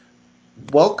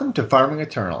Welcome to Farming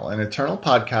Eternal, an Eternal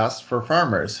podcast for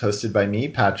farmers, hosted by me,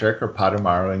 Patrick, or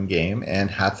Potomaru in Game,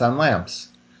 and Hats on Lamps.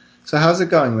 So, how's it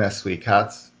going this week,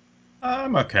 Hats?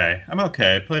 I'm okay. I'm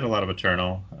okay. I played a lot of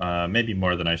Eternal, maybe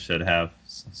more than I should have.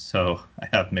 So I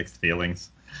have mixed feelings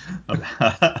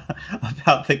about,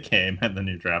 about the game and the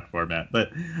new draft format.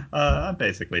 But I'm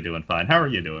basically doing fine. How are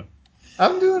you doing?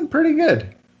 I'm doing pretty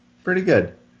good. Pretty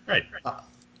good. Great.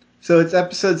 So, it's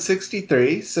episode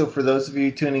 63. So, for those of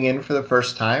you tuning in for the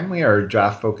first time, we are a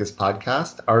draft focused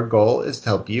podcast. Our goal is to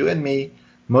help you and me,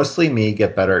 mostly me,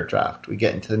 get better at draft. We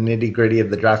get into the nitty gritty of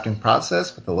the drafting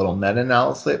process with a little meta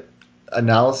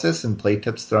analysis and play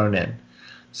tips thrown in.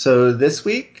 So this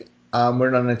week,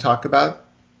 we're going to talk about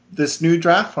this new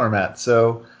draft format.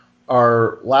 So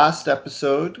our last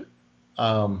episode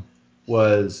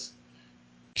was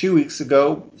 2 weeks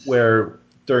ago, where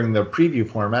during the preview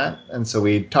format, and so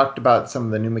we talked about some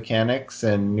of the new mechanics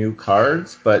and new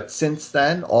cards. But since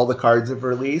then, all the cards have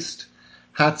released.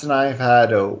 Hats and I have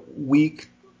had a week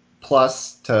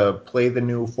plus to play the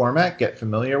new format, get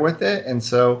familiar with it, and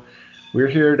so we're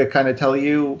here to kind of tell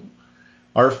you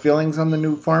our feelings on the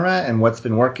new format and what's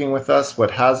been working with us,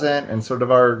 what hasn't, and sort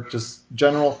of our just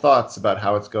general thoughts about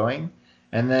how it's going.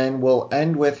 And then we'll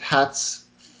end with Hat's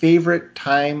favorite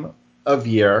time of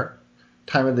year,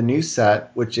 time of the new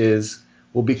set, which is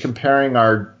we'll be comparing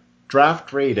our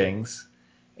draft ratings.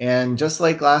 And just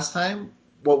like last time,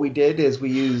 what we did is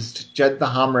we used Jed the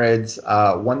Homrad's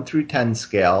 1 through 10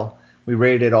 scale. We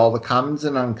rated all the commons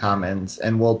and uncommons,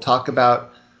 and we'll talk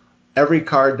about every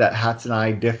card that Hats and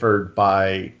I differed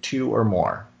by two or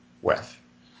more with.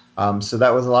 So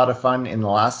that was a lot of fun in the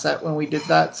last set when we did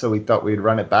that. So we thought we'd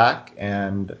run it back.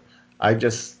 And I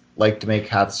just like to make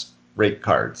Hats rate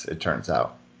cards, it turns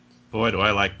out. Boy, do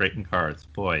I like breaking cards.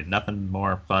 Boy, nothing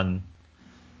more fun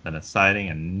than assigning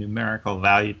a numerical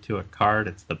value to a card.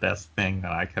 It's the best thing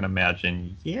that I can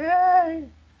imagine. Yay!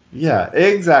 Yeah,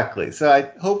 exactly. So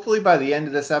hopefully by the end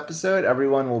of this episode,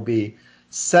 everyone will be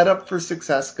set up for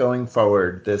success going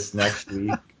forward this next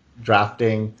week,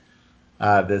 drafting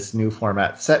this new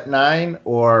format. Set 9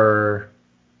 or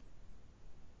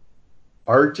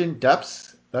Argent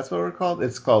Depths? That's what we're called?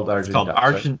 It's called It's Argent called Depths,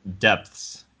 right? Argent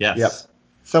Depths. Yep. Yes.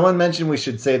 Someone mentioned we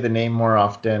should say the name more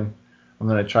often. I'm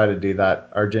going to try to do that.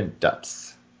 Argent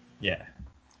Depths. Yeah.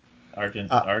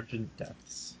 Argent Uh, Argent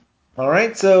Depths. all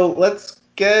right, so let's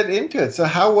get into it. So,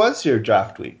 how was your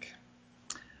draft week?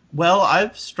 Well,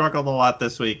 I've struggled a lot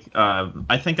this week.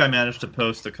 I think I managed to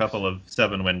post a couple of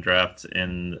 7-win drafts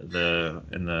in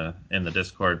the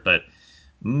Discord, but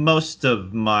most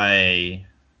of my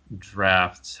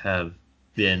drafts have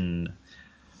been,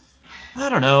 I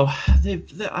don't know, they've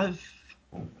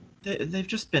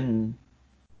just been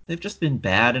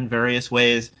bad in various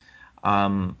ways.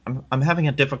 I'm having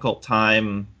a difficult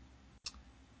time.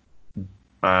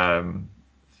 Um,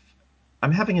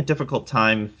 I'm having a difficult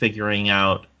time figuring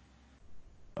out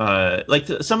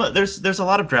there's a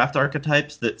lot of draft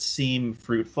archetypes that seem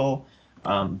fruitful,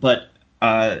 but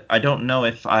I don't know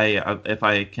if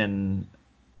I can.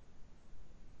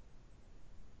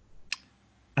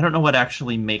 I don't know what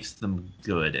actually makes them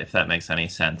good, if that makes any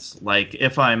sense. Like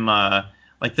if I'm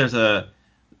like there's a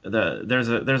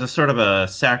sort of a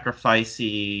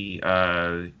sacrificey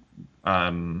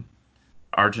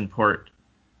Argenport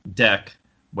deck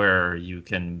where you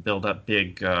can build up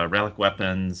big relic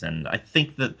weapons, and I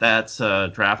think that that's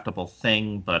a draftable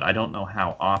thing, but I don't know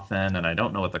how often, and I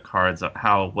don't know what the cards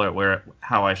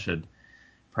how I should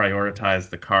prioritize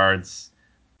the cards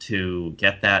to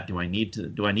get that. Do I need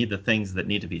the things that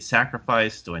need to be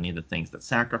sacrificed? Do I need the things that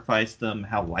sacrifice them?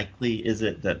 How likely is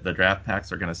it that the draft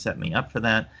packs are going to set me up for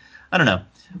that? I don't know.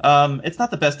 It's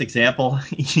not the best example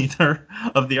either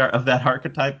of that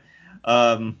archetype.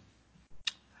 Um,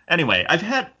 anyway, I've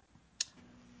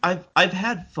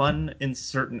had fun in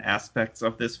certain aspects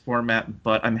of this format,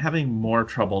 but I'm having more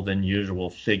trouble than usual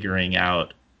figuring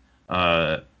out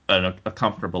uh, a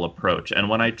comfortable approach. And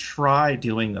when I try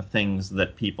doing the things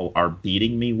that people are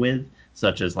beating me with,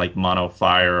 such as like Mono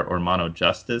Fire or Mono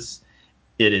Justice,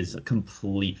 it is a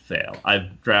complete fail.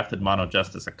 I've drafted Mono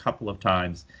Justice a couple of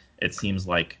times. It seems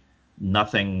like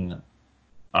nothing.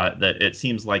 That it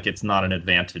seems like it's not an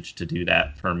advantage to do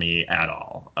that for me at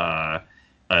all.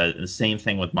 The same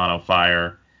thing with Mono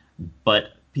Fire,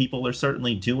 but people are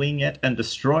certainly doing it and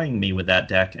destroying me with that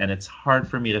deck, and it's hard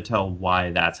for me to tell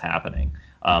why that's happening.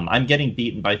 I'm getting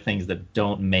beaten by things that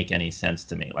don't make any sense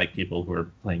to me, like people who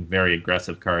are playing very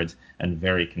aggressive cards and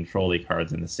very controlly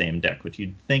cards in the same deck, which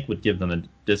you'd think would give them a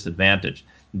disadvantage.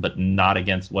 but not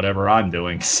against whatever I'm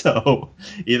doing. So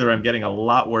either I'm getting a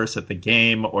lot worse at the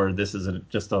game, or this is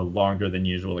just a longer than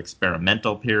usual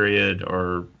experimental period,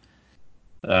 uh,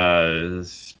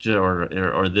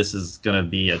 or this is going to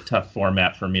be a tough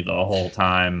format for me the whole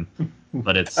time.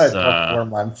 But it's Tough 4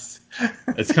 months.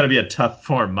 it's going to be a tough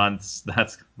 4 months. I'm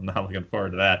not looking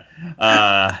forward to that.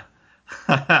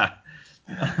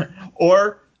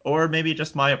 Or maybe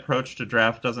just my approach to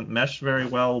draft doesn't mesh very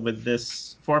well with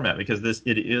this format, because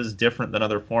it is different than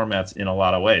other formats in a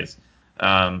lot of ways.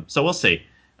 So we'll see.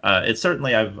 It's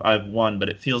certainly I've won, but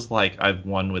it feels like I've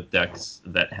won with decks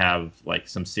that have like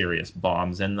some serious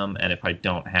bombs in them, and if I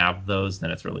don't have those,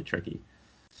 then it's really tricky.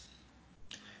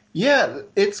 Yeah,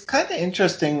 it's kind of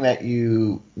interesting that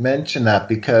you mention that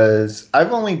because I'm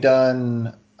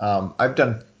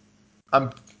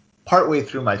partway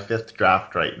through my fifth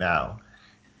draft right now,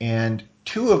 and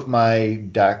two of my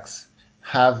decks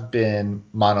have been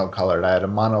monocolored. I had a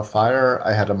mono fire,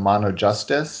 I had a mono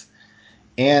justice,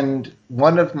 and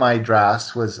one of my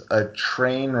drafts was a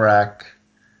train wreck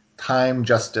time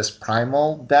justice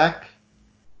primal deck.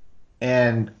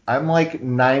 And I'm like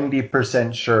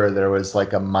 90% sure there was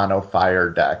like a mono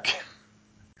fire deck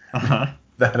Uh-huh.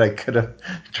 that I could have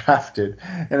drafted.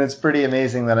 And it's pretty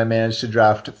amazing that I managed to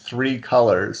draft three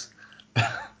colors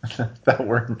that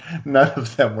were none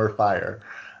of them were fire.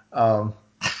 Um,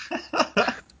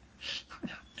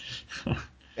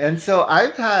 and so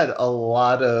I've had a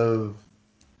lot of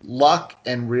luck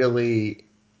and really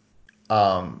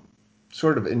um,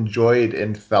 sort of enjoyed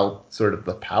and felt sort of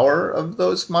the power of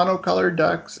those monocolored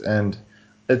decks. And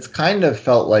it's kind of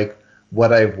felt like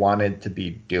what I've wanted to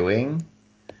be doing.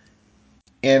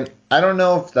 And I don't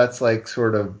know if that's like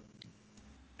sort of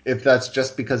if that's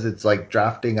just because it's like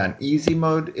drafting on easy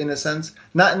mode in a sense,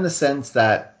 not in the sense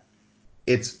that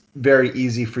it's very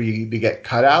easy for you to get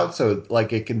cut out, so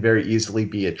like it can very easily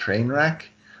be a train wreck.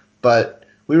 But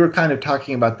we were kind of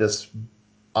talking about this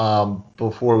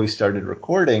before we started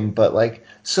recording, but like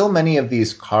so many of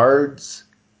these cards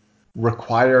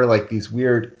require like these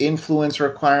weird influence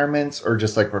requirements or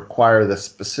just like require the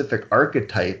specific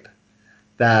archetype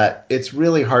that it's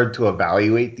really hard to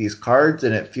evaluate these cards,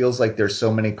 and it feels like there's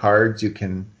so many cards you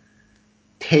can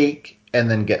take and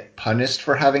then get punished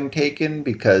for having taken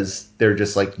because they're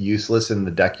just like useless in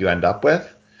the deck you end up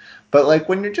with. But like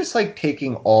when you're just like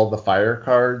taking all the fire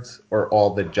cards or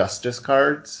all the justice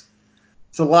cards,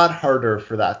 it's a lot harder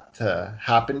for that to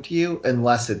happen to you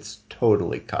unless it's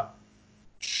totally cut.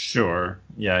 Sure.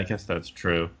 Yeah, I guess that's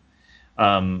true.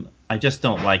 I just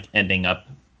don't like ending up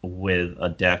with a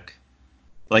deck.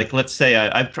 Like, let's say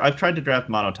I've tried to draft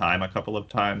Mono Time a couple of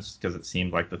times because it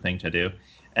seemed like the thing to do,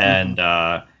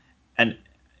 Mm-hmm. and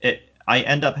I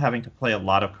end up having to play a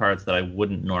lot of cards that I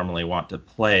wouldn't normally want to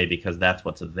play because that's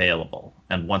what's available.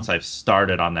 And once I've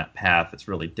started on that path, it's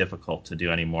really difficult to do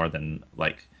any more than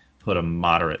like put a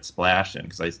moderate splash in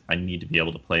because I need to be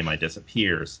able to play my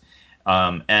disappears.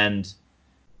 And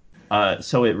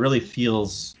So it really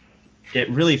feels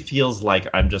like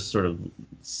I'm just sort of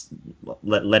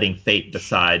letting fate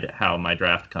decide how my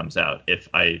draft comes out. If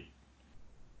I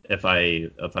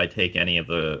take any of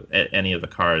the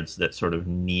cards that sort of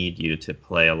need you to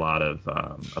play a lot of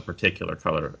a particular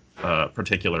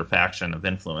faction of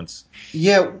influence.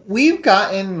 Yeah, we've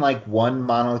gotten like one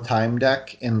mono time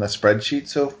deck in the spreadsheet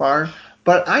so far,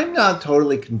 but I'm not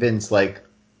totally convinced like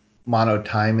mono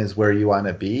time is where you want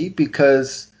to be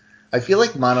because I feel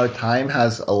like mono time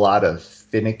has a lot of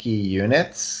finicky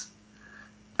units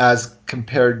as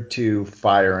compared to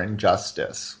fire and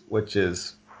justice, which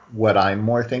is what I'm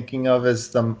more thinking of as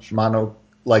the mono,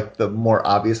 like the more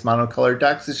obvious monocolored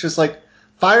decks. It's just like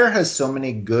fire has so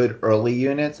many good early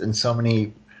units and so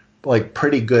many like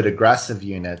pretty good aggressive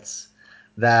units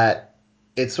that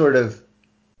it's sort of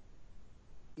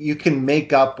you can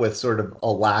make up with sort of a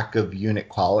lack of unit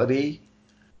quality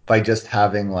by just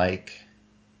having like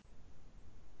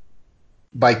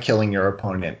by killing your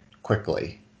opponent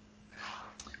quickly.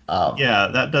 Um, Yeah,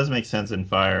 that does make sense in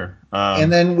fire.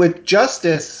 and then with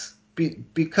justice,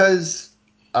 because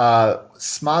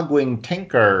Smogwing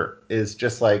Tinker is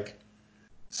just like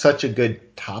such a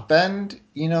good top end,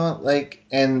 like,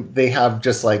 and they have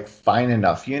just like fine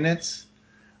enough units.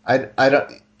 I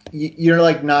don't. You're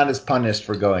like not as punished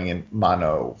for going in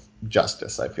mono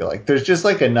justice. I feel like there's just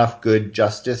like enough good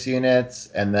justice units,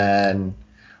 and then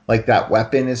like that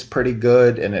weapon is pretty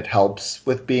good, and it helps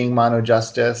with being mono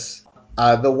justice.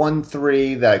 The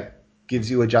 1/3 that gives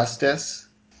you a justice,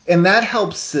 and that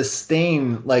helps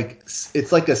sustain. Like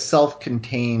it's like a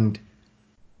self-contained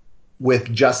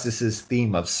with Justice's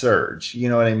theme of Surge. You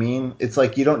know what I mean? It's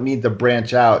like you don't need to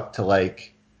branch out to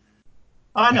like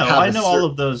have I a know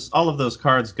certain. all of those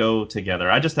cards go together.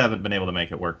 I just haven't been able to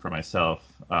make it work for myself.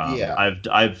 Yeah.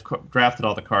 Drafted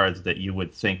all the cards that you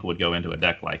would think would go into a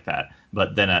deck like that,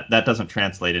 but then that doesn't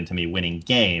translate into me winning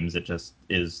games. It just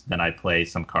is. Then I play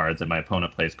some cards, and my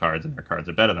opponent plays cards, and their cards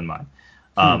are better than mine.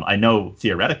 Hmm. I know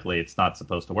theoretically it's not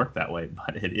supposed to work that way,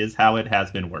 but it is how it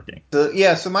has been working. So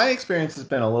yeah, so my experience has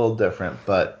been a little different,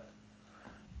 but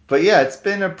yeah, it's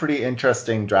been a pretty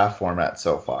interesting draft format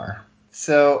so far.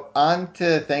 So on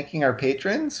to thanking our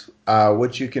patrons,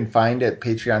 which you can find at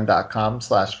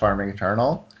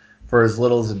patreon.com/farmingeternal. For as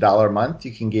little as $1 a month,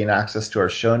 you can gain access to our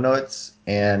show notes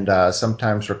and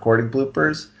sometimes recording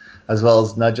bloopers, as well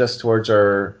as nudge us towards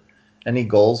our any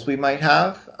goals we might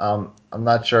have. I'm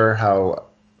not sure how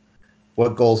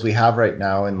what goals we have right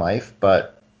now in life,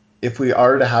 but if we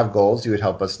are to have goals, you would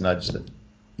help us nudge them.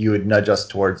 You would nudge us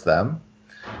towards them.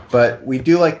 But we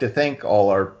do like to thank all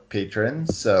our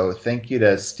patrons. So thank you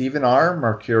to Stephen R.,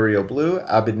 Mercurial Blue,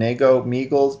 Abednego,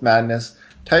 Meagles, Madness,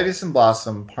 Titus and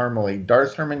Blossom, Parmalee,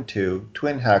 Darth Herman 2,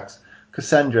 Twin Hex,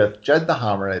 Cassandra, Jed the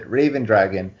Homerite, Raven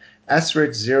Dragon,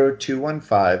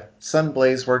 Esrich0215,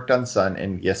 Sunblaze Worked on Sun,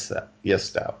 and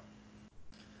Yistow.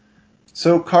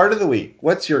 So card of the week.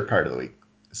 What's your card of the week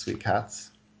this week,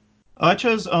 Hats? I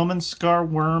chose Omen Scar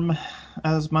Worm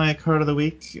as my card of the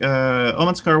week.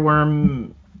 Omen Scar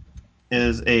Worm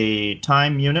is a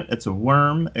time unit. It's a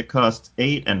worm. It costs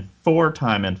 8 and 4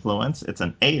 time influence. It's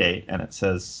an 8/8, and it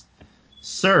says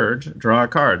Surge, draw a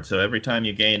card. So every time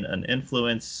you gain an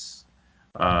influence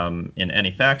in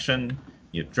any faction,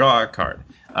 you draw a card.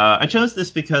 I chose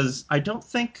this because I don't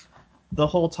think the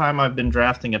whole time I've been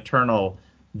drafting Eternal,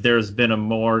 there's been a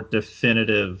more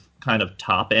definitive kind of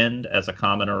top end as a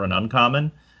common or an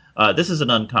uncommon. This is an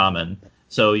uncommon,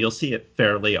 so you'll see it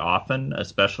fairly often,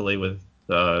 especially with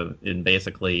in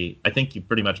basically. I think you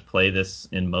pretty much play this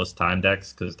in most time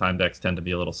decks because time decks tend to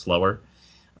be a little slower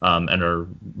and are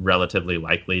relatively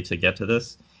likely to get to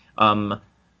this. Um,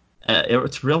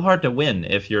 it's real hard to win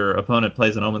if your opponent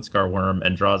plays an Omen Scar Worm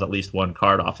and draws at least one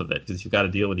card off of it, because you've got to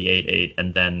deal with the 8/8,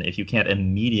 and then if you can't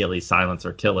immediately silence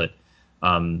or kill it,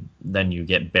 then you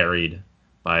get buried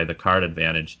by the card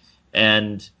advantage.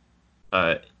 And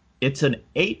uh, it's an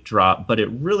 8 drop, but it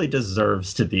really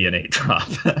deserves to be an 8 drop.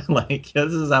 Like,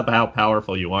 this is how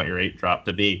powerful you want your 8 drop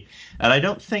to be. And I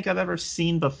don't think I've ever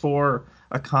seen before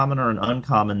a common or an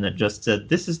uncommon that just said,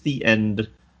 this is the end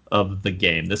of the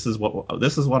game. This is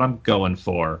what I'm going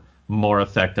for more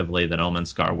effectively than Omen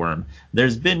Scar Worm.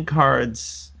 There's been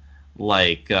cards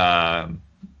like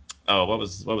oh, what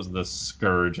was the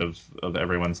scourge of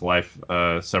everyone's life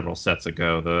several sets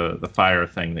ago? The fire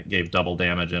thing that gave double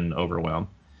damage and overwhelm.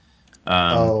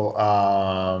 Um,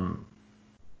 Oh,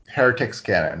 Heretics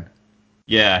Cannon.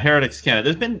 yeah, Heretics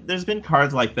Cannon. There's been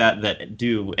cards like that that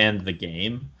do end the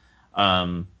game,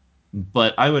 um,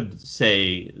 but I would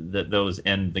say that those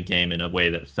end the game in a way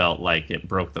that felt like it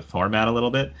broke the format a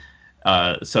little bit.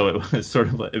 So it was sort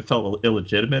of it felt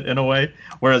illegitimate in a way,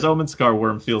 whereas Omen Scar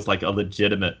Worm feels like a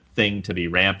legitimate thing to be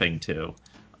ramping to,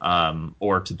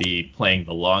 or to be playing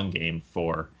the long game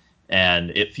for. And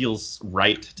it feels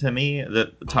right to me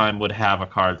that Time would have a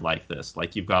card like this.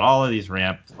 Like, you've got all of this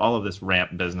ramp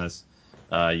business.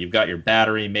 You've got your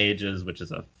battery mages, which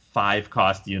is a 5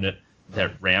 cost unit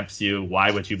that ramps you.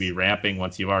 Why would you be ramping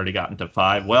once you've already gotten to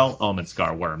 5? Well, Omen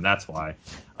Scar Worm, that's why.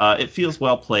 It feels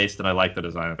well placed, and I like the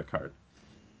design of the card.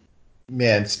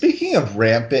 Man, speaking of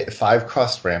rampant 5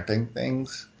 cost ramping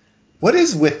things, what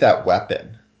is with that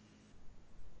weapon?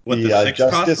 What, the The 6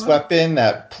 cost justice one? weapon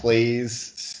that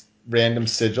plays random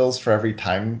sigils for every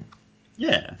time.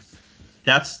 Yeah.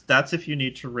 That's if you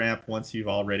need to ramp once you've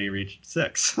already reached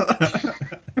 6.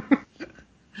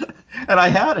 And I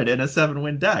had it in a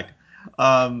 7-win deck,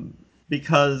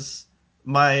 because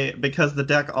because the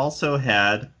deck also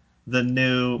had the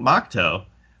new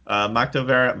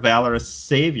Valorous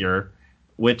Savior,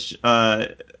 which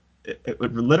it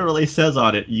literally says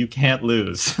on it, "You can't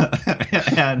lose,"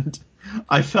 and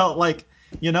I felt like,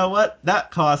 you know what, that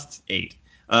costs 8.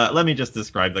 Let me just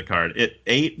describe the card.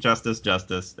 8 Justice.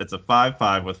 It's a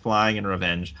 5/5 with flying and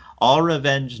revenge. All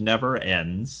revenge never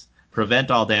ends.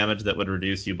 Prevent all damage that would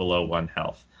reduce you below 1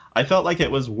 health. I felt like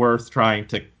it was worth trying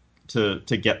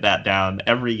to get that down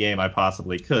every game I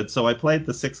possibly could, so I played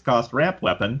the 6 cost ramp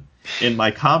weapon in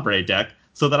my Combre deck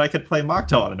so that I could play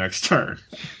Mocto on the next turn.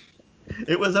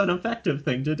 It was an effective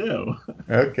thing to do.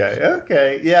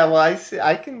 Okay. Yeah, well, I see.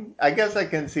 I guess I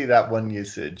can see that one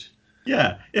usage.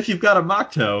 Yeah, if you've got a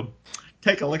Mocto,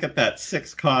 take a look at that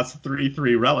 6 cost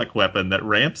 3/3 relic weapon that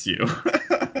ramps you.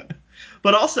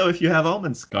 But also, if you have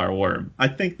Omen Scar Worm, I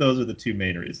think those are the two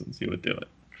main reasons you would do it.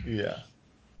 Yeah.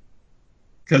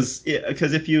 Because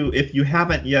if you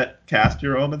haven't yet cast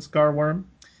your Omen Scar Worm,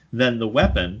 then the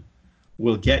weapon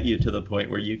will get you to the point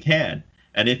where you can.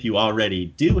 And if you already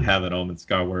do have an Omen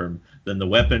Scar Worm, then the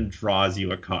weapon draws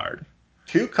you a card.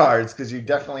 2 cards, because you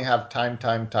definitely have time,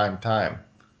 time, time, time.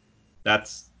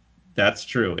 That's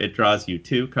true. It draws you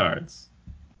 2 cards.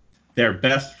 They're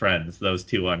best friends, those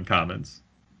 2 uncommons.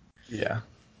 Yeah.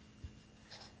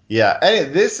 Yeah.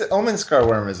 This Omen Scar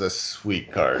Worm is a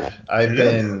sweet card. I've It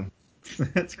is. been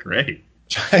That's great.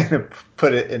 trying to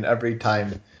put it in every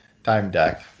time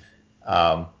deck.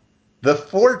 Um, the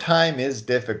 4 time is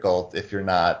difficult if you're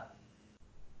not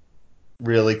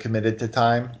really committed to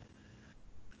time.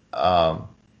 Um,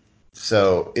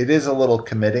 so it is a little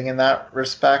committing in that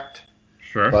respect,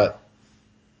 Sure. but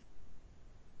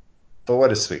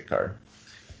what a sweet card.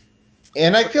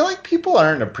 And I feel like people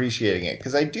aren't appreciating it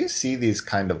because I do see these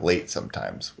kind of late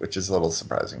sometimes, which is a little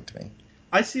surprising to me.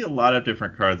 I see a lot of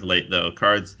different cards late, though.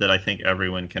 Cards that I think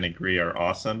everyone can agree are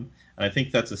awesome. And I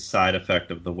think that's a side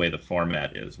effect of the way the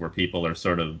format is, where people are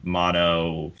sort of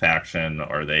mono faction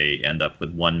or they end up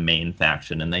with one main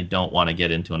faction and they don't want to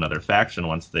get into another faction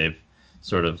once they've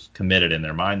sort of committed in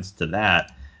their minds to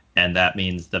that. And that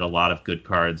means that a lot of good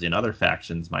cards in other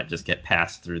factions might just get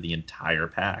passed through the entire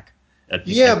pack. I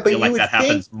Yeah, but feel you like would that think,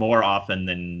 happens more often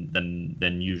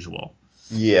than usual.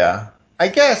 yeah, I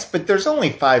guess, but there's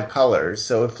only 5 colors,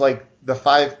 so if like the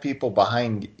 5 people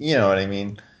behind, you know what I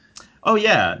mean? Oh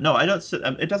yeah, no, I don't.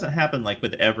 It doesn't happen like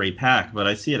with every pack, but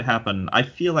I see it happen. I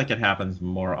feel like it happens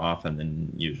more often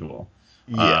than usual.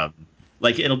 Yeah, Um,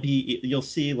 like you'll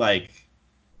see like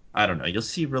I don't know, you'll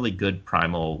see really good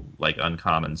primal like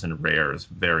uncommons and rares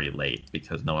very late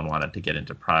because no one wanted to get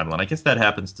into primal, and I guess that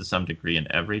happens to some degree in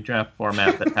every draft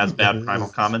format that has bad primal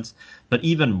commons, but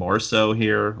even more so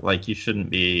here. Like you shouldn't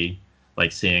be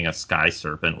like seeing a Sky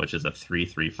Serpent, which is a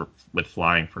 3/3 for with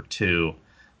flying for 2,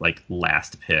 like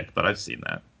last pick, but I've seen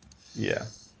that. yeah.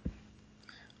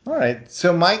 All right.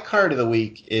 So my card of the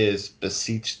week is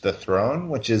Beseech the Throne,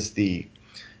 which is the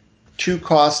 2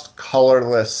 cost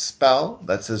colorless spell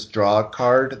that says draw a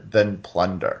card, then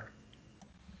plunder.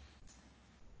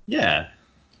 Yeah.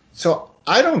 So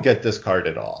I don't get this card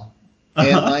at all.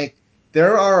 And Uh-huh. like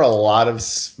there are a lot of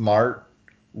smart,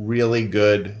 really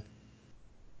good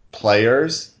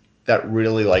players that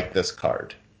really like this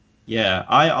card. Yeah,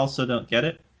 I also don't get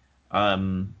it.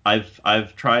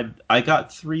 I've tried. I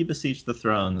got 3 Beseech the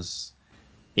Thrones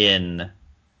in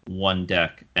one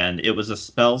deck, and it was a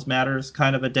spells matters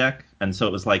kind of a deck, and so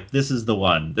it was like this is the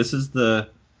one. This is the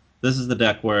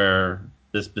deck where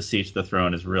this Beseech the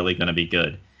Throne is really going to be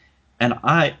good. And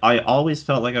I always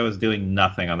felt like I was doing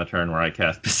nothing on the turn where I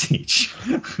cast Beseech,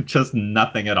 just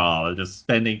nothing at all, just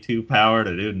spending 2 power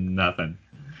to do nothing.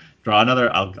 Draw another.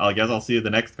 I guess I'll see the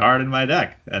next card in my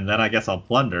deck, and then I guess I'll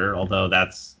plunder. Although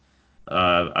that's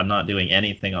I'm not doing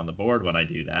anything on the board when I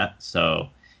do that, so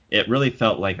it really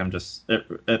felt like I'm just.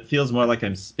 It feels more like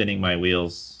I'm spinning my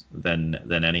wheels than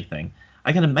anything.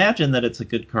 I can imagine that it's a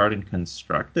good card in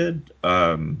constructed.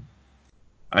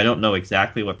 I don't know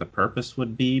exactly what the purpose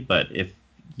would be, but if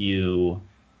you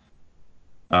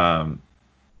um,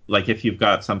 like if you've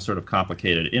got some sort of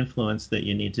complicated influence that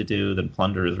you need to do, then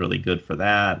plunder is really good for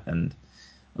that. And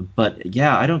but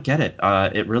yeah, I don't get it.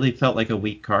 It really felt like a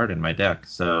weak card in my deck.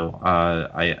 So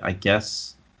I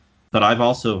guess, but I've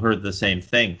also heard the same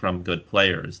thing from good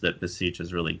players that Beseech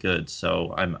is really good.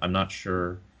 So I'm not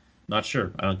sure. Not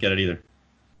sure. I don't get it either.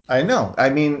 I know. I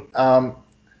mean,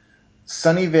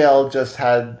 Sunnyvale just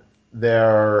had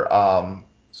their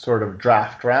sort of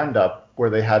draft roundup where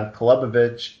they had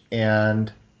Kolebovich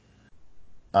and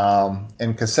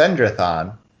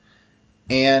Cassendrathon,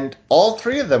 and all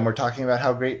 3 of them were talking about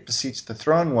how great Beseech the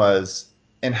Throne was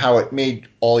and how it made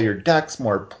all your decks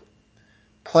more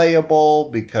playable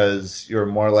because you're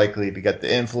more likely to get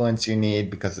the influence you need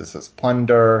because this is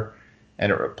plunder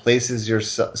and it replaces your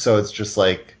so it's just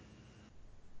like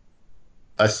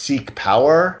a seek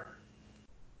power,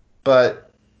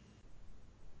 but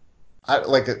I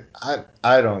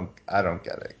don't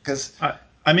get it because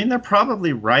I mean, they're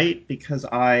probably right because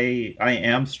I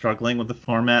am struggling with the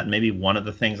format. Maybe one of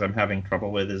the things I'm having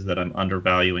trouble with is that I'm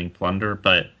undervaluing plunder,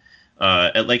 but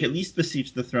at least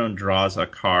Beseech the Throne draws a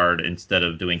card instead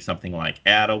of doing something like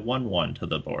add a 1/1 to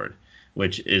the board,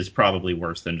 which is probably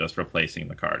worse than just replacing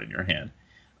the card in your hand.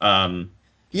 Um,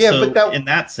 yeah, but so that in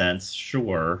that sense,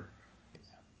 sure.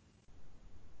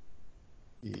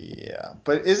 yeah,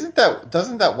 but isn't that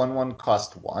doesn't that 1/1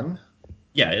 cost 1?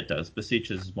 Yeah, it does. Beseech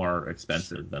is more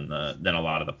expensive than a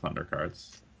lot of the plunder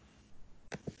cards.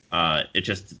 It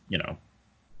just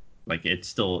like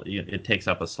it takes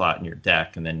up a slot in your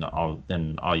deck, and then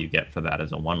all you get for that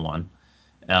is a 1/1.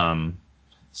 Um,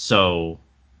 so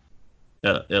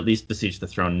at least Besiege the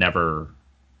Throne never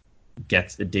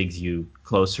digs you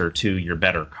closer to your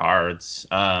better cards.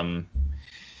 I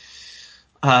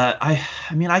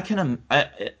mean,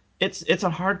 it's a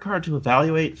hard card to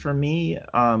evaluate for me,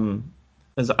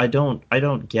 because I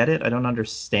don't get it. I don't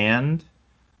understand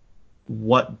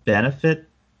what benefit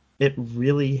it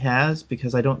really has,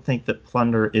 because I don't think that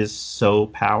Plunder is so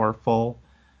powerful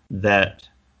that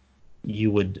you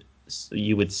would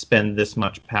you would spend this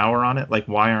much power on it. Like,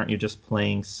 why aren't you just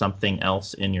playing something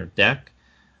else in your deck?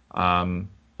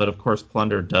 But of course,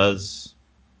 Plunder does.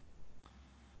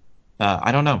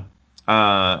 I don't know.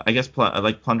 I guess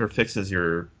like Plunder fixes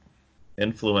your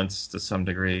influence to some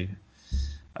degree.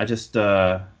 I just,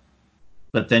 but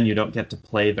then you don't get to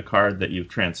play the card that you've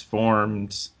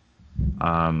transformed.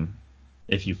 Um,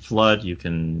 if you flood, you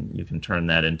can turn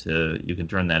that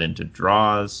into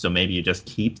draws. So maybe you just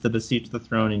keep the Beseech the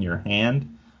Throne in your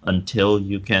hand until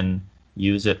you can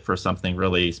use it for something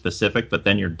really specific. But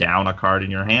then you're down a card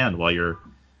in your hand while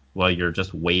you're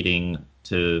just waiting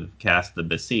to cast the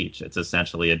Beseech. It's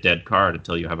essentially a dead card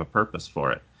until you have a purpose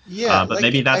for it. Yeah, But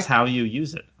maybe that's how you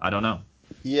use it. I don't know.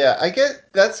 yeah, I get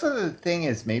that's what the thing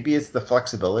is. Maybe it's the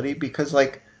flexibility because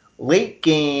like late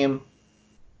game,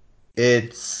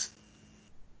 it's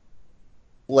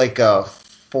like a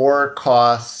 4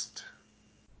 cost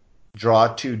draw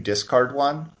 2 discard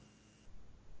 1.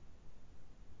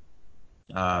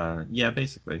 Yeah,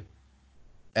 basically.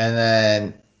 And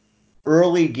then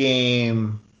early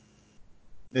game,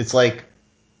 it's like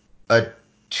a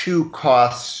 2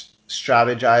 cost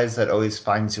strategize that always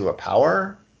finds you a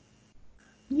power.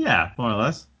 Yeah, more or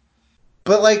less.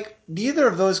 But like neither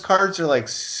of those cards are like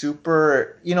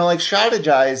super, like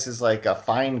strategize is like a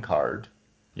fine card.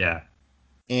 Yeah,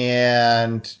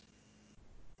 And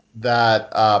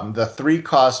that the 3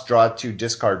 cost draw 2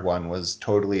 discard 1 was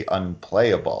totally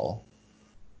unplayable.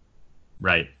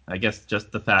 right. I guess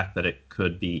just the fact that it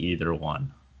could be either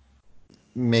one.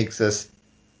 Makes this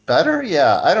better.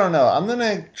 Yeah, I don't know. I'm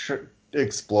gonna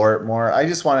explore it more. I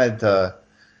just wanted to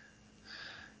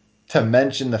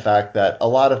mention the fact that a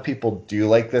lot of people do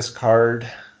like this card,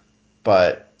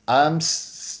 but I'm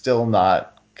still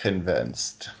not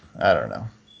convinced. I don't know,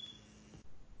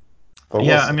 but we'll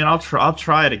Yeah, I see. mean, I'll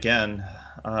try it again.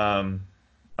 Um,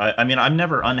 I mean, I'm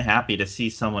never unhappy to see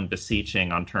someone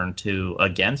beseeching on turn two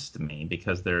against me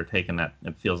because they're taking that.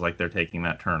 It feels like they're taking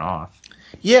that turn off.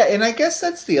 Yeah, and I guess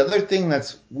that's the other thing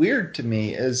that's weird to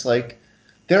me is like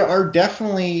there are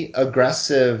definitely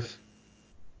aggressive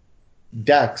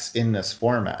decks in this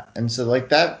format. And so like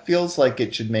that feels like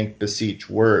it should make Beseech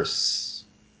worse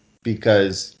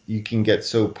because you can get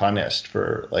so punished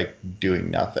for like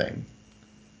doing nothing.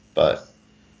 But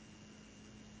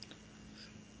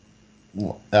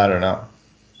I don't know.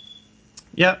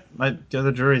 Yeah,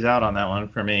 the jury's out on that one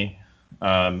for me.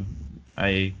 Um,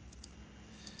 I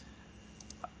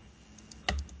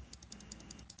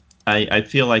I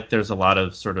feel like there's a lot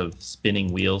of sort of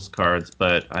spinning wheels cards,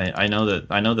 but I know that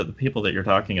the people that you're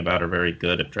talking about are very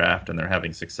good at draft and they're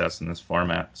having success in this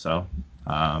format. So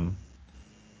um,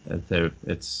 they're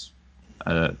it's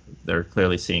they're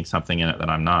clearly seeing something in it that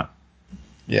I'm not.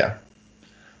 Yeah.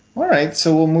 All right,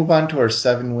 so we'll move on to our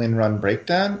 7 win run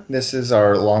breakdown. This is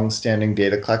our long-standing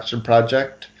data collection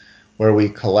project where we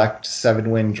collect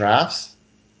 7 win drafts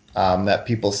that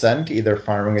people send to either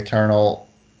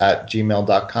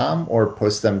farmingeternal@gmail.com or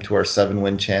post them to our 7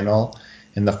 win channel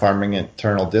in the Farming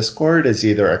Eternal Discord as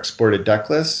either exported deck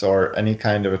lists or any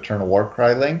kind of Eternal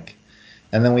Warcry link.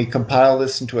 And then we compile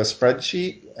this into a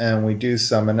spreadsheet and we do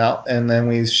and then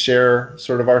we share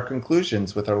sort of our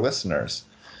conclusions with our listeners.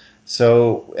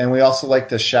 So, and we also like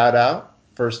to shout out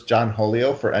first John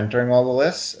Holio for entering all the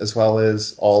lists, as well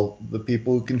as all the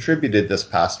people who contributed this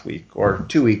past week, or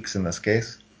 2 weeks in this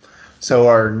case. So,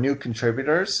 our new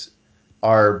contributors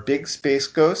are Big Space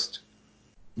Ghost,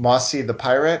 Mossy the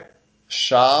Pirate,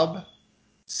 Shab,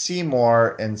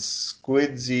 Seymour, and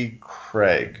Squidsy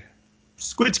Craig.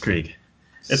 Squidskrieg.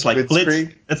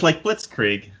 Squidskrieg? It's like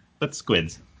Blitzkrieg, but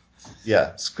squids.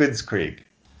 Yeah, Squidskrieg.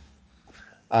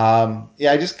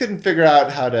 Yeah, I just couldn't figure out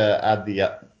how to add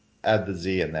the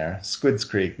Z in there. Squids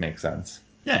Creek makes sense.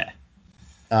 Yeah.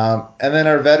 And then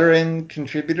our veteran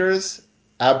contributors: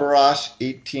 Abarash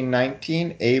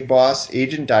 1819, A Boss,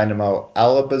 Agent Dynamo,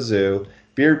 Alabazoo,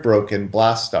 Beard Broken,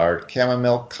 Blastard,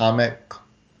 Chamomile Comet,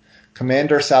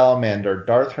 Commander Salamander,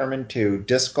 Darth Herman 2,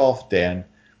 Disc Golf Dan,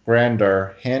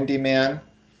 Grander, Handyman,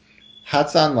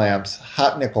 Hats on Lamps,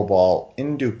 Hot Nickelball,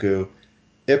 Induku,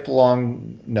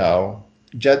 Iplong No,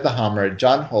 Jed the Hammer,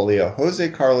 John Holio, Jose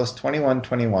Carlos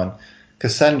 2121,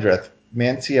 Cassandrith,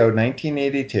 Mancio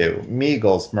 1982,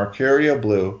 Meagles, Mercurio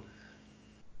Blue,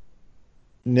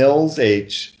 Nils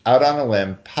H, Out on a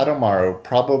Limb, Patomaru,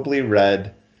 Probably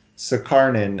Red,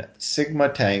 Sakarnin, Sigma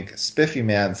Tank, Spiffy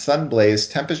Man,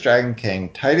 Sunblaze, Tempest Dragon King,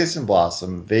 Titus and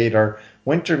Blossom, Vader,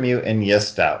 Wintermute, and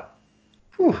Yestout.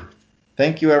 Whew.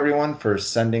 Thank you everyone for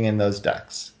sending in those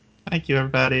decks. Thank you,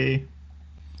 everybody.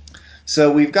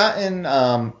 So we've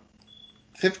gotten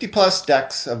 50 plus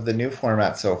decks of the new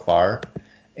format so far,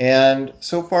 and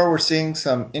so far we're seeing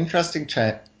some interesting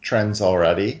trends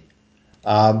already.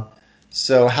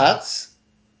 So Hats,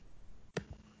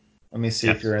 let me see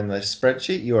if you're in the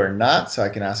spreadsheet. You are not, so I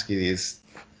can ask you these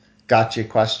gotcha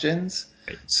questions.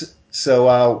 Great.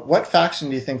 So what faction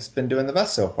do you think's been doing the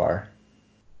best so far?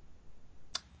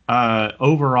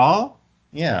 Overall?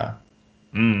 Yeah.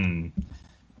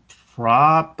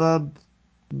 Probably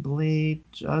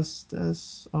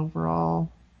Justice overall.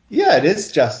 Yeah, it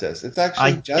is Justice. It's actually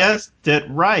I guessed it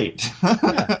right.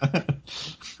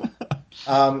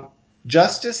 Yeah.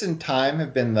 Justice and Time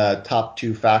have been the top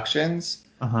two factions,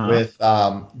 with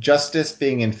Justice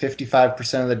being in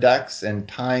 55% of the decks and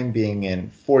Time being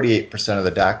in 48% of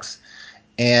the decks.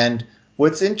 And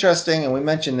what's interesting, and we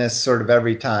mention this sort of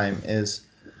every time, is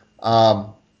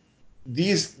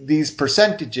these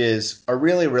percentages are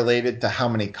really related to how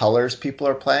many colors people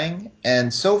are playing.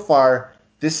 And so far,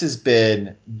 this has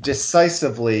been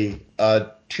decisively a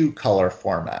two-color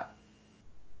format.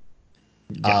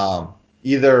 Yes.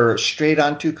 Either straight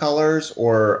on two colors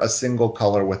or a single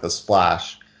color with a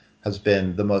splash has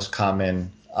been the most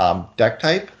common deck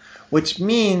type, which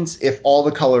means if all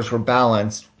the colors were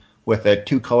balanced with a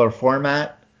two-color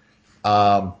format,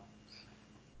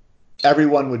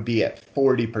 everyone would be at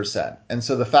 40%. And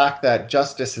so the fact that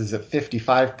Justice is at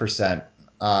 55%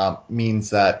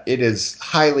 means that it is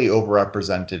highly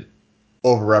overrepresented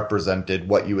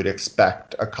what you would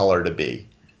expect a color to be.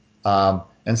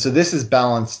 And so this is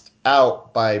balanced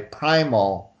out by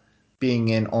Primal being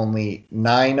in only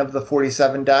 9 of the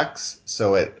 47 decks.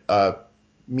 So it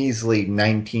measly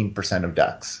 19% of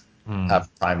decks have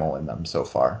Primal in them so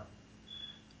far.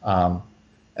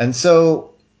 And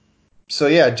so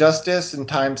yeah, Justice and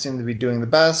Time seem to be doing the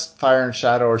best. Fire and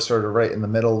Shadow are sort of right in the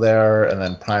middle there, and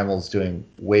then Primal's doing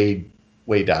way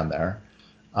down there.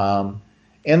 And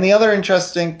the other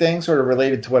interesting thing, sort of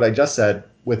related to what I just said,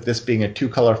 with this being a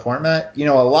two-color format,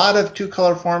 a lot of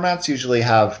two-color formats usually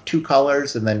have two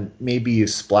colors, and then maybe you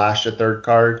splash a third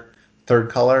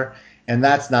color, and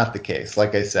that's not the case.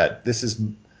 Like I said,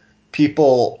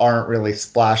 people aren't really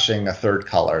splashing a third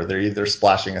color. They're either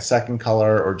splashing a second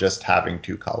color or just having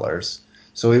two colors.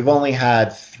 So we've only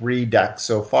had 3 decks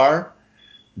so far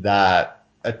that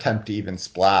attempt to even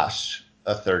splash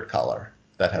a third color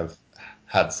that have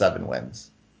had 7 wins.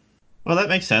 Well, that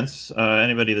makes sense.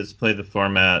 Anybody that's played the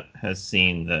format has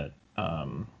seen that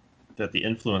that the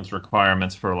influence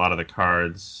requirements for a lot of the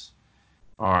cards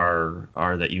are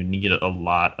that you need a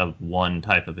lot of one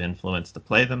type of influence to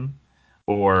play them,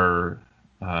 or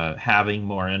having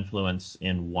more influence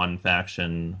in one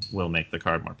faction will make the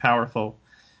card more powerful.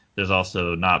 There's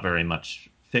also not very much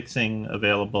fixing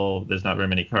available. There's not very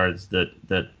many cards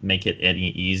that make it any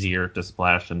easier to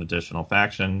splash an additional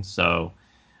faction. So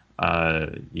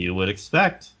you would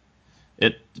expect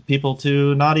people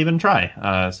to not even try,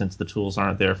 since the tools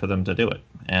aren't there for them to do it,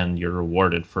 and you're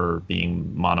rewarded for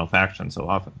being mono faction so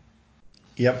often.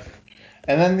 Yep.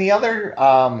 And then the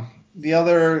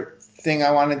other thing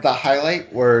I wanted to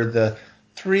highlight were the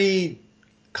 3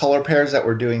 color pairs that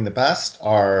were doing the best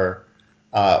are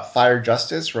Fire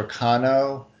Justice,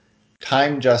 Rakano,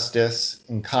 Time Justice,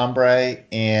 Encombre,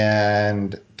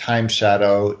 and Time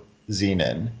Shadow,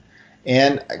 Xenon.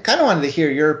 And I kind of wanted to hear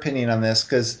your opinion on this,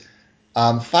 because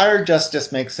Fire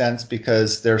Justice makes sense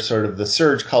because they're sort of the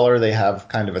surge color. They have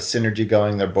kind of a synergy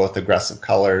going. They're both aggressive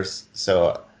colors.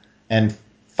 And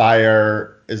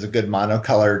Fire is a good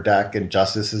monocolor deck, and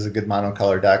Justice is a good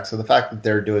monocolor deck. So the fact that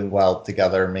they're doing well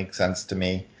together makes sense to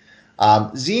me.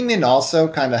 Xenon also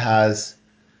kind of has,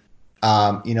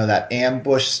 that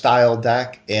ambush style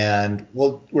deck, and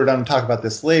we're going to talk about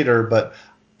this later, but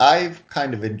I've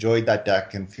kind of enjoyed that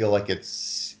deck and feel like it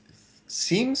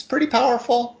seems pretty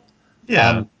powerful.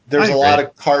 Yeah, there's a lot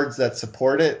of cards that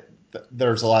support it.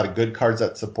 There's a lot of good cards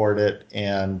that support it,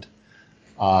 and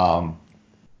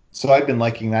so I've been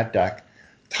liking that deck.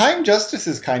 Time Justice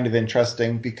is kind of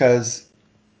interesting because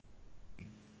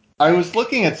I was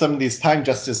looking at some of these Time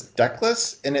Justice deck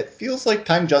lists, and it feels like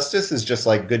Time Justice is just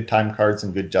like good time cards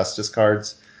and good justice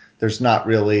cards. There's not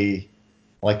really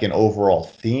like an overall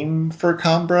theme for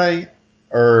Cambrai,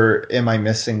 or am I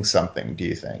missing something, do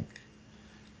you think?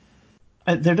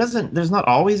 There's not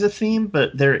always a theme,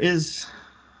 but there is.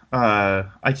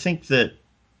 I think that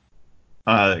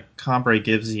Combray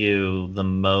gives you the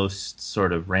most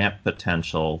sort of ramp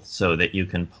potential so that you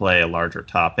can play a larger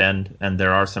top end, and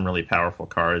there are some really powerful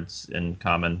cards in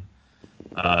common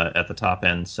at the top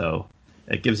end, so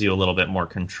it gives you a little bit more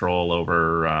control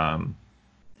over.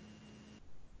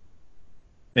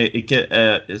 It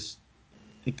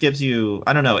gives you,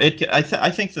 I don't know, I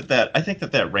think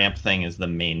that ramp thing is the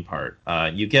main part.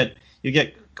 You get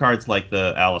cards like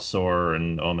the Allosaur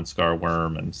and Omen Scar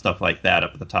Worm and stuff like that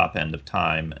up at the top end of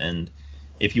time, and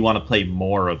if you want to play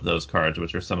more of those cards,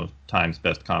 which are some of Time's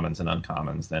best commons and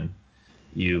uncommons, then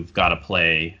you've got to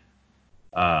play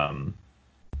um,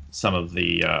 some of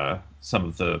the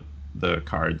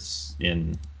cards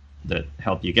in that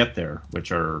help you get there,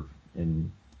 which are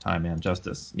in Time and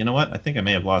Justice. You know what? I think I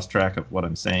may have lost track of what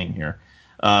I'm saying here.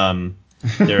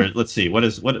 Let's see.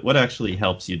 What actually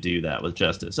helps you do that with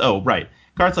Justice? Oh, right.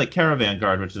 Cards like Caravan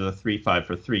Guard, which is a 3/5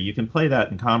 for 3. You can play that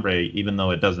in Combray even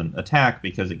though it doesn't attack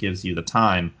because it gives you the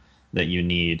time that you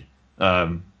need.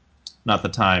 Not the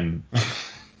time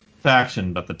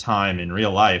faction, but the time in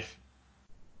real life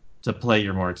to play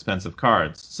your more expensive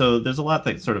cards. So there's a lot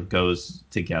that sort of goes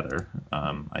together,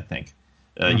 I think.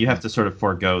 You have to sort of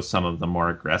forego some of the more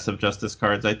aggressive Justice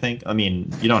cards, I think. I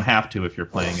mean, you don't have to if you're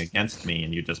playing against me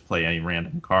and you just play any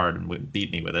random card and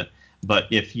beat me with it. But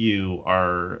if you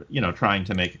are, trying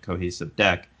to make a cohesive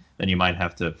deck, then you might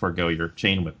have to forego your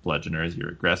Chain Whip Bludgeoners, your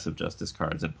aggressive Justice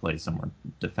cards, and play some more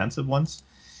defensive ones.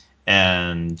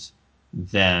 And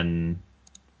then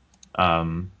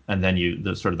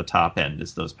the sort of the top end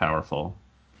is those powerful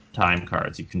time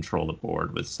cards. You control the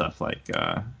board with stuff like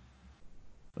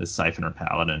with Siphoner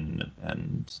Paladin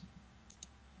and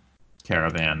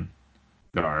Caravan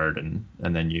Guard, and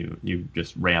then you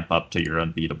just ramp up to your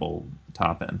unbeatable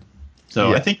top end.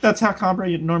 So Yeah. I think that's how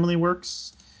Combray normally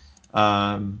works.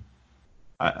 But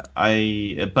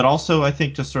also I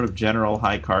think just sort of general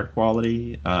high card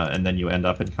quality, and then you end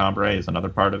up in Combray is another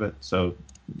part of it. So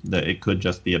it could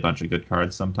just be a bunch of good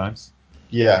cards sometimes.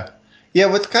 Yeah. Yeah,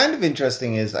 what's kind of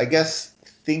interesting is, I guess,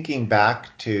 thinking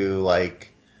back to like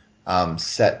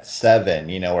set 7,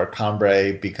 where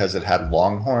Cambrai, because it had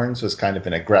Longhorns, was kind of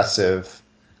an aggressive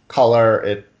color.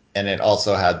 It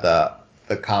also had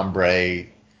the Cambrai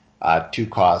 2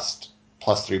 cost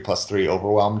 +3/+3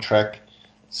 overwhelm trick.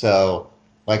 So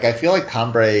like I feel like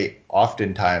Cambrai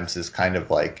oftentimes is kind of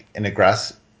like an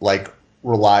aggressive, like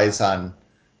relies on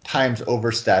Time's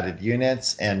overstated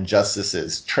units and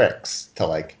Justice's tricks to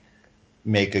like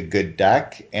make a good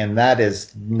deck, and that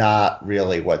is not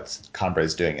really what Combray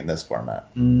is doing in this format.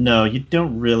 No, you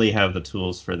don't really have the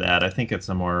tools for that. I think it's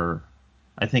a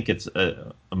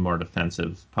more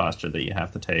defensive posture that you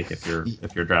have to take if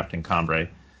you're drafting Combray.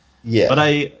 But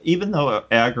Yeah, even though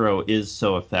aggro is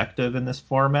so effective in this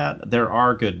format, there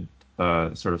are good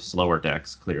sort of slower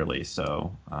decks clearly.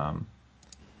 So I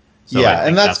yeah, and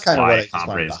think that's that's kind of what why I just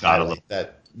wanted to Combray's got a little highlight.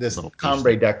 That this little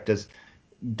Combray boosted. deck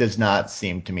does not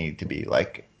seem to me to be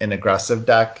like an aggressive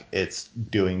deck. It's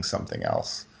doing something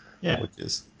else, Yeah. which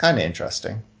is kind of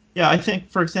interesting. Yeah, I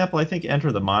think, for example, I think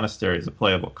Enter the Monastery is a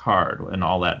playable card, and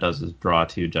all that does is draw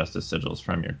 2 Justice Sigils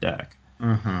from your deck.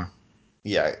 Hmm.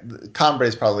 Yeah, Combray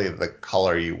is probably the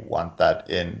color you want that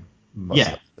in most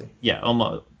Yeah, likely. yeah,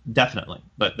 almost definitely.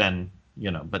 But then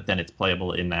it's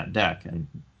playable in that deck, and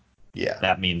Yeah,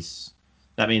 that means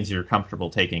that means you're comfortable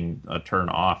taking a turn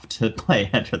off to play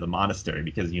Enter the Monastery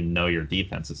because you know your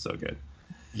defense is so good.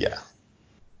 yeah.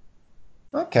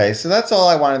 Okay, so that's all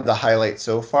I wanted to highlight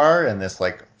so far in this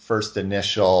like first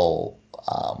initial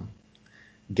um,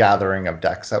 gathering of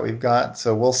decks that we've got.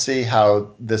 So we'll see how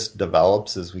this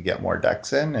develops as we get more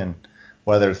decks in and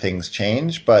whether things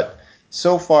change. But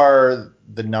so far,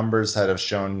 the numbers that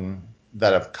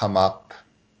have come up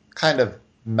kind of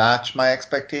match my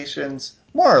expectations,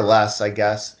 more or less, I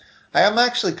guess. I am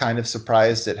actually kind of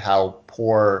surprised at how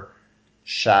poor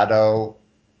Shadow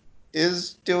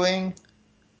is doing,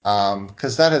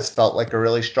 because that has felt like a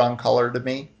really strong color to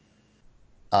me.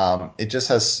 It just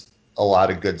has a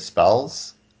lot of good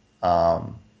spells,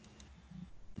 um,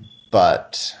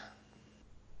 but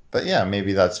yeah,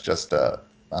 maybe that's just I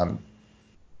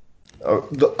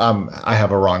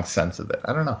have a wrong sense of it.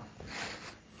 I don't know.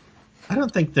 I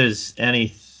don't think there's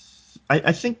any.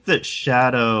 I think that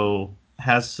Shadow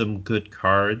has some good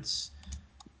cards,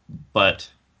 but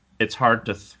it's hard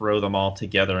to throw them all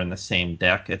together in the same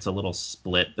deck. It's a little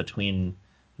split between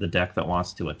the deck that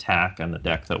wants to attack and the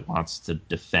deck that wants to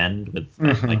defend with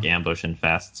like Hmm. ambush and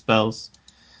fast spells.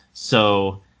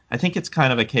 So I think it's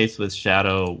kind of a case with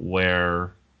Shadow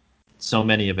where so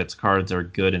many of its cards are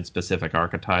good in specific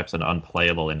archetypes and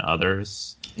unplayable in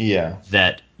others Yeah.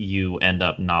 that you end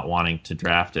up not wanting to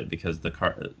draft it because the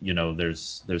card,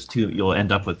 there's too you'll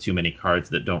end up with too many cards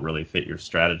that don't really fit your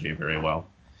strategy very well.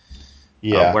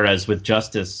 Yeah. Whereas with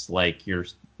Justice, like you're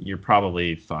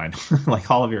probably fine.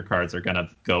 Like all of your cards are gonna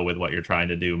go with what you're trying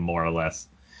to do more or less.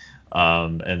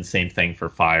 And same thing for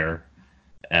Fire.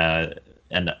 And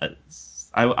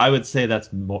I would say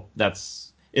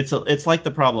it's like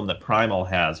the problem that Primal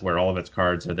has, where all of its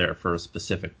cards are there for a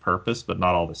specific purpose, but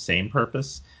not all the same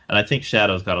purpose. And I think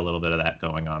Shadow's got a little bit of that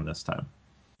going on this time.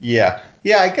 Yeah.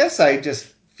 Yeah, I guess I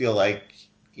just feel like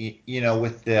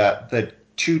with the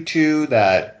 2/2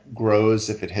 that grows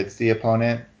if it hits the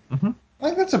opponent, Hmm.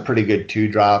 like that's a pretty good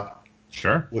 2-drop,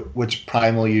 Sure. which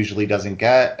Primal usually doesn't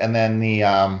get. And then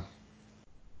the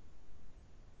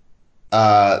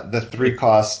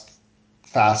 3-cost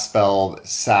fast spell,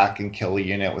 sack and kill a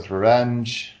unit with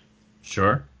Revenge.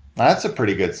 Sure. That's a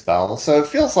pretty good spell. So it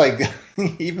feels like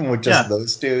even with just Yeah.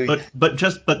 those two,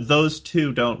 But those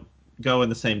two don't go in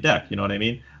the same deck. You know what I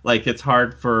mean? Like it's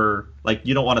hard for like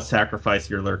you don't want to sacrifice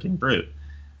your Lurking Brute.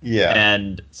 yeah.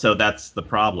 And so that's the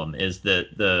problem is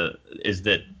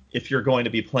that if you're going to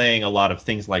be playing a lot of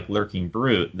things like Lurking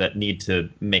Brute that need to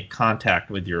make contact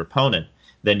with your opponent,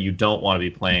 then you don't want to be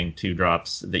playing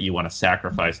 2-drops that you want to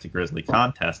sacrifice to Grizzly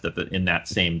Contest in that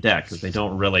same deck because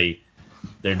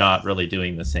they're not really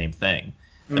doing the same thing.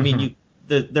 I mean,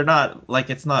 Hmm. they're not like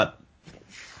it's not.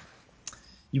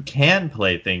 You can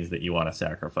play things that you want to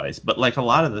sacrifice, but like a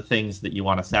lot of the things that you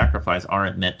want to sacrifice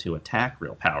aren't meant to attack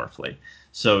real powerfully.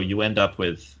 So if you end up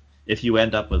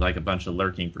with like a bunch of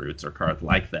Lurking Brutes or cards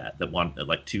like that want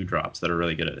like 2-drops that are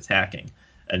really good at attacking,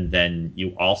 and then you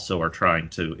also are trying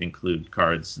to include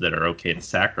cards that are okay to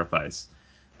sacrifice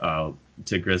uh,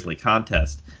 to Grizzly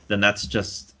Contest, then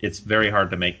it's very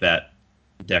hard to make that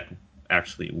deck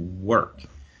actually work.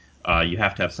 You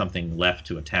have to have something left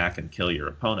to attack and kill your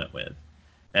opponent with.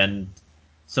 And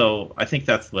so I think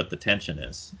that's what the tension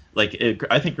is. I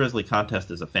think Grizzly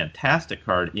Contest is a fantastic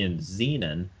card in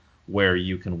Xenon, where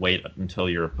you can wait until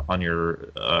your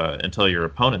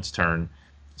opponent's turn,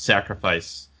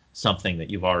 sacrifice something that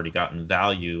you've already gotten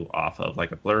value off of,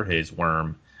 like a Blurhaze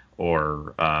Worm,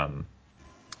 or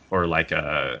like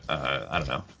I don't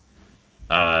know,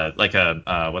 like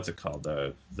a what's it called,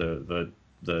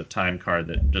 the time card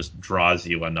that just draws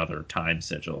you another time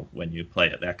sigil when you play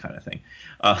it, that kind of thing.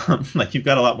 Like you've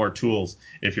got a lot more tools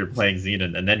if you're playing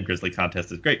Xenon, and then Grizzly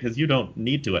Contest is great because you don't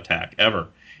need to attack ever.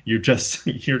 You're just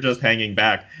hanging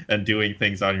back and doing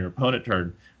things on your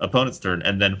opponent's turn,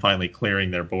 and then finally clearing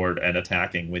their board and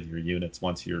attacking with your units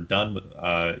once you're done with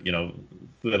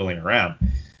fiddling around.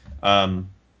 Um,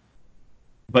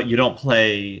 but you don't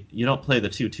play the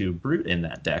 2/2 brute in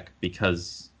that deck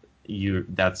because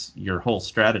that's your whole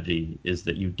strategy is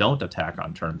that you don't attack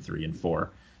on turn 3 and 4.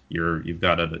 You've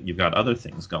got other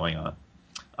things going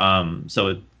on.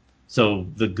 So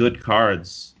the good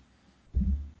cards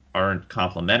aren't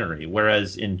complementary,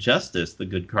 whereas in Justice the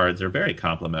good cards are very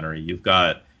complementary. You've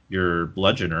got your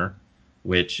Bludgeoner,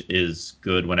 which is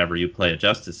good whenever you play a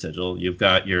Justice Sigil. You've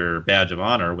got your Badge of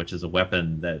Honor, which is a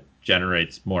weapon that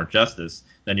generates more Justice.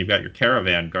 Then you've got your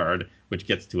Caravan Guard, which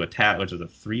gets to attack, which is a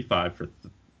 3/5 for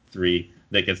 3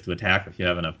 that gets to attack if you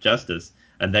have enough Justice.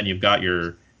 And then you've got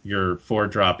your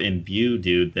 4-drop Imbue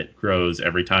dude that grows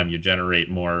every time you generate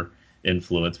more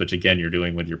influence, which again you're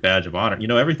doing with your Badge of Honor.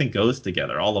 Everything goes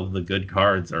together. All of the good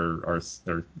cards are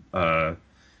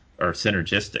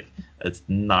synergistic. It's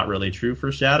not really true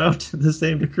for Shadow to the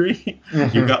same degree.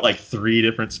 You've Hmm. got like 3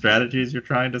 different strategies you're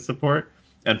trying to support,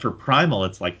 and for Primal,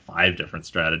 it's like 5 different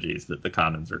strategies that the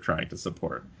commons are trying to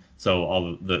support.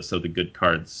 So the good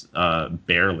cards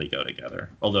barely go together.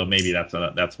 Although maybe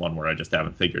that's one where I just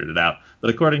haven't figured it out. But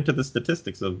according to the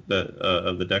statistics of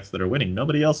the decks that are winning,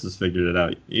 nobody else has figured it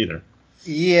out either.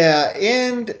 Yeah,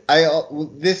 and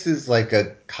this is like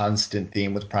a constant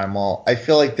theme with Primal. I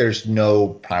feel like there's no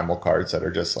Primal cards that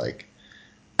are just like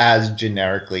as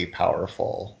generically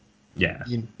powerful. Yeah.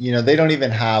 They don't even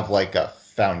have like a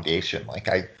foundation. Like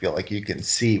I feel like you can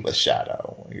see with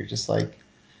Shadow, where you're just like,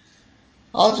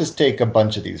 I'll just take a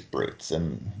bunch of these brutes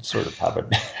and sort of have it.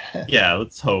 Yeah,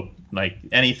 let's hope like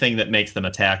anything that makes them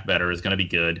attack better is going to be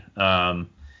good.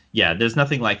 Yeah, there's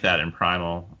nothing like that in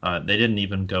Primal. They didn't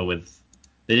even go with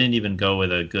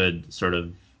a good sort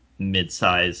of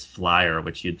mid-size flyer,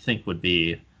 which you'd think would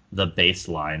be the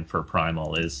baseline for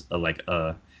Primal is like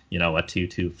a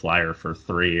 2/2 flyer for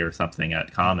 3 or something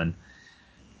at common.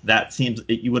 That seems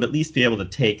you would at least be able to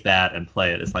take that and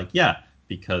play it. It's like, yeah,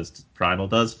 because Primal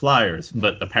does flyers,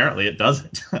 but apparently it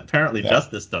doesn't. Apparently Yeah,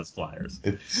 Justice does flyers.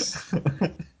 it's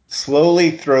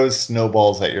Slowly throws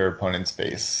snowballs at your opponent's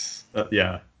face.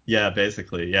 Yeah,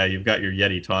 basically. Yeah, you've got your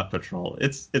Yeti taunt patrol.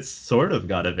 It's sort of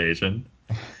got evasion.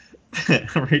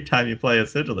 Every time you play a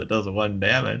sigil that does 1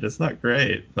 damage, it's not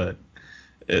great, but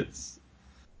it's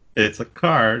it's a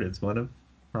card. It's one of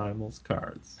Primal's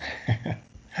cards.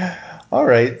 All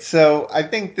right, so I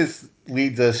think this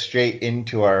leads us straight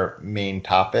into our main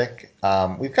topic.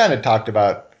 We've kind of talked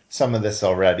about some of this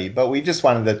already, but we just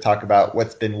wanted to talk about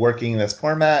what's been working in this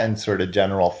format and sort of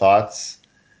general thoughts.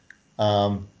 Do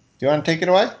you want to take it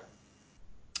away?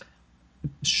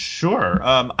 Sure.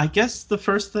 I guess the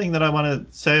first thing that I want to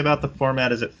say about the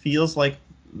format is it feels like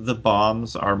the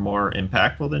bombs are more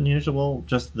impactful than usual.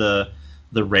 Just the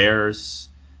rares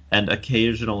and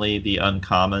occasionally the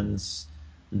uncommons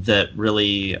that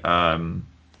really that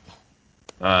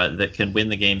can win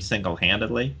the game single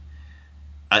handedly.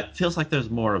 It feels like there's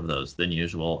more of those than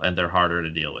usual, and they're harder to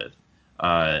deal with.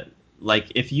 Uh,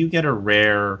 like if you get a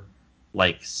rare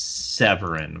like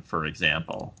Severin, for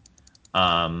example.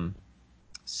 Um,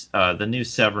 the new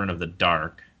Severin of the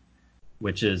Dark,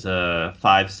 which is a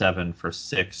 5/7 for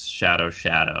 6 Shadow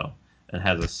Shadow, and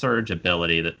has a Surge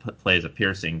ability that plays a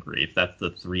Piercing Grief. That's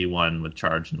the 3/1 with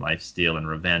Charge and Life Steal and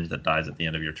Revenge that dies at the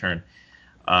end of your turn.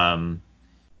 Um,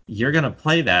 you're going to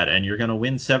play that, and you're going to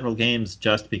win several games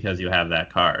just because you have that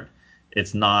card.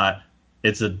 It's not.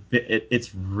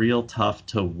 It's real tough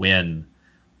to win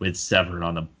with Severin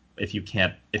on the if you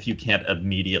can't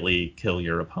immediately kill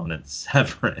your opponent's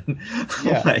Severin.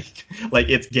 Yeah. like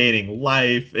it's gaining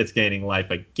life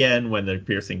again when the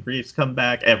piercing griefs come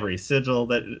back. Every sigil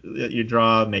that you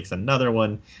draw makes another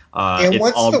one. And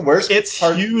what's the worst It's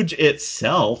part? huge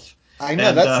itself. I know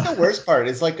And that's the worst part.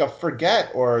 Is like a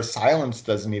forget or silence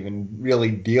doesn't even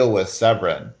really deal with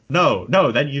Severin. no,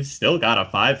 then you've still got a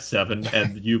 5/7,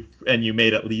 and you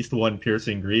made at least one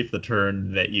piercing grief the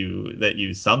turn that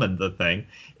you summoned the thing.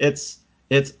 It's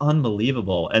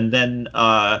unbelievable. And then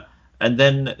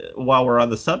while we're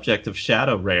on the subject of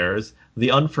shadow rares,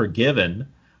 the Unforgiven,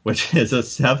 which is a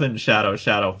 7 shadow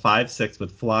 5/6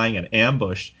 with flying and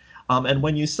ambush. And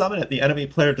when you summon it, the enemy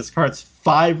player discards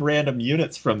 5 random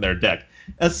units from their deck,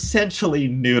 essentially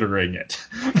neutering it.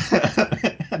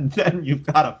 And then you've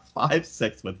got a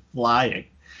 5/6 with flying.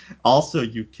 Also,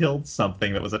 you killed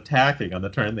something that was attacking on the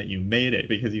turn that you made it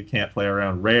because you can't play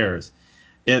around rares.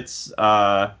 It's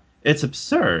it's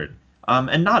absurd.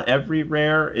 And not every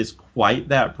rare is quite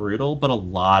that brutal, but a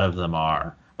lot of them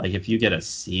are. Like if you get a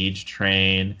siege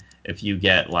train, if you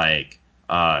get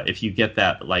if you get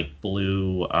that like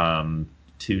blue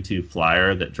 2/2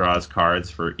 flyer that draws cards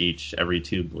for every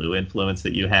 2 blue influence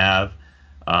that you have.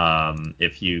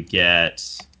 If you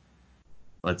get,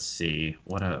 let's see,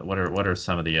 what are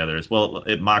some of the others? Well,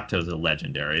 Makto's a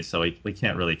legendary, so we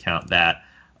can't really count that.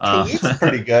 Tulute's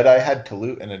pretty good. I had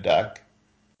Tulute in a deck.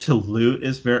 Tulute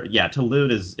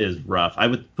is rough. I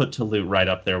would put Tulute right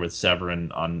up there with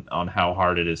Severin on how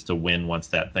hard it is to win once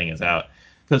that thing is out,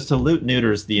 because Tulute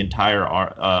neuters the entire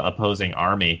opposing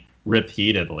army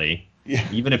repeatedly. Yeah.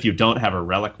 Even if you don't have a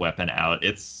relic weapon out,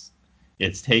 it's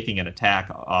taking an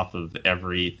attack off of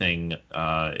everything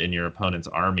in your opponent's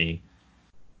army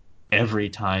every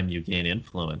time you gain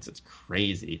influence. It's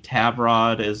crazy.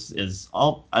 Tavrod is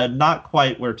all not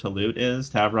quite where Tulute is.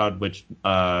 Tavrod, which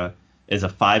is a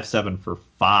 5/7 for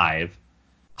 5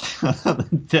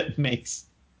 that makes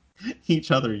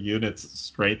each other unit's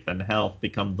strength and health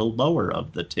become the lower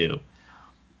of the two.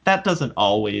 That doesn't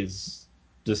always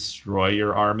destroy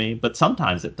your army, but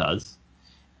sometimes it does.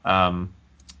 Um,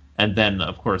 and then,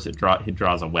 of course, he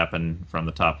draws a weapon from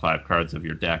the top 5 cards of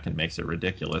your deck and makes it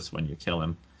ridiculous when you kill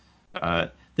him.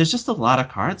 There's just a lot of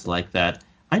cards like that.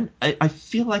 I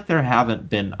feel like there haven't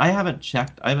been. I haven't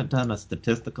checked. I haven't done a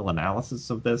statistical analysis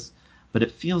of this, but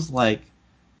it feels like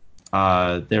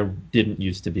there didn't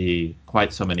used to be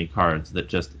quite so many cards that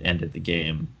just ended the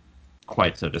game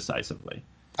quite so decisively.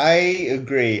 I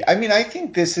agree. I mean, I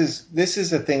think this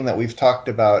is a thing that we've talked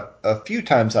about a few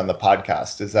times on the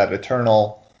podcast. Is that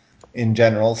Eternal, in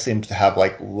general, seems to have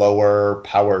like lower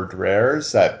powered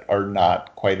rares that are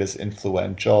not quite as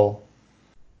influential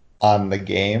on the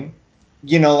game.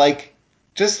 Like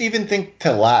just even think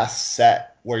to last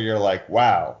set where you're like,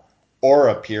 wow,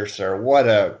 Aura Piercer, what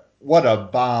a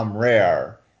bomb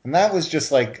rare. And that was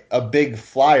just like a big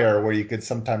flyer where you could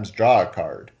sometimes draw a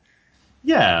card.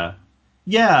 Yeah,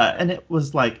 yeah, and it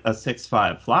was like a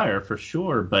 6/5 flyer for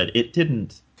sure, but it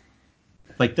didn't.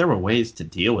 Like there were ways to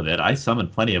deal with it. I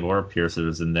summoned plenty of aura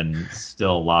piercers and then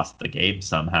still lost the game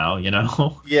somehow.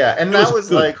 Yeah, and It was that a was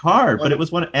good like card, but one it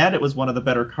of was one of the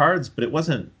better cards. But it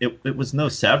wasn't. It was no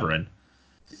Severin.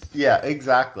 yeah,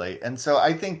 exactly. And so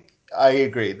I think I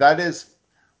agree. That is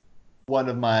one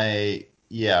of my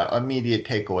immediate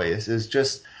takeaways is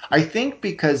just I think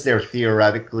because they're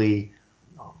theoretically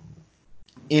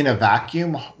in a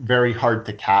vacuum very hard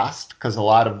to cast because a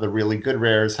lot of the really good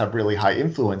rares have really high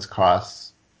influence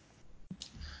costs.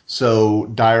 So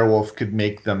Direwolf could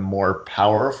make them more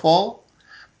powerful.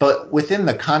 But within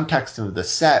the context of the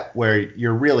set where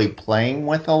you're really playing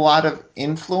with a lot of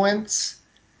influence,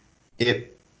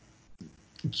 it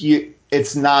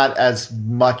it's not as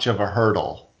much of a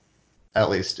hurdle. At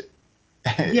least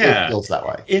it Yeah, feels that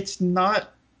way. it's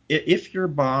not if your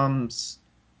bombs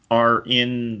are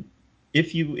in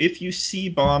if you see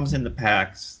bombs in the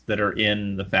packs that are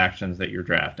in the factions that you're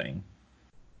drafting,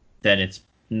 then it's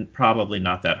probably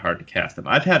not that hard to cast them.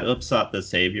 I've had Upsot the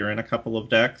Savior in a couple of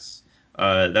decks.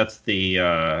 That's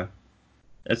the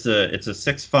it's a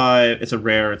 6/5. It's a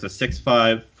rare. It's a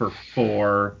 6/5 for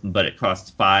 4, but it costs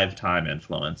 5 time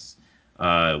influence.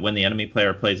 When the enemy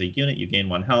player plays a unit, you gain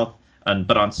 1 health.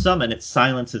 But on summon, it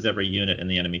silences every unit in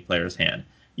the enemy player's hand.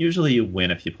 Usually, you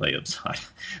win if you play Upsot.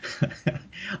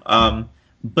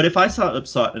 But if I saw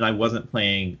Upsot and I wasn't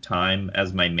playing time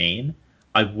as my main,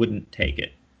 I wouldn't take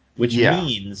it. Which Yeah.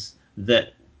 means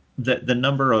that the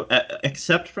number of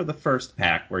except for the first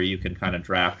pack where you can kind of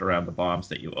draft around the bombs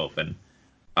that you open,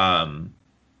 um,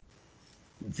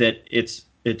 that it's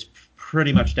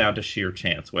pretty much down to sheer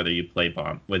chance whether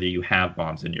you have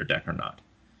bombs in your deck or not.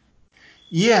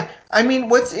 Yeah. I mean,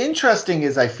 what's interesting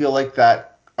is I feel like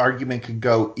that argument could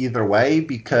go either way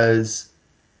because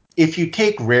if you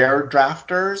take rare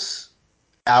drafters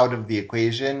out of the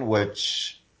equation,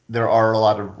 which there are a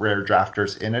lot of rare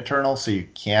drafters in Eternal, so you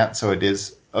can't, so it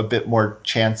is a bit more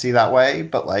chancy that way.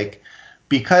 But like,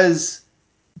 because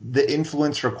the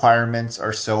influence requirements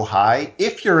are so high,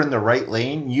 if you're in the right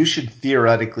lane, you should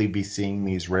theoretically be seeing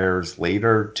these rares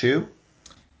later too.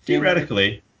 Do you know what I mean?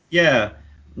 Theoretically, yeah,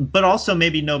 but also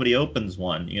maybe nobody opens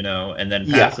one, and then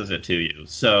Yeah. passes it to you.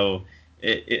 So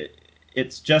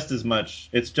it's just as much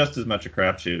a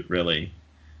crapshoot, really.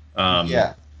 Um,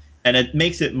 Yeah. and it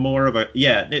makes it more of a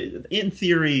in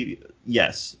theory,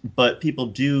 yes, but people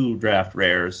do draft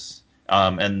rares,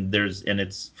 and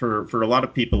it's for a lot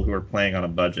of people who are playing on a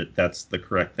budget, that's the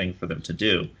correct thing for them to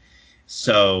do.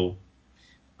 So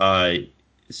uh,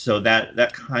 so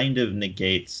that kind of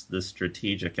negates the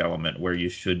strategic element where you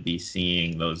should be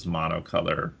seeing those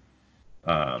monocolor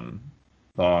um,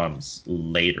 bombs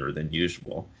later than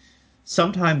usual.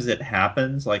 Sometimes it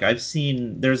happens. Like I've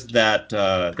seen, there's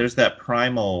that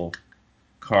primal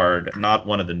card, not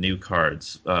one of the new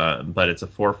cards, but it's a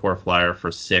 4/4 flyer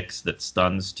for 6 that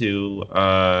stuns two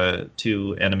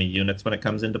enemy units when it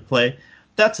comes into play.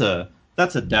 That's a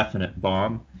definite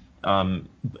bomb. And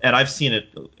I've seen it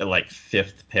at like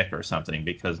 5th pick or something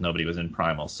because nobody was in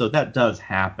primal. So that does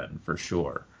happen for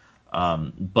sure.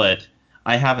 But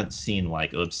I haven't seen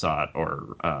like Ubsat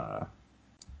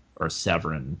or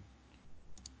Severin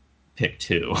pick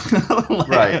 2.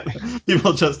 Right. Like,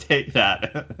 people just take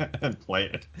that and play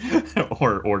it,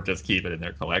 or just keep it in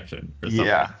their collection or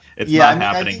Yeah. something. It's Yeah, I not mean,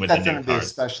 I happening think with the that's new going to be cards.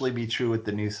 especially be true with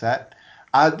the new set.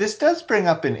 This does bring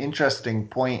up an interesting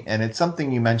point, and it's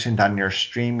something you mentioned on your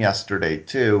stream yesterday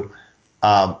too,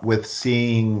 with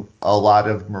seeing a lot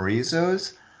of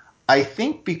Marizos. I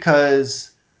think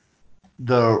because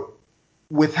the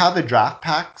with how the draft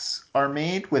packs are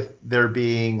made, with there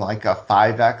being like a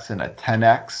 5x and a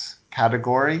 10x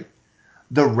category,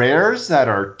 the rares that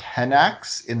are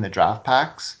 10x in the draft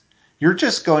packs, you're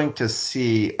just going to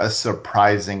see a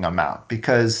surprising amount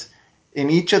because in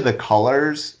each of the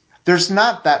colors, there's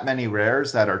not that many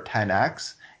rares that are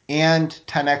 10x, and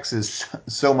 10x is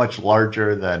so much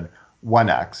larger than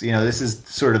 1x. You know, this has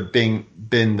sort of been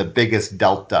the biggest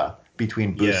delta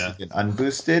between Yeah, boosted and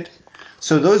unboosted.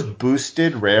 So those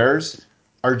boosted rares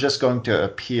are just going to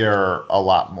appear a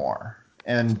lot more.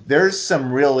 And there's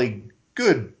some really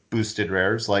good boosted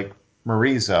rares like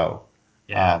Marizo.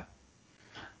 yeah, Um,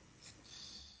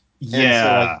 and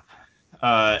so like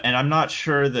yeah. And I'm not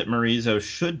sure that Marizo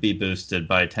should be boosted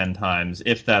by 10 times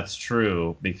if that's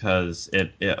true, because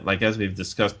like as we've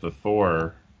discussed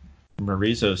before,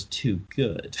 Marizo's too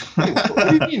good. wait, what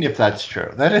do you mean if that's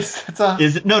true? That is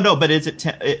Is it no, but is it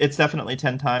it's definitely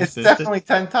 10 times it's boosted? definitely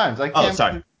 10 times. I Oh, can't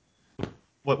sorry. believe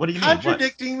What do you mean? What?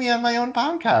 contradicting me on my own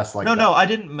podcast like No, that. no, I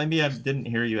didn't. Maybe I didn't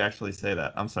hear you actually say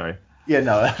that. I'm sorry. Yeah,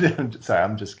 no, sorry,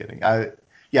 I'm just kidding.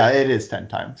 Yeah, it is 10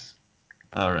 times.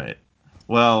 All right.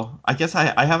 Well, I guess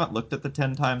I haven't looked at the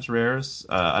 10 times rares.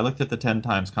 I looked at the 10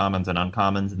 times commons and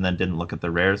uncommons and then didn't look at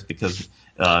the rares because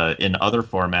in other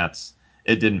formats,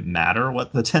 it didn't matter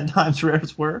what the 10 times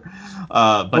rares were.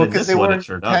 But Well, in because this they one, it weren't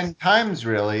sure does. 10 times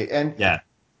really. And Yeah.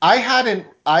 I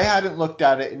hadn't looked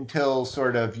at it until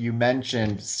sort of you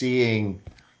mentioned seeing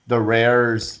the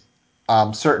rares,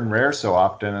 certain rares so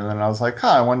often, and then I was like, huh,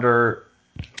 I wonder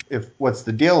if what's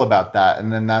the deal about that,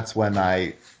 and then that's when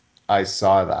I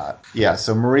saw that. Yeah,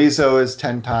 so Marizo is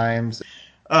 10 times.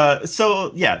 So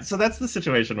that's the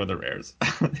situation with the rares.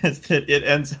 Is that it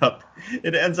ends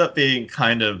up being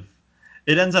kind of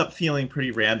it ends up feeling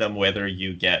pretty random whether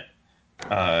you get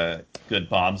uh, good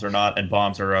bombs or not, and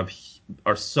bombs are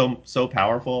so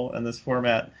powerful in this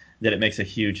format that it makes a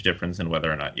huge difference in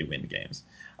whether or not you win games.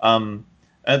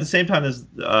 At the same time, as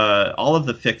all of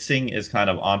the fixing is kind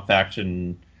of on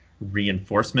faction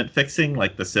reinforcement fixing,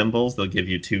 like the symbols, they'll give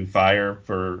you 2 fire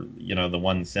for the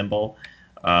one symbol.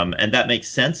 And that makes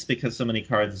sense because so many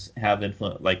cards have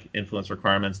influence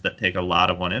requirements that take a lot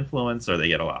of one influence, or they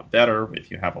get a lot better if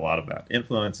you have a lot of that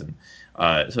influence, and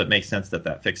so it makes sense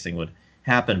that fixing would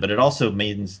happen. But it also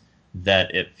means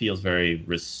that it feels very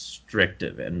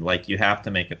restrictive, and like you have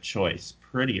to make a choice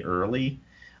pretty early.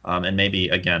 And maybe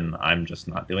again, I'm just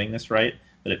not doing this right,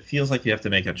 but it feels like you have to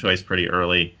make a choice pretty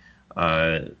early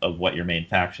of what your main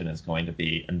faction is going to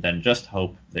be, and then just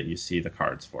hope that you see the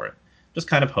cards for it. Just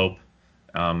kind of hope,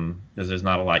 because there's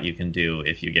not a lot you can do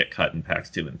if you get cut in packs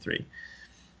 2 and 3.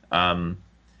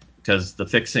 Because the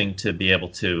fixing to be able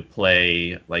to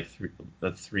play like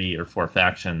the 3 or 4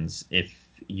 factions, if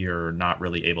you're not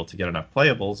really able to get enough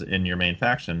playables in your main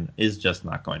faction, is just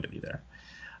not going to be there.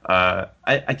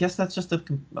 I guess that's just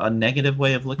a negative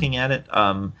way of looking at it.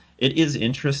 It is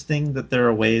interesting that there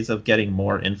are ways of getting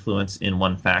more influence in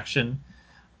one faction,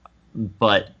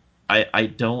 but I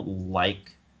don't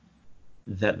like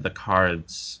that the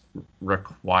cards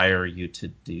require you to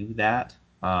do that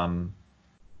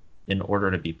in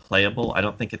order to be playable. I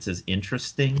don't think it's as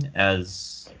interesting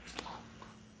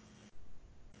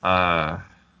uh,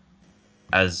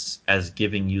 as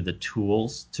giving you the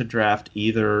tools to draft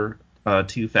either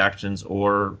 2 factions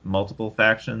or multiple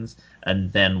factions,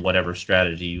 and then whatever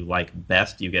strategy you like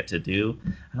best you get to do.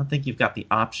 I don't think you've got the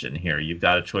option here. You've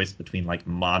got a choice between like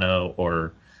mono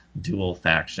or dual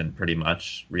faction, pretty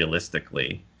much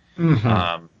realistically, Mm-hmm.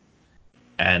 um,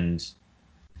 and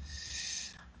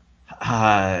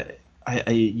uh,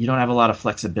 you don't have a lot of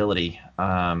flexibility.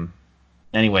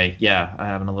 Anyway, yeah,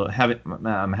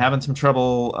 I'm having some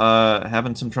trouble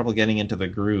getting into the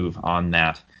groove on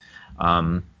that.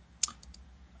 Um,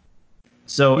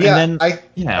 so and Yeah, then oh,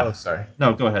 yeah, sorry.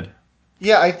 no, go ahead.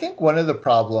 Yeah, I think one of the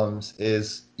problems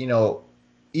is,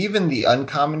 even the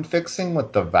uncommon fixing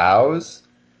with the vows,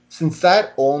 since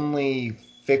that only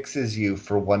fixes you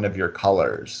for one of your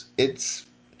colors,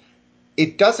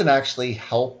 it doesn't actually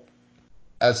help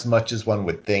as much as one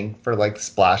would think for like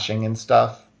splashing and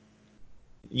stuff.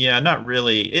 Yeah, not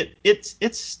really. It's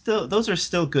still, those are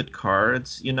still good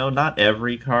cards. Not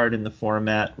every card in the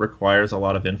format requires a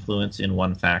lot of influence in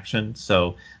one faction.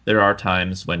 So there are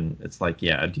times when it's like,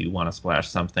 yeah, do you want to splash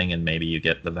something, and maybe you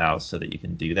get the vows so that you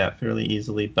can do that fairly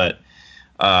easily.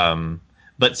 Um,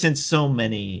 but since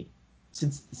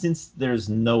there's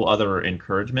no other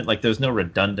encouragement, like there's no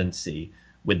redundancy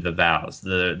with the vows.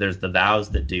 There's the vows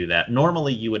that do that.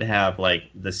 Normally you would have like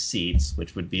the seats,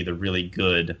 which would be the really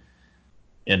good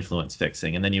influence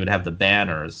fixing, and then you would have the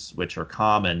banners, which are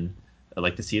common.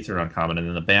 Like the seats are uncommon, and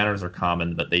then the banners are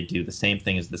common, but they do the same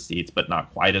thing as the seats, but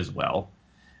not quite as well.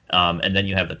 And then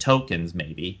you have the tokens,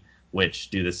 maybe, which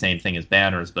do the same thing as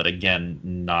banners, but again,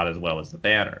 not as well as the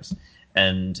banners.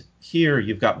 And here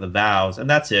you've got the vows, and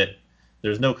that's it.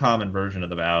 There's no common version of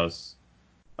the vows.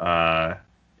 Uh,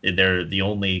 they're the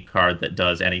only card that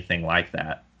does anything like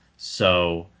that.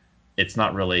 So it's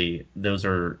not really,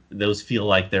 those feel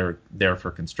like they're there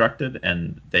for constructed,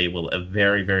 and they will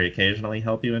very very occasionally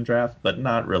help you in draft, but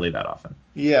not really that often.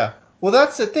 Yeah. Well,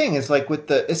 that's the thing is like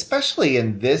especially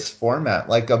in this format,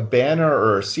 like a banner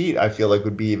or a seat, I feel like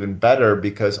would be even better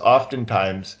because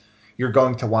oftentimes you're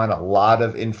going to want a lot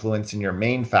of influence in your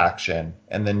main faction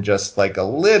and then just like a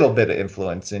little bit of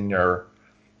influence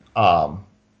um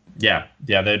Yeah,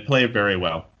 they play very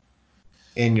well.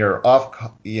 in your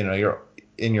off, your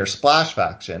in your splash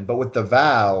faction. But with the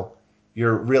vow,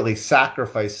 you're really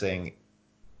sacrificing,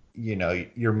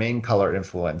 your main color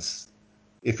influence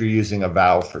if you're using a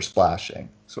vow for splashing,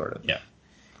 sort of. Yeah,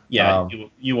 yeah,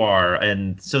 Um, you are,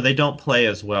 and so they don't play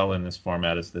as well in this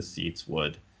format as the seats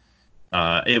would.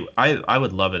 I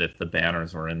would love it if the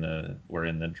banners were in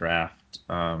the draft,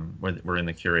 were in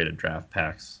the curated draft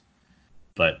packs,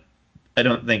 but I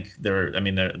don't think they're. I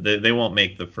mean, they won't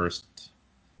make the first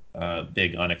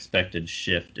big unexpected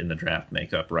shift in the draft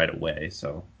makeup right away.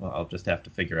 So I'll just have to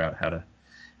figure out how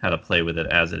to play with it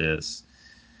as it is.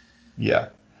 yeah.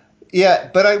 Yeah,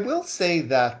 but I will say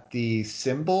that the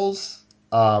symbols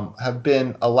have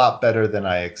been a lot better than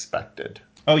I expected.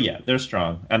 Oh yeah, they're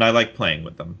strong, and I like playing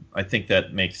with them. I think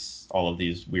that makes all of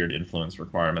these weird influence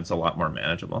requirements a lot more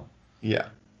manageable. Yeah.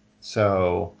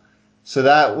 So, so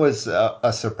that was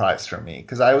a surprise for me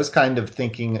because I was kind of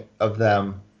thinking of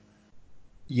them,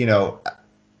 you know,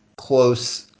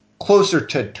 close closer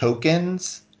to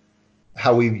tokens.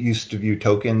 How we used to view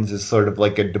tokens as sort of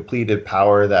like a depleted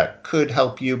power that could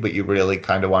help you, but you really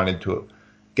kind of wanted to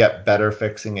get better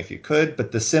fixing if you could.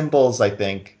 But the symbols, I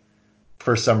think,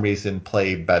 for some reason,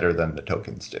 play better than the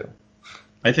tokens do.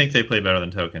 I think they play better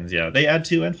than tokens. Yeah, they add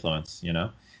two influence. You know,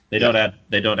 Yeah.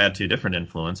 they don't add two different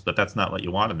influence, but that's not what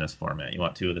you want in this format. You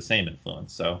want two of the same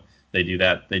influence. So they do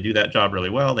that. They do that job really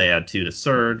well. They add two to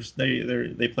surge.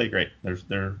 They play great.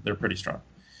 They're pretty strong.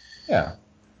 Yeah.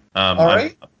 All I'm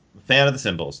right. a fan of the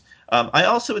symbols. I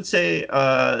also would say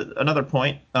another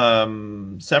point,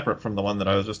 separate from the one that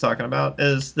I was just talking about,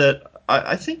 is that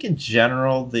I think in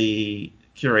general the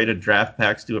curated draft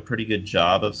packs do a pretty good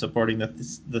job of supporting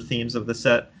the themes of the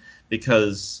set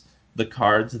because the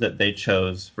cards that they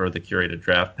chose for the curated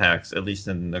draft packs, at least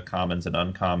in the commons and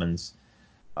uncommons,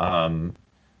 um,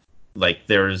 like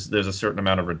there's a certain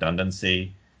amount of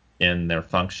redundancy in their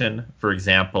function. For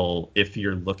example, if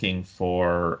you're looking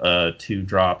for a two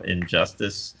drop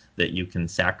injustice that you can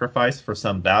sacrifice for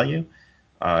some value,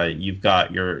 you've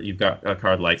got a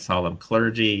card like Solemn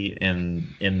Clergy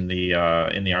in the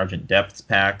Argent Depths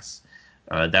packs.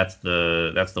 That's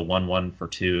the 1/1 for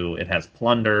two. It has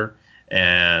Plunder,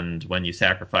 and when you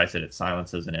sacrifice it, it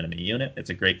silences an enemy unit. It's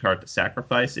a great card to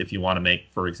sacrifice if you want to make,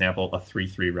 for example, a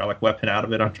 3/3 relic weapon out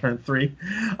of it on turn three.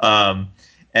 Um,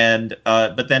 and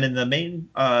but then in the main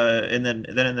and then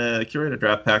in the curated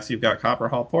draft packs, you've got Copper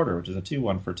Hall Porter, which is a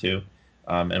 2/1 for two.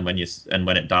 And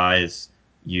when it dies,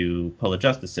 you pull a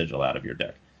Justice Sigil out of your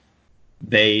deck.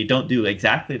 They don't do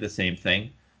exactly the same thing,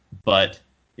 but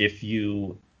if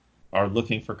you are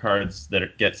looking for cards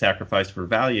that get sacrificed for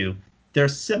value, they're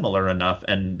similar enough,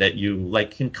 and that you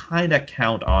like can kind of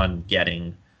count on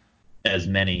getting as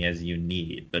many as you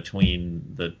need between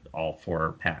the all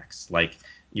four packs. Like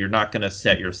you're not going to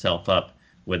set yourself up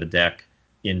with a deck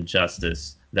in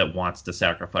Justice that wants to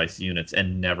sacrifice units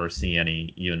and never see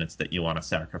any units that you want to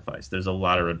sacrifice. There's a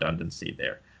lot of redundancy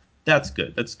there. That's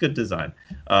good. That's good design.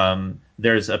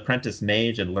 There's Apprentice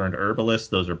Mage and Learned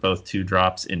Herbalist. Those are both two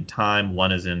drops in time.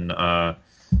 One is in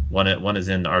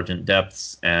Argent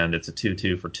Depths, and it's a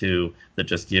 2/2 for two that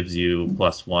just gives you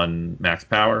 +1 max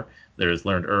power. There's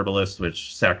Learned Herbalist,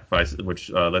 which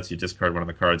lets you discard one of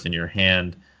the cards in your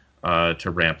hand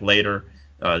to ramp later.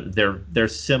 They're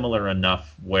similar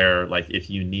enough where, like,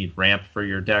 if you need ramp for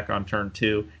your deck on turn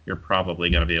two, you're probably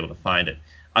going to be able to find it.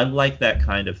 I like that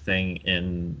kind of thing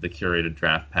in the curated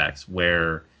draft packs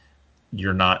where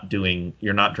you're not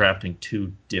drafting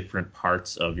two different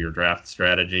parts of your draft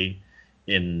strategy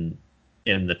in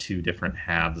the two different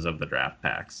halves of the draft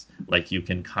packs. Like you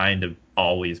can kind of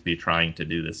always be trying to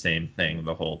do the same thing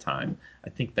the whole time. I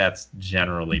think that's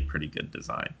generally pretty good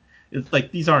design. It's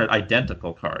like these aren't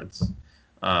identical cards,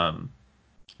 um,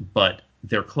 but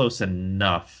they're close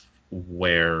enough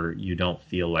where you don't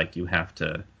feel like you have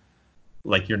to,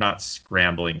 like you're not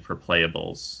scrambling for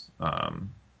playables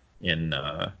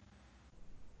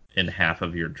in half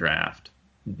of your draft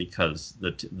because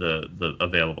the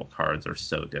available cards are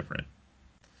so different.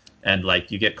 And like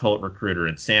you get Cult Recruiter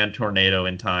and Sand Tornado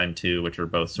in time too, which are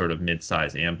both sort of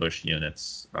mid-size ambush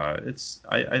units.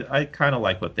 I kind of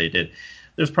like what they did.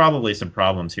 There's probably some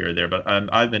problems here or there, but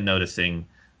I've been noticing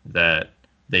that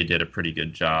they did a pretty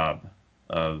good job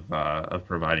of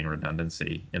providing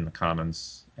redundancy in the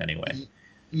commons anyway.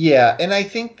 Yeah, and I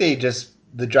think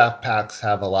the draft packs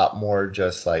have a lot more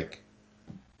just like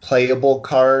playable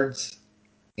cards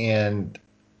and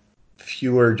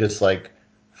fewer just like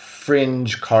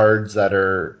fringe cards that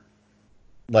are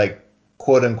like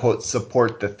quote unquote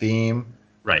support the theme,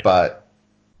 Right. but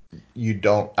you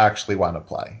don't actually want to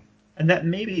play. And that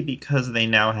may be because they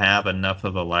now have enough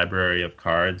of a library of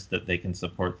cards that they can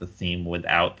support the theme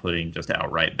without putting just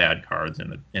outright bad cards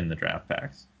in the draft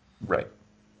packs. Right.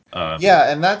 Um,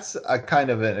 Yeah, and that's a kind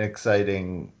of an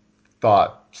exciting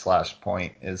thought slash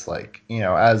point is like,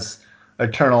 as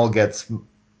Eternal gets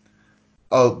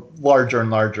a larger and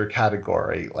larger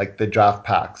category, like the draft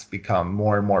packs become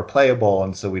more and more playable,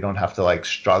 and so we don't have to like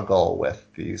struggle with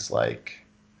these like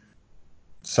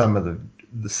some of the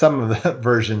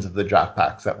versions of the draft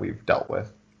packs that we've dealt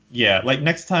with. yeah, like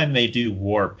next time they do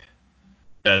warp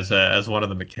as one of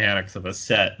the mechanics of a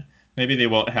set, maybe they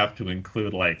won't have to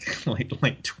include like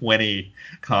 20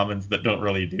 commons that don't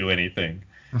really do anything.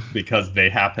 because they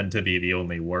happen to be the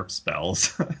only warp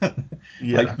spells.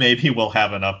 Yeah. Like maybe we'll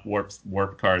have enough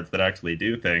warp cards that actually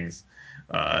do things.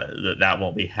 That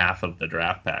won't be half of the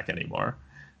draft pack anymore.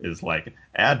 Is like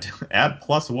add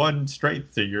 +1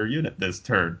 strength to your unit this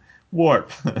turn.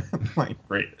 Warp. Like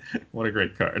great, what a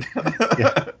great card.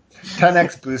 Yeah.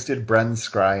 10x boosted Bren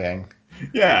Scrying.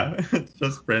 Yeah,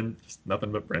 just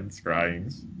nothing but Bren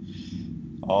Scryings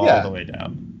all the Yeah, way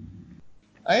down.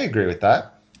 I agree with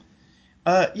that.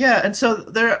 Yeah, and so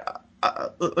there.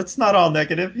 It's not all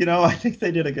negative, you know. I think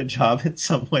they did a good job in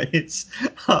some ways,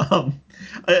 and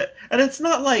it's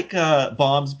not like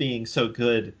bombs being so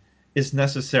good is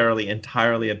necessarily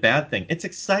entirely a bad thing. It's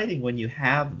exciting when you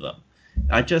have them.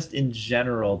 I just, in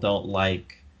general, don't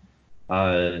like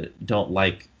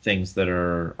things that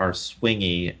are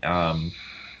swingy.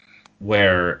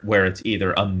 Where it's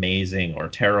either amazing or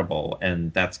terrible,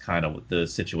 and that's kind of the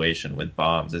situation with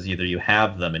bombs. Is either you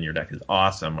have them and your deck is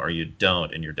awesome, or you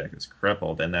don't and your deck is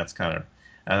crippled, and that's kind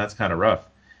of rough.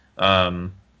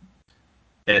 Um,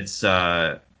 it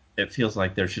feels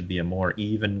like there should be a more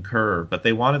even curve, but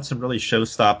they wanted some really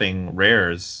show-stopping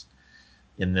rares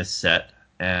in this set,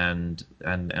 and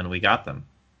we got them.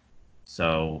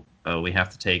 So we have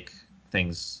to take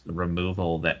things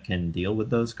removal that can deal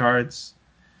with those cards,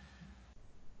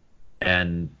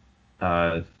 and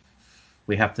uh,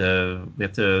 we have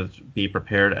to be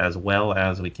prepared as well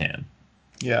as we can.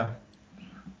 Yeah.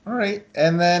 All right.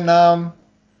 And then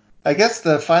I guess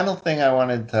the final thing I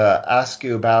wanted to ask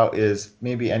you about is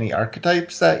maybe any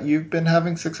archetypes that you've been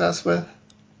having success with.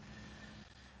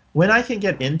 When I can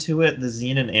get into it, the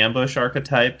Xenon Ambush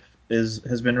archetype is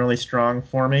has been really strong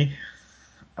for me.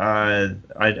 I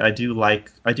do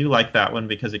like that one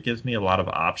because it gives me a lot of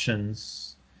options.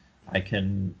 I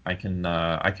can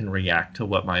react to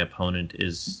what my opponent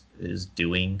is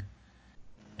doing.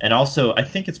 And also, I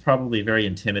think it's probably very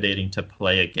intimidating to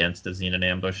play against a Xenon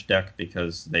Ambush deck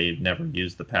because they've never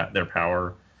used their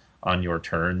power on your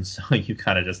turn, so you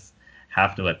kind of just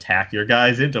have to attack your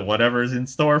guys into whatever's in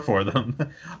store for them.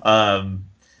 um,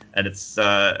 and it's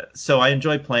so I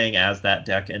enjoy playing as that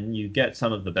deck, and you get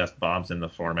some of the best bombs in the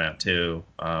format too.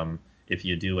 If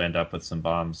you do end up with some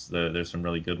bombs, there's some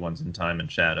really good ones in Time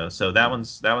and Shadow. So that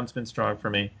one's been strong for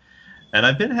me. And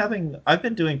I've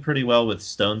been doing pretty well with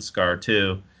Stone Scar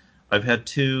too. I've had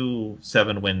two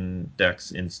 7-win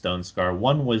decks in Stone Scar.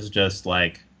 One was just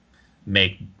like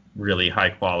make really high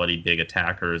quality big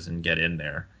attackers and get in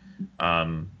there.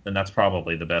 And that's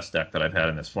probably the best deck that I've had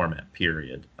in this format,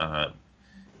 period.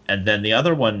 And then the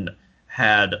other one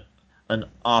had an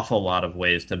awful lot of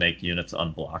ways to make units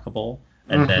unblockable,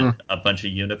 and then Hmm. a bunch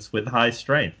of units with high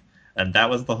strength, and that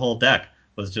was the whole deck.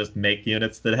 Was just make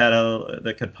units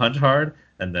that could punch hard,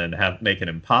 and then have make it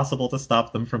impossible to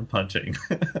stop them from punching,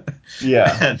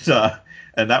 Yeah. and uh,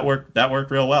 and that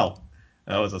worked real well.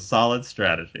 That was a solid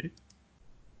strategy.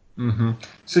 Hmm.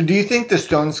 So do you think the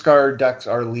Stone Scar decks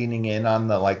are leaning in on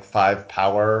the like 5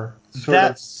 power sort of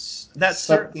That sub theme?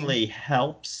 certainly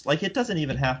helps. Like it doesn't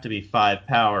even have to be 5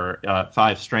 power,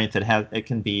 5 strength. It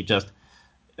can be just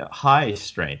high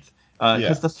strength, Yeah.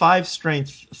 because the 5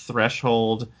 strength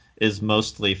threshold is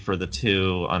mostly for the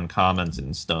two uncommons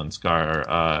in Stone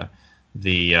Scar.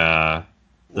 The uh,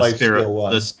 Life steal the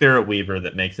one. Spirit Weaver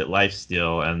that makes it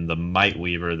lifesteal, and the Might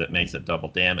Weaver that makes it double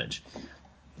damage.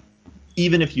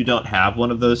 Even if you don't have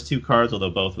one of those two cards, although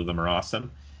both of them are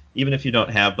awesome, even if you don't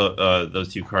have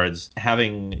those two cards,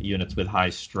 having units with high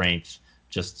strength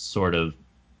just sort of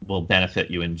will benefit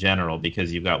you in general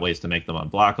because you've got ways to make them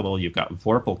unblockable. You've got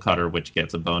Vorpal Cutter, which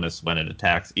gets a bonus when it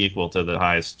attacks equal to the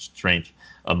highest strength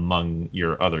among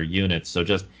your other units. So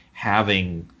just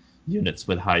having units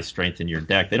with high strength in your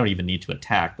deck, they don't even need to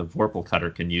attack. The Vorpal Cutter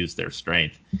can use their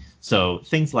strength. So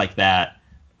things like that,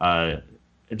 uh,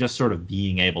 just sort of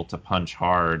being able to punch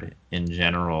hard in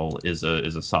general is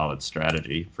a solid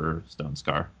strategy for Stone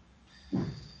Scar.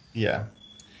 Yeah.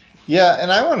 Yeah,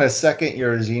 and I want to second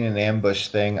your Xenon Ambush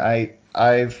thing.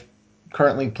 I've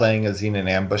currently playing a Xenon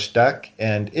Ambush deck,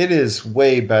 and it is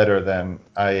way better than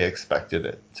I expected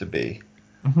it to be.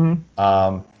 Mm-hmm.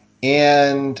 Um,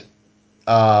 and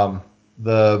um,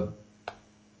 the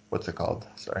what's it called?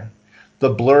 Sorry, the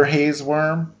Blur Haze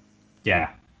Worm Yeah,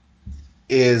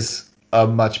 is a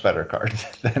much better card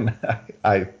than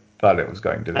I thought it was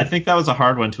going to I be. think that was a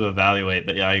hard one to evaluate,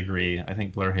 but yeah, I agree. I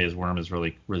think Blair Hayes Worm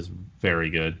was very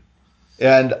good.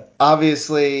 And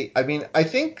obviously, I mean, I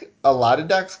think a lot of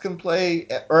decks can play,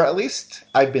 or at least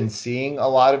I've been seeing a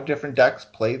lot of different decks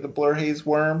play the Blur Haze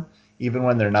Worm, even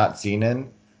when they're not Xenon.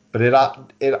 But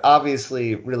it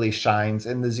obviously really shines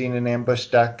in the Xenon Ambush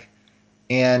deck.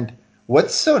 And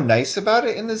What's so nice about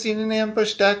it in the Xenon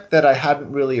Ambush deck that I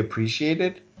hadn't really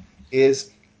appreciated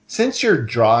is since you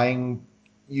draw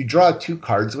 2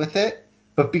 cards with it,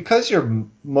 but because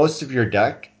most of your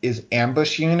deck is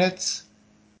ambush units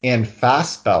and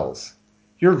fast spells,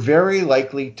 you're very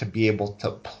likely to be able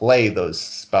to play those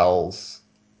spells,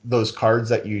 those cards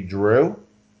that you drew,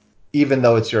 even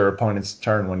though it's your opponent's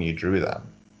turn when you drew them.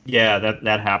 Yeah,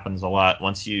 that happens a lot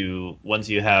once you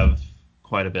have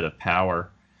quite a bit of power.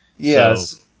 So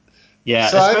Yes. yeah,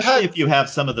 So I've especially had if you have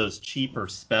some of those cheaper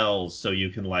spells, so you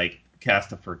can like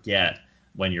cast a forget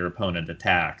when your opponent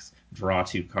attacks, draw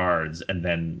 2 cards, and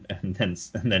then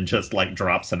just like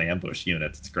drop some ambush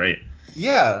units. It's great.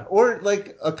 Yeah, or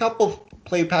like a couple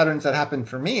play patterns that happen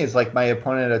for me is like my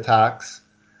opponent attacks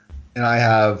and I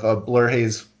have a Blur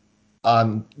Haze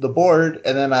on the board,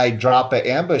 and then I drop an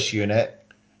ambush unit,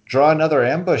 draw another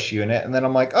ambush unit, and then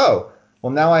I'm like, oh,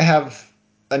 well now I have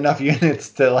enough units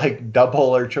to like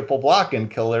double or triple block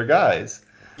and kill their guys.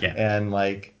 Yeah. And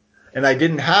and I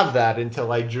didn't have that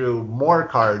until I drew more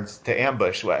cards to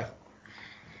ambush with.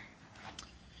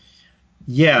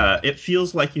 Yeah, it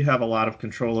feels like you have a lot of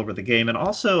control over the game, and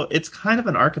also it's kind of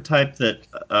an archetype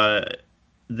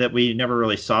that we never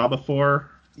really saw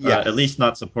before, at Yes. least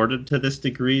not supported to this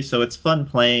degree. So it's fun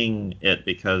playing it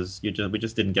because we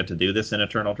just didn't get to do this in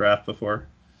Eternal Draft before.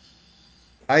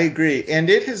 I agree, and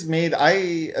it has made. I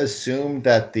assumed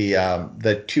that the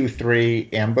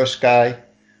 2/3 ambush guy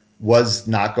was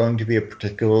not going to be a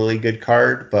particularly good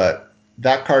card, but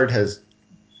that card has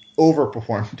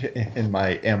overperformed in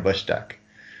my ambush deck.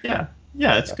 Yeah,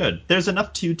 yeah, it's good. There's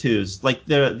enough tutus. Like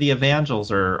the evangels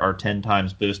are 10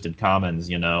 times boosted commons,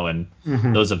 and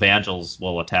Mm-hmm. those evangels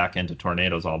will attack into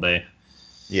tornadoes all day.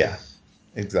 Yeah,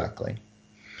 exactly.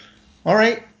 All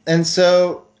right, and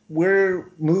so we're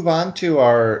move on to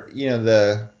our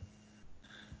the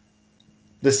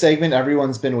segment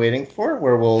everyone's been waiting for,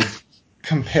 where we'll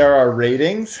compare our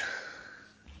ratings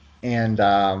and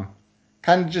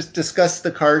kind of just discuss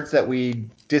the cards that we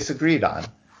disagreed on.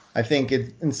 I think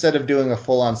instead of doing a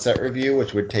full-on set review,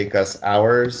 which would take us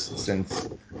hours, since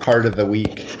card of the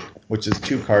week, which is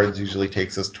 2 cards, usually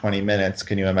takes us 20 minutes.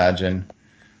 Can you imagine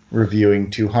reviewing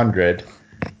 200?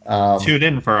 Um, Tune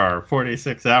in for our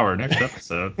 46-hour next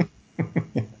episode.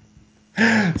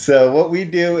 so what we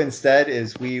do instead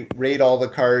is we rate all the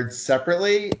cards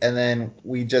separately, and then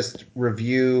we just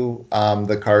review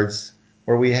the cards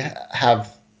where we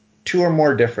have 2 or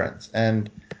more difference. And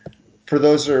for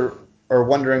those who are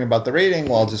wondering about the rating,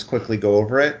 well, I'll just quickly go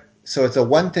over it. So it's a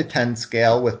 1 to 10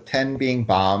 scale, with 10 being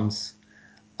bombs,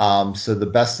 so the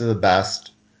best of the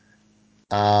best,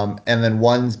 and then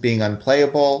ones being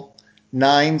unplayable.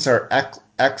 Nines are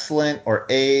excellent or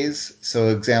A's. So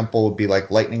example would be like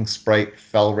Lightning Sprite,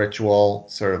 Fell Ritual,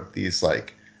 sort of these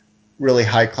like really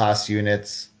high class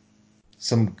units.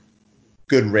 Some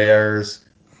good rares,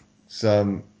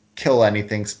 some kill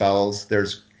anything spells.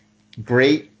 There's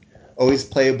great, always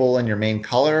playable in your main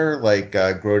color, like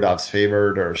Grodov's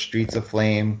Favored or Streets of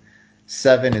Flame.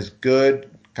 7 is good,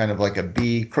 kind of like a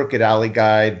B. Crooked Alley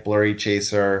Guide, Blurry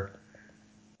Chaser.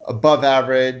 Above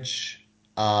average,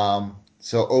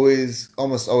 so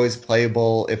almost always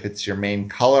playable if it's your main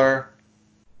color.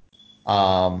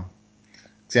 Um,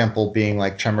 Example being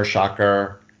like Tremor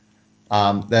Shocker.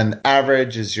 Then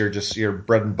average is your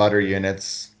bread and butter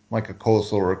units, like a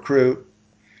Coastal Recruit,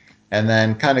 and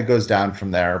then kind of goes down from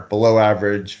there. Below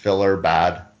average, filler,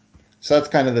 bad. So that's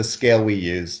kind of the scale we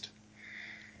used.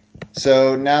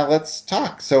 So now let's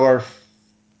talk. So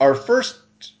our first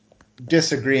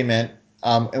disagreement,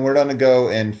 and we're going to go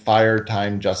in Fire,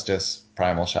 Time, Justice,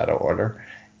 Primal Shadow order,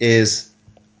 is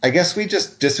I guess we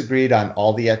just disagreed on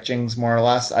all the etchings more or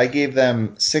less. I gave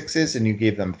them 6s and you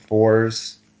gave them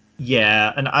 4s.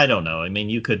 Yeah, and I don't know. I mean,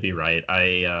 you could be right.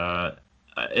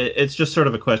 It's just sort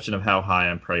of a question of how high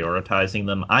I'm prioritizing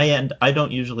them. I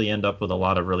don't usually end up with a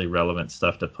lot of really relevant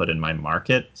stuff to put in my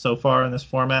market so far in this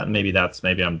format. And maybe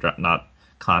I'm not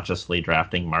consciously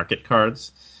drafting market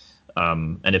cards.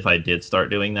 And if I did start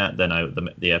doing that, then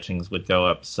the etchings would go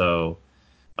up. So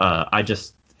I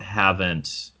just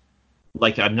haven't,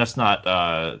 like, I'm just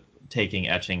not taking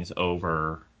etchings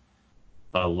over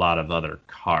a lot of other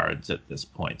cards at this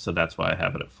point, so that's why I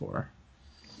have it at 4.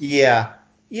 Yeah.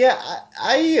 Yeah,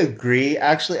 I agree.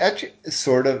 Actually,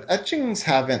 etchings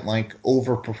haven't like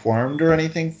overperformed or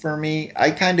anything for me.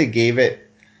 I kind of gave it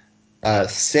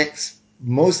 6,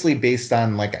 mostly based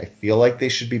on like I feel like they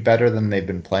should be better than they've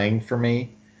been playing for me.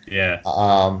 Yeah.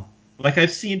 Um, Like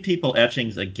I've seen people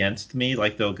etchings against me,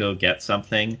 like they'll go get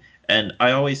something, and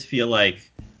I always feel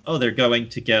like oh, they're going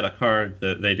to get a card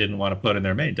that they didn't want to put in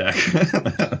their main deck.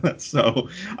 So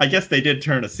I guess they did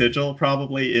turn a sigil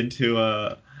probably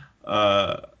uh,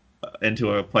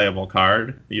 into a playable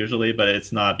card usually, but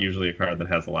it's not usually a card that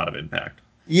has a lot of impact.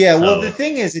 Yeah, well, the So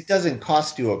thing is, it doesn't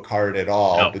cost you a card at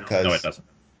all no, it because doesn't.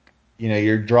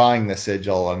 you're drawing the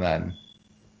sigil and then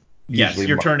Yes, usually.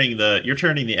 you're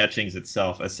turning the etchings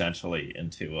itself essentially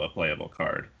into a playable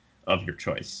card of your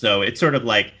choice. So it's sort of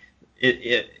like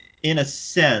it in a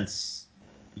sense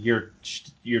you're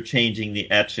changing the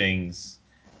etchings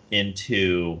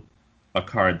into a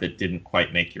card that didn't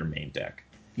quite make your main deck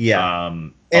Yeah,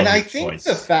 and of I your think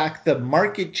the choice. fact the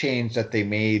market change that they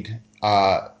made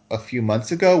a few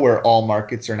months ago, where all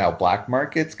markets are now black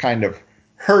markets, kind of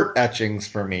hurt etchings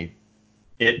for me.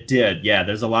 It did, yeah.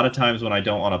 There's a lot of times when I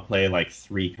don't want to play like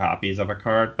three copies of a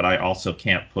card, but I also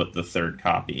can't put the third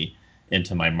copy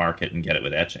into my market and get it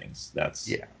with etchings. That's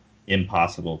Yeah,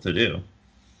 impossible to do.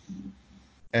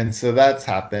 and so that's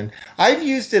happened. I've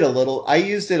used it a little. I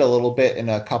used it a little bit in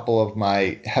a couple of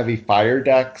my heavy fire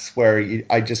decks where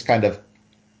I just kind of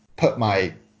put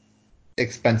my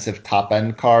expensive top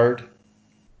end card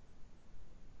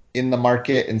in the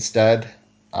market instead,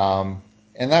 and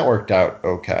that worked out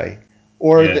okay.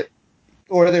 Or Yeah. the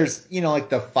or there's like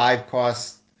the 5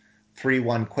 cost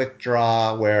 3/1 quick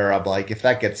draw where I'm like, if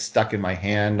that gets stuck in my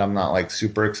hand, I'm not like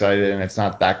super excited, and it's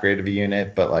not that great of a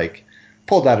unit, but like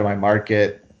pulled out of my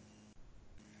market,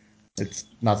 it's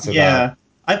not so bad. Yeah,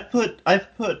 I've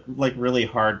put like really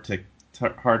hard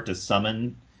to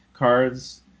summon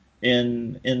cards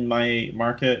in my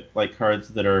market, like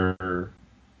cards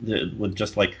with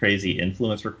just like crazy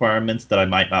influence requirements that I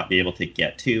might not be able to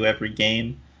get to every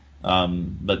game.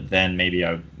 But then maybe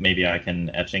I can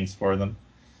etchings for them.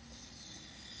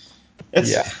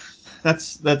 It's Yeah.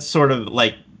 that's sort of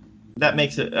like that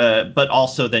makes it but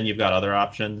also then you've got other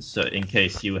options so in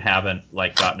case you haven't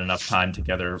like gotten enough time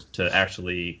together to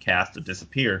actually cast a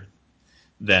disappear,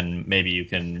 then maybe you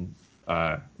can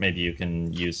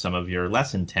use some of your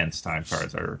less intense time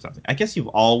cards or something. I guess you've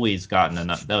always gotten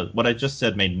enough. No, what I just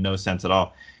said made no sense at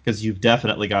all because you've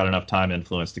definitely got enough time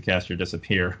influence to cast your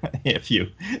disappear if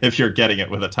you're getting it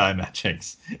with a time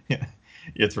etchings.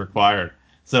 It's required.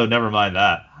 So never mind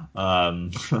that.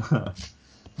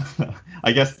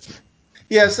 I guess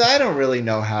Yeah, so I don't really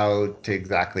know how to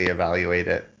exactly evaluate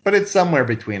it, but it's somewhere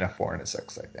between a 4 and a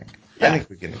 6, I think. I yeah, think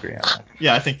we can agree on that.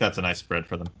 yeah, I think that's a nice spread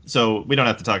for them. So we don't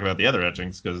have to talk about the other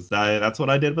etchings because that's what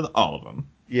I did with all of them.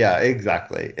 Yeah,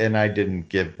 exactly. And I didn't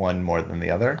give one more than the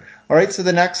other. All right, so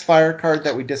the next fire card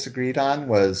that we disagreed on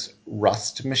was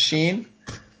Rust Machine,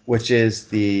 which is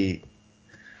the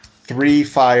 3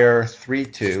 fire,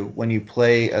 3/2. When you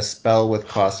play a spell with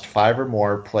cost 5 or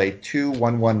more, play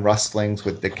 2/1/1 Rustlings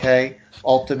with Decay.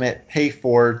 Ultimate, pay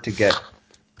 4 to get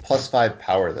 +5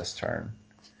 power this turn.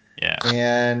 Yeah.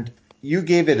 And you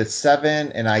gave it a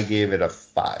 7, and I gave it a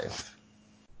 5.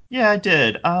 Yeah, I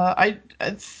did.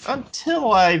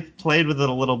 Until I've played with it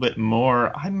a little bit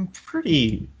more, I'm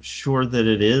pretty sure that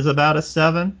it is about a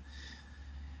 7.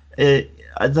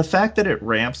 The fact that it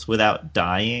ramps without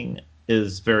dying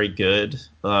is very good.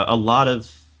 A lot of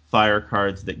fire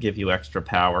cards that give you extra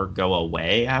power go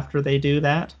away after they do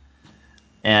that,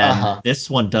 Uh and huh. this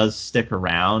one does stick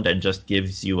around and just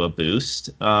gives you a boost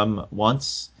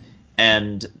once.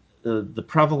 And the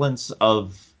prevalence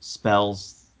of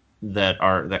spells that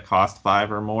cost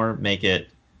 5 or more make it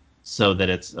so that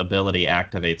its ability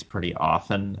activates pretty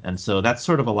often, and so that's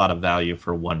sort of a lot of value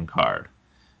for one card.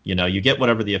 You get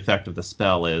whatever the effect of the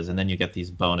spell is, and then you get these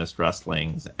bonus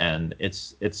rustlings, and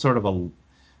it's sort of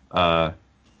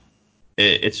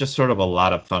it's just sort of a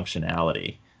lot of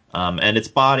functionality. And its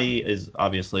body is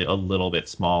obviously a little bit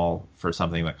small for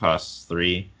something that costs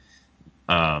 3.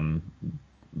 Um,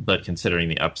 but considering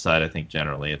the upside, I think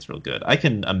generally it's real good. I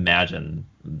can imagine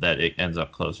that it ends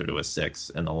up closer to a 6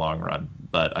 in the long run,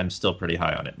 but I'm still pretty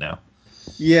high on it now.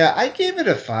 Yeah, I gave it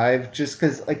a 5 just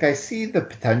because, like, I see the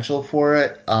potential for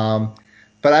it.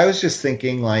 But I was just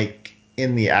thinking, like,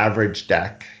 in the average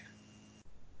deck,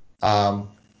 um,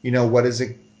 what is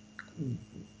it?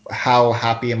 How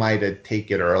happy am I to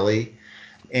take it early?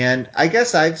 And I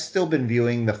guess I've still been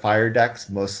viewing the fire decks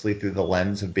mostly through the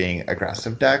lens of being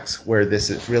aggressive decks, where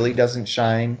really doesn't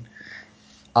shine.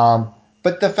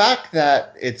 But the fact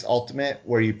that it's ultimate,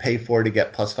 where you pay 4 to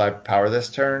get +5 power this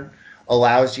turn,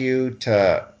 allows you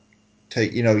to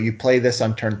you play this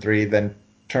on turn 3, then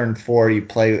turn 4 you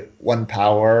play 1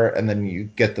 power, and then you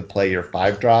get to play your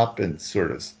 5 drop and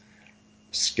sort of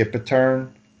skip a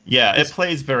turn. Yeah, it It's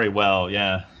plays very well.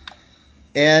 Yeah.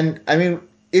 And I mean,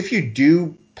 if you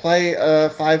do play a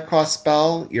 5 cost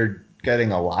spell, you're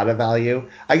getting a lot of value.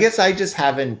 I guess I just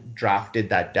haven't drafted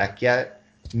that deck yet,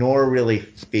 nor really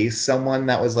faced someone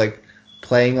that was like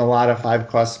playing a lot of 5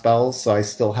 cost spells, so I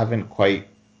still haven't quite.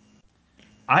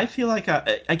 I feel like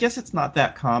I guess it's not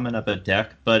that common of a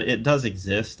deck, but it does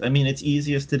exist. I mean, it's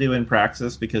easiest to do in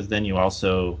Praxis because then you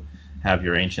also have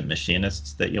your Ancient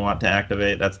Machinists that you want to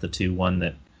activate. That's the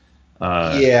 2/1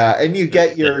 uh, Yeah, and you get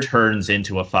that your turns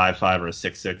into a 5/5 or a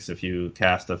 6/6 if you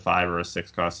cast a 5 or a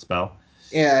 6 cost spell.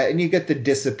 yeah, and you get the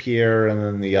disappear, and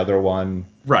then the other one.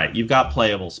 Right, you've got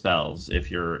playable spells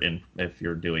if you're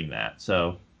doing that.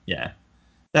 So yeah,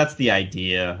 that's the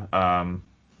idea.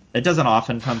 It doesn't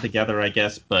often come together, I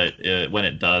guess, but when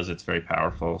it does, it's very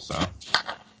powerful. So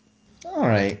All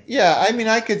right, yeah, I mean,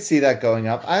 I could see that going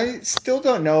up. I still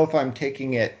don't know if I'm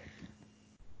taking it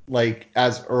like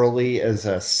as early as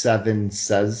a 7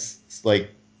 says, like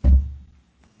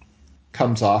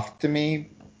comes off to me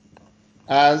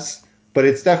as, but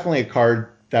it's definitely a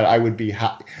card that I would be,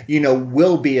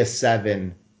 will be a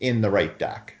 7 in the right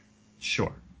deck.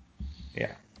 sure.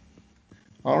 Yeah.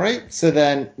 All right. So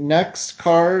then next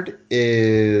card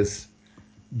is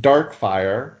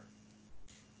Darkfire.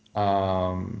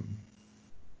 Um,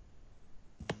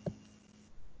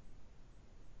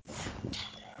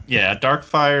 Yeah,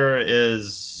 Darkfire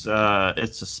is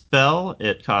it's a spell.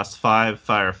 It costs 5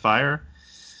 fire.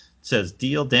 It says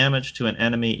deal damage to an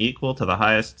enemy equal to the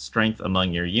highest strength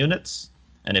among your units,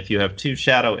 and if you have 2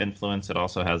 shadow influence, it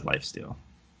also has lifesteal.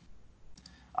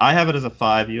 I have it as a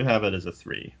 5. You have it as a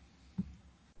 3.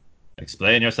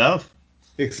 Explain yourself.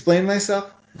 explain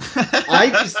myself. I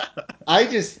just, I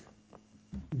just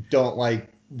don't like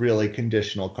really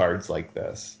conditional cards like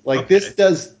this. Like this Okay.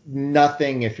 does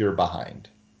nothing if you're behind.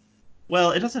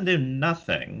 Well, it doesn't do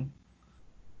nothing.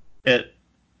 It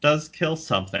does kill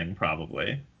something,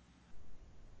 probably.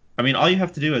 I mean, all you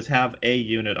have to do is have a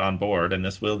unit on board, and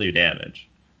this will do damage.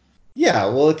 Yeah,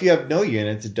 well, if you have no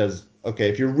units, it does okay.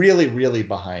 If you're really, really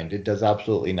behind, it does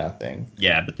absolutely nothing.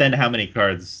 Yeah, but then how many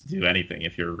cards do anything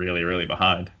if you're really, really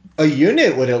behind? A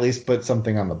unit would at least put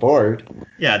something on the board.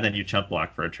 Yeah, and then you chump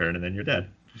block for a turn, and then you're dead.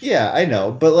 Yeah, I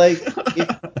know, but like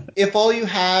if all you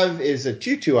have is a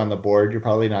 2/2 on the board, you're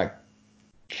probably not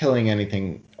killing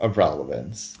anything of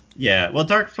relevance. Yeah, well,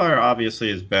 Darkfire obviously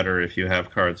is better if you have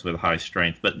cards with high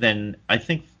strength, but then I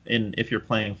think if you're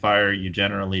playing fire, you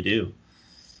generally do.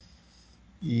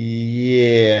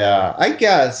 Yeah, I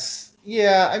guess.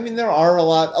 Yeah, I mean there are a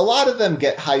lot of them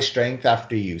get high strength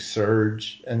after you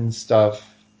surge and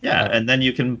stuff. Yeah, and then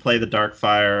you can play the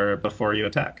Darkfire before you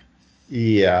attack.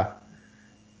 Yeah.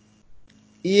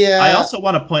 I Yeah. also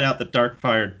want to point out that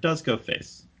Darkfire does go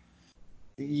face,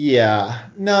 Yeah.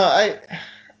 No,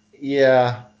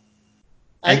 yeah.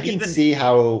 I and can even see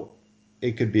how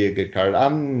it could be a good card.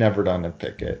 I'm never gonna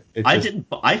pick it. It I just didn't.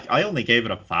 I only gave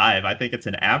it a 5. I think it's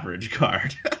an average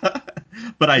card,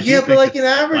 but I do yeah, but think like an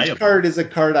it's average playable. card is a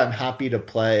card I'm happy to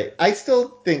play. I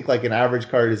still think like an average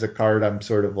card is a card I'm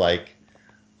sort of like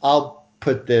I'll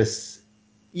put this,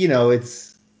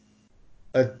 it's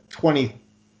a 20.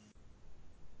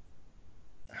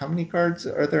 How many cards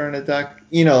are there in a deck?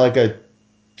 Like a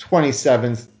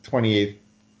 27th, 28th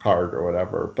card or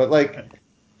whatever. But like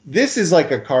this is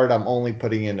like a card I'm only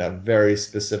putting in a very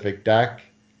specific deck.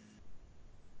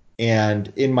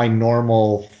 And in my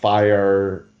normal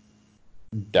fire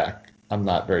deck, I'm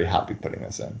not very happy putting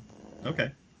this in.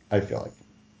 Okay, I feel like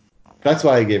that's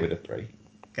why I gave it a 3.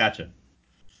 gotcha.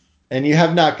 And you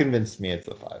have not convinced me it's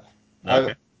a 5. I,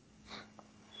 Okay.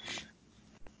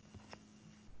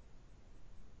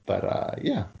 but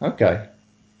yeah, okay.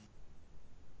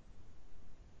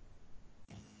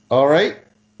 All right.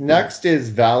 Next is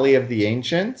Valley of the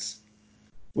Ancients,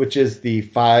 which is the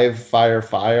 5 fire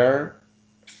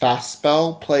fast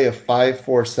spell. Play a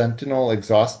 5/4 Sentinel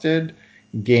exhausted.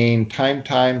 Gain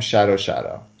time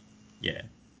shadow. Yeah.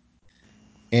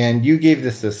 And you gave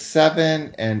this a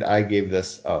 7, and I gave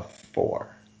this a 4.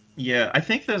 Yeah, I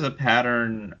think there's a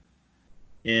pattern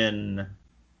in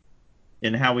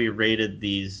how we rated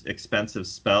these expensive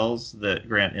spells that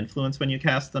grant influence when you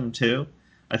cast them too.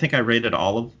 I think I rated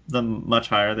all of them much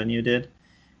higher than you did.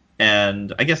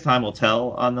 And I guess time will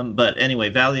tell on them. But anyway,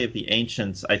 Valley of the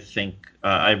Ancients, I think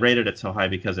I rated it so high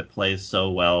because it plays so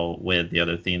well with the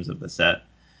other themes of the set.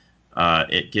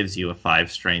 It gives you a 5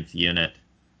 strength unit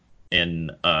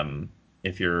in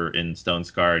if you're in Stone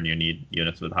Scar and you need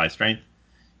units with high strength.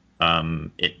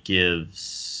 It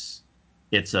gives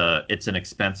it's an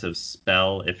expensive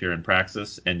spell if you're in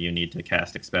Praxis and you need to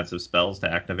cast expensive spells to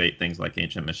activate things like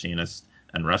Ancient Machinist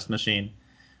and Rust Machine.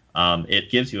 It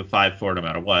gives you a 5/4 no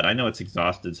matter what. I know it's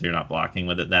exhausted, so you're not blocking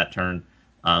with it that turn,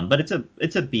 but it's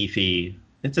a beefy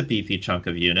chunk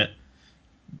of unit.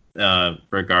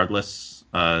 regardless.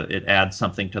 It adds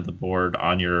something to the board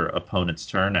on your opponent's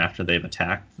turn after they've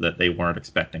attacked that they weren't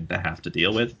expecting to have to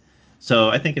deal with. So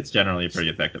I think it's generally a pretty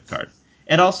effective card.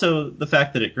 And also the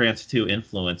fact that it grants 2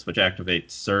 influence, which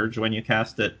activates Surge when you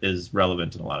cast it, is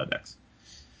relevant in a lot of decks.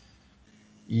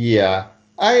 Yeah,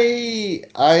 I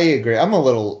agree.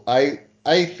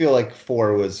 I feel like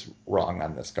 4 was wrong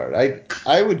on this card.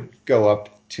 I would go up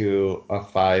to a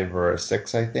 5 or a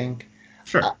 6, I think.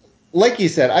 Sure. Like you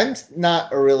said, I'm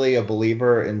not really a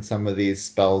believer in some of these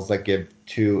spells that give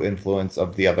 2 influence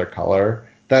of the other color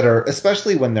that are,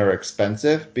 especially when they're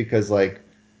expensive, because like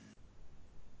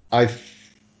I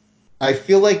I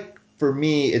feel like for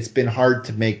me it's been hard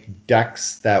to make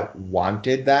decks that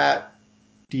wanted that.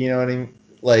 Do you know what I mean?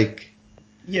 Like,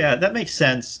 Yeah, that makes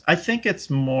sense. I think it's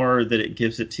more that it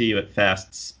gives it to you at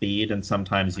fast speed, and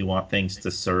sometimes you want things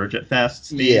to surge at fast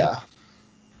speed. yeah.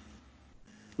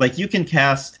 Like you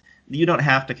don't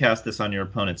have to cast this on your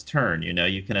opponent's turn. You know,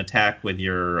 you can attack with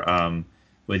your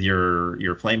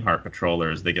Flameheart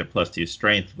patrollers. They get +2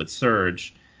 strength with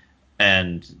surge,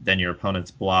 and then your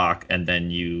opponent's block, and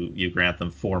then you grant them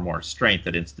 4 more strength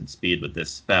at instant speed with this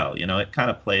spell. You know, it kind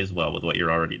of plays well with what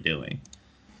you're already doing.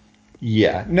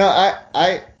 Yeah, no,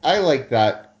 I like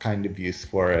that kind of use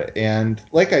for it, and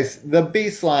like the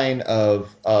baseline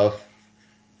of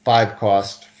 5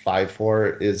 cost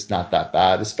 5/4 is not that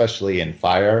bad, especially in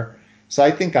fire. So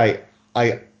I think I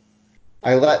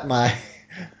I let my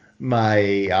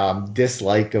my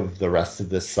dislike of the rest of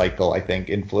this cycle, I think,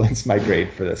 influence my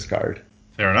grade for this card.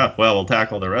 Fair enough. Well, we'll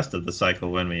tackle the rest of the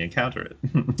cycle when we encounter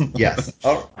Yes. it.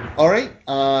 All right.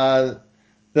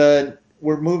 The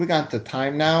We're moving on to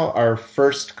time now. Our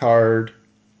first card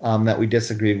that we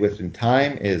disagreed with in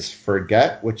time is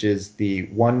Forget, which is the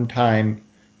one-time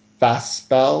fast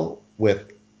spell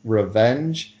with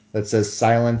Revenge that says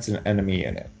silence an enemy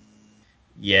in it.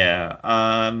 Yeah.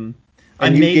 I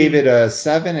And you gave maybe it a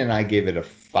 7, and I gave it a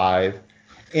 5.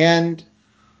 And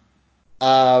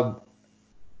uh,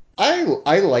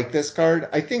 I like this card.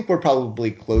 I think we're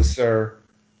probably closer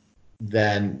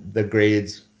than the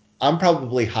grades. I'm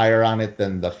probably higher on it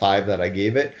than the 5 that I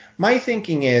gave it. My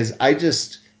thinking is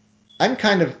I'm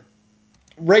kind of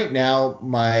right now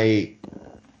my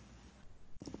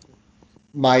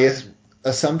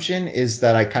assumption is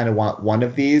that I kind of want one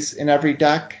of these in every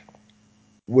deck,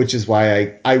 which is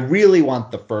why I really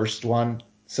want the first one.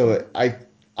 So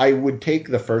I would take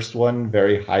the first one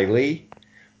very highly,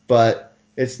 but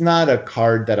it's not a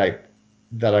card that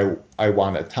I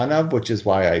want a ton of, which is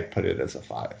why I put it as a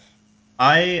 5.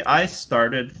 I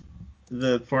started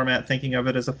the format thinking of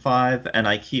it as a 5, and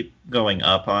I keep going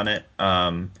up on it.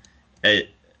 It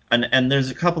and there's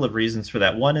a couple of reasons for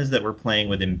that. One is that we're playing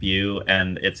with imbue,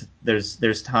 and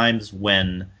there's times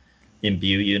when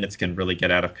imbue units can really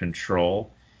get out of control,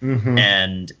 Mm-hmm.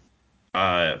 and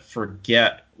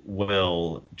Forget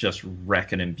will just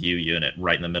wreck an imbue unit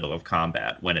right in the middle of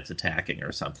combat when it's attacking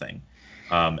or something,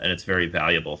 and it's very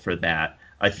valuable for that.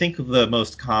 I think the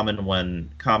most common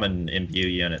imbue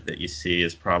unit that you see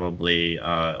is probably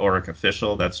Auric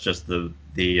Official. That's just the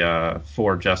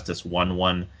 4 Justice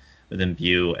 1/1 with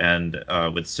imbue, and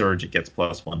with Surge it gets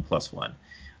 +1/+1.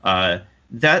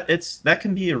 That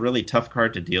can be a really tough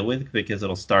card to deal with because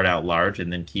it'll start out large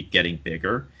and then keep getting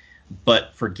bigger.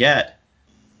 But Forget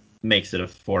makes it a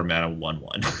 4 mana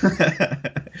 1/1.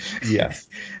 Yes.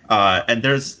 And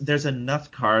there's enough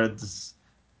cards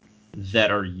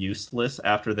that are useless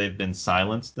after they've been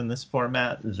silenced in this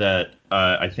format that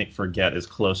I think Forget is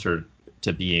closer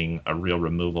to being a real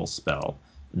removal spell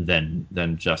than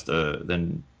just a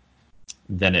than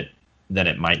it than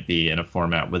it might be in a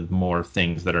format with more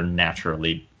things that are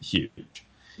naturally huge.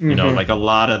 You know, Mm-hmm. like a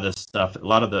lot of the stuff, a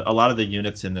lot of the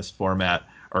units in this format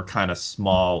are kind of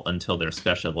small until their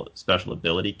special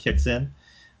ability kicks in,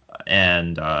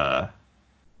 and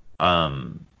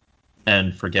um,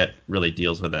 and Forget really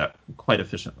deals with that quite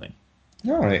efficiently.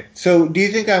 All right. So, do you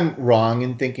think I'm wrong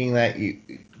in thinking that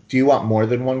do you want more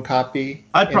than one copy in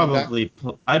a deck?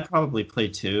 I'd probably play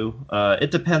 2.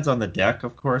 It depends on the deck,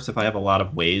 of course. If I have a lot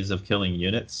of ways of killing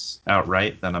units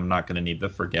outright, then I'm not going to need the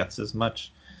Forgets as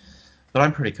much. But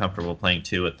I'm pretty comfortable playing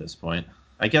 2 at this point.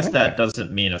 I guess Okay. that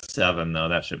doesn't mean a 7 though.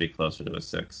 That should be closer to a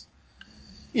 6.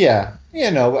 Yeah.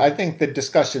 I think the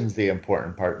discussion's the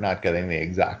important part, not getting the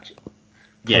exact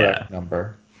Yeah, correct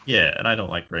number. yeah, and I don't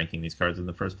like ranking these cards in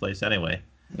the first place anyway.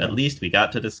 At Yeah. least we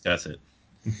got to discuss it.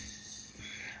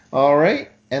 All right.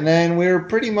 And then we're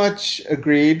pretty much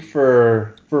agreed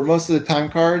for most of the time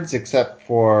cards, except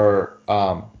for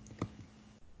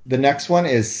the next one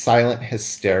is Silent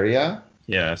Hysteria.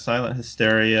 Yeah, Silent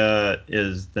Hysteria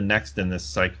is the next in this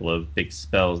cycle of big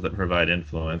spells that provide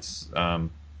influence.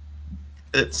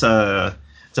 It's a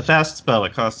fast spell.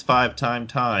 It costs 5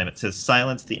 time. It says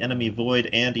silence the enemy void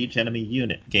and each enemy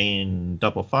unit. Gain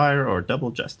double fire or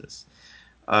double justice.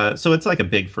 So it's like a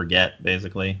big forget,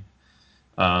 basically.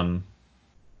 Um,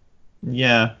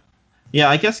 yeah, yeah.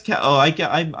 I guess.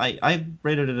 I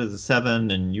rated it as a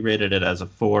 7, and you rated it as a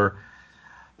 4.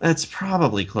 It's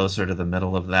probably closer to the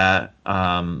middle of that.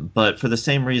 But for the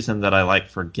same reason that I like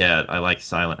Forget, I like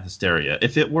Silent Hysteria.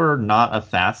 If it were not a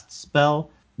fast spell,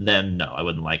 then no, I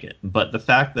wouldn't like it. But the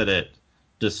fact that it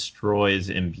destroys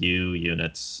imbue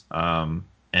units,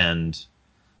 and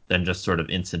then just sort of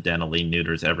incidentally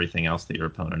neuters everything else that your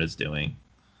opponent is doing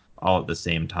all at the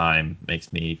same time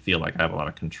makes me feel like I have a lot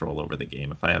of control over the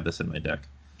game if I have this in my deck.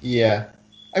 Yeah.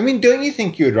 I mean, don't you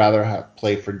think you would rather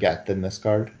play Forget than this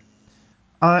card?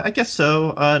 I guess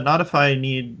so. Not if I,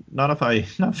 not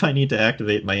if I need to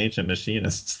activate my ancient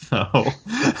machinists, though.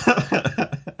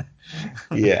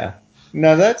 Yeah.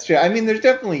 No, that's true. I mean, there's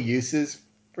definitely uses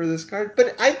for this card,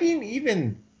 but I mean,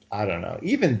 even I don't know.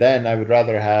 Even then, I would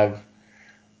rather have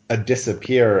a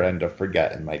Disappear and a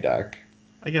Forget in my deck.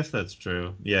 I guess that's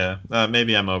true. Yeah,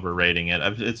 maybe I'm overrating it.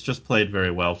 It's just played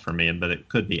very well for me, but it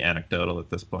could be anecdotal at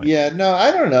this point. Yeah, no,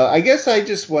 I don't know. I guess I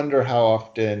just wonder how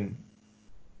often.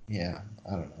 Yeah,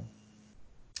 I don't know.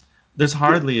 There's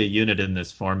hardly a unit in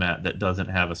this format that doesn't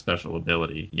have a special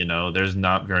ability. There's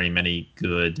not very many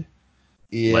good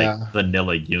like Yeah,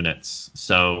 vanilla units.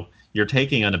 So you're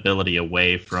taking an ability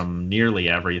away from nearly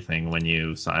everything when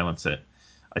you silence it.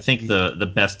 I think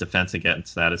the best defense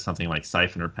against that is something like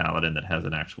Siphoner Paladin that has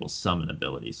an actual summon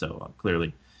ability. So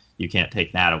clearly you can't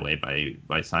take that away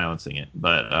by silencing it.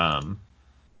 But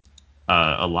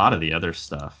a lot of the other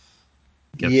stuff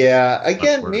gets yeah. much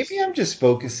Again, maybe worse. I'm just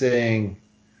focusing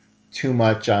too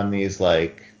much on these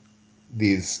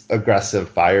aggressive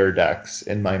fire decks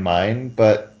in my mind,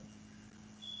 but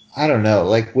I don't know.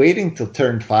 Like waiting till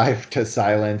turn 5 to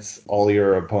silence all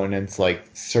your opponents' like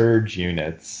surge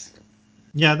units.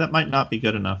 Yeah, that might not be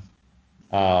good enough.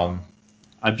 Um,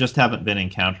 I just haven't been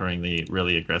encountering the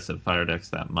really aggressive fire decks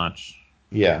that much.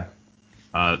 yeah,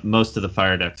 Most of the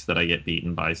fire decks that I get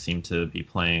beaten by seem to be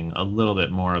playing a little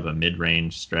bit more of a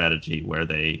mid-range strategy where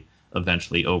they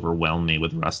eventually overwhelm me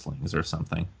with rustlings or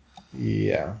something.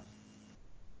 yeah,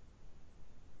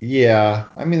 yeah.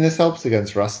 I mean, this helps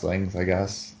against rustlings, I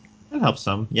guess. That helps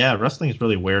some. Yeah, rustlings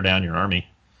really wear down your army.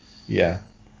 Yeah,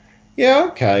 yeah.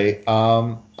 Okay.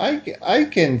 I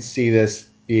can see this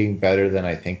being better than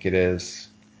I think it is.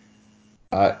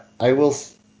 I will.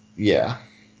 Yeah.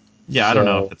 Yeah, I don't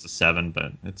know if So, it's a 7,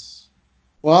 but it's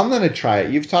well, I'm gonna try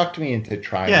it. You've talked me into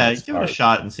trying yeah. this Give it a card.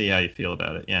 shot and see how you feel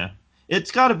about it. Yeah,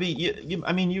 it's got to be.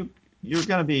 I mean, you're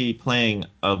going to be playing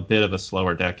a bit of a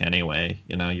slower deck anyway.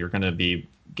 You're going to be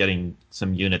getting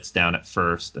some units down at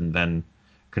first and then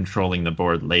controlling the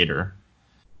board later.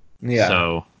 Yeah.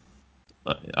 So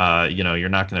you're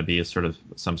not going to be a sort of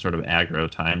some sort of aggro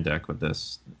time deck with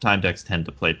this. Time decks tend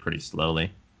to play pretty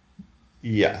slowly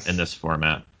in Yes. this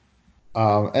format.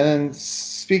 And then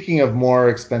speaking of more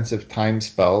expensive time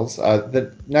spells,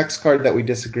 the next card that we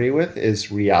disagree with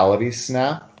is Reality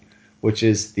Snap, which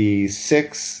is the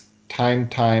 6 time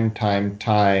fast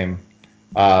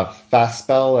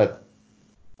spell that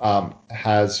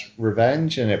has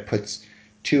revenge and it puts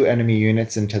 2 enemy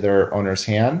units into their owner's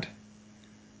hand.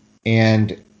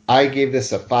 And I gave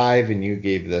this a 5 and you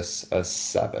gave this a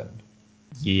 7.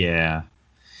 Yeah.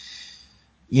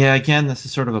 Yeah, again, this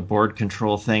is sort of a board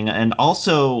control thing. And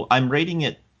also, I'm rating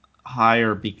it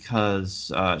higher because.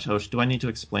 Do I need to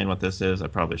explain what this is? I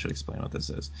probably should explain what this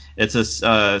is. It's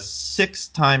a 6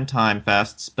 time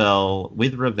fast spell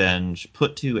with revenge.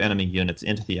 Put 2 enemy units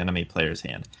into the enemy player's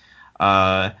hand.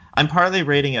 I'm partly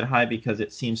rating it high because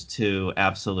it seems to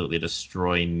absolutely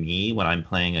destroy me when I'm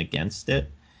playing against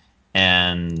it,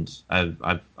 and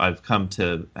I've come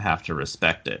to have to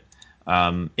respect it.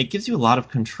 It gives you a lot of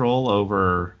control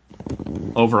over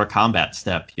a combat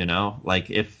step.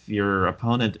 Like if your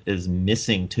opponent is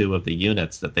missing 2 of the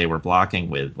units that they were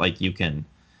blocking with, like you can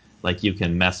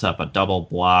mess up a double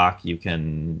block. You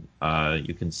can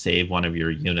save one of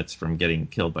your units from getting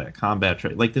killed by a combat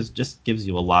trait. Like this just gives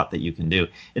you a lot that you can do.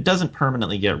 It doesn't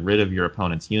permanently get rid of your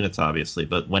opponent's units, obviously,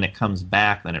 but when it comes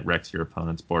back, then it wrecks your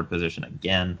opponent's board position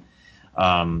again.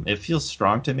 It feels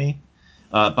strong to me,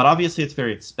 but obviously it's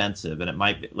very expensive, and it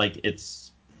might be like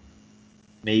it's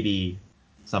maybe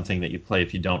something that you play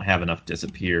if you don't have enough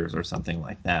disappears or something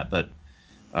like that. But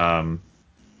um,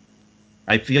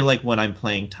 I feel like when I'm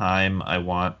playing time, I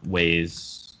want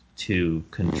ways to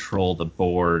control the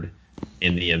board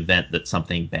in the event that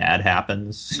something bad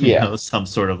happens. Yeah. Some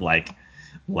sort of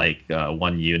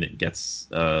one unit gets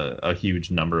a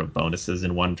huge number of bonuses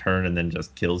in one turn and then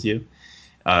just kills you.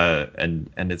 And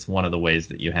it's one of the ways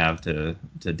that you have to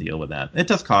deal with that. It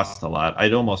does cost a lot.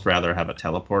 I'd almost rather have a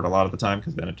teleport a lot of the time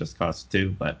because then it just costs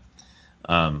two. But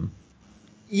um,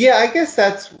 Yeah, I guess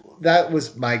that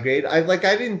was my grade. I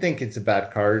didn't think it's a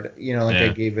bad card. I yeah,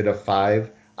 gave it a 5.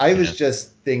 I was yeah,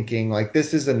 just thinking like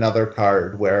this is another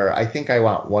card where I think I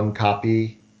want one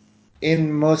copy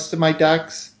in most of my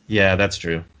decks. yeah. That's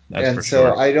true. That's And for so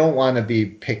sure. I don't want to be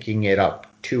picking it up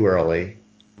too early.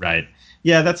 Right.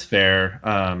 Yeah, that's fair.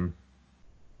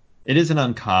 It is an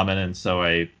uncommon, and so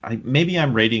I maybe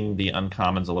I'm rating the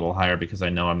uncommons a little higher because I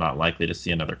know I'm not likely to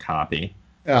see another copy.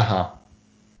 Uh-huh.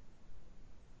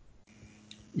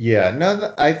 Yeah,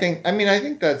 no, I think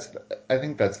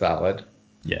that's valid.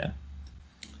 Yeah,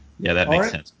 yeah, that All makes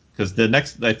right. sense. Because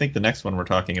I think the next one we're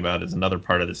talking about is another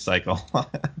part of this cycle.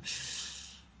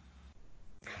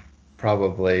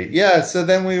 Probably. Yeah, so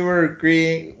then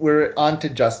we're on to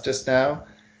justice now.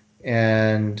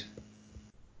 And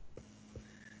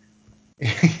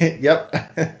yep.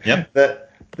 Yep.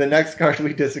 The next card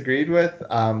we disagreed with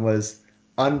was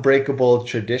Unbreakable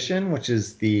Tradition, which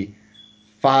is the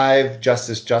 5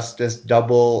 Justice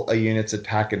double a unit's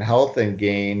attack and health and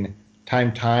gain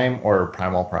time or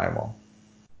primal.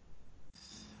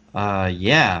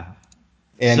 Yeah.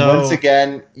 And once So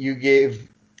again, you gave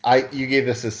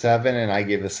this a 7 and I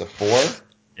gave this a 4.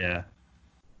 yeah,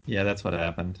 yeah, that's what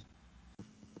happened.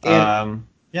 And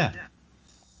Yeah.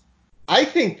 I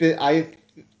think that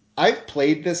I've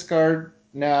played this card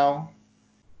now,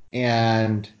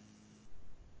 and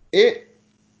it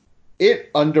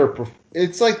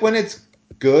it's like when it's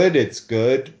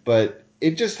good, but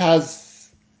it just has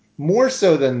more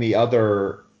so than the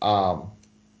other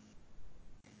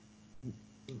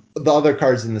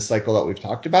cards in the cycle that we've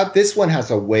talked about. This one has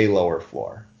a way lower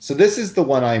floor. So this is the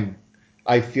one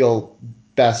I feel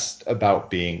best about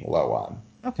being low on.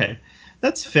 Okay.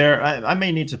 That's fair. I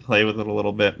may need to play with it a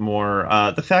little bit more.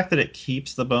 The fact that it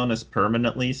keeps the bonus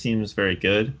permanently seems very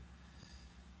good.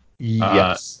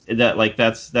 Yes.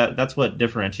 That's what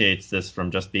differentiates this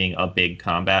from just being a big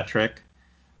combat trick.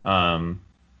 Um,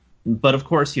 but of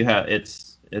course,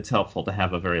 it's helpful to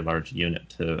have a very large unit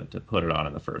to put it on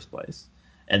in the first place,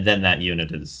 and then that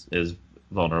unit is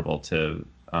vulnerable to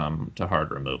hard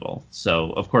removal.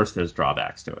 So of course, there's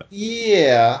drawbacks to it.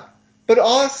 Yeah. But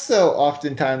also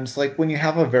oftentimes like when you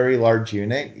have a very large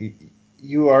unit,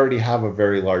 you already have a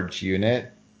very large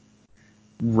unit.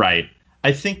 Right.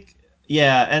 I think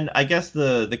yeah, and I guess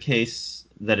the case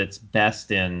that it's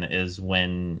best in is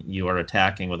when you are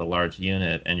attacking with a large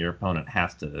unit and your opponent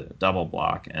has to double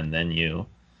block and then you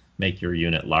make your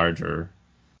unit larger,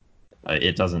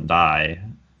 it doesn't die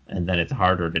and then it's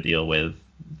harder to deal with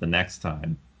the next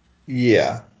time.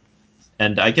 Yeah.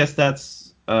 And I guess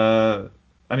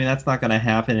I mean that's not going to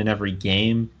happen in every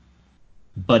game,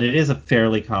 but it is a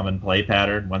fairly common play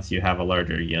pattern. Once you have a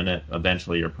larger unit,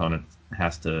 eventually your opponent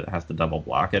has to double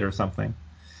block it or something.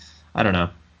 I don't know.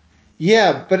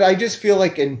 Yeah, but I just feel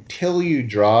like until you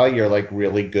draw your like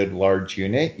really good large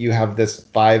unit, you have this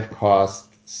 5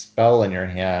 cost spell in your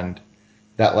hand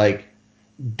that like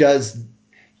does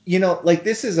like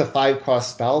this is a 5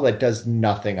 cost spell that does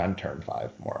nothing on turn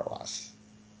 5 more or less.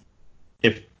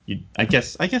 If you, I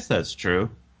guess that's true.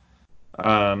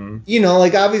 Um,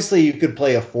 Like obviously you could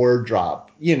play a 4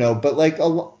 drop, but like a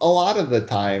lot of the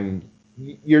time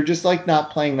you're just like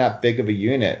not playing that big of a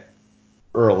unit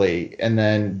early, and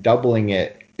then doubling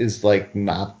it is like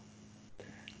not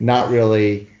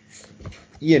really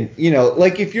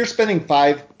like if you're spending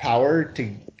 5 power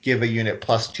to give a unit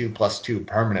 +2/+2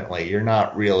 permanently, you're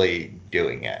not really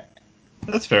doing it.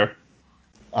 that's fair.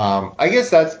 I guess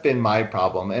that's been my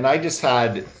problem, and I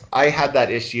had that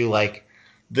issue like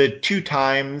the 2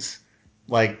 times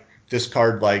like this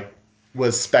card like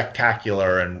was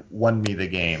spectacular and won me the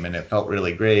game, and it felt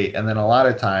really great, and then a lot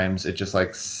of times it just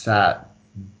like sat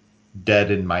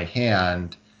dead in my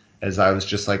hand as I was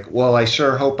just like, well, I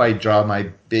sure hope I draw my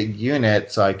big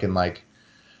unit so I can like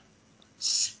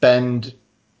spend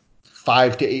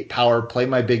 5 to 8 power, play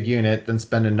my big unit, then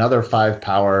spend another 5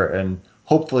 power, and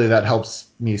hopefully that helps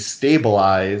me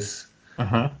stabilize. Uh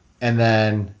huh. And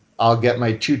then I'll get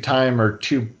my 2 time or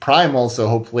 2 primal, so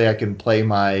hopefully I can play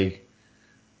my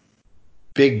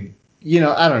big.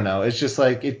 I don't know. It's just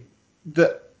like it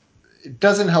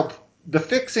doesn't help. The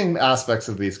fixing aspects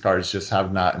of these cards just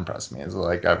have not impressed me. As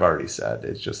like I've already said,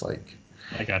 it's just like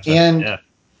I gotcha. and Yeah.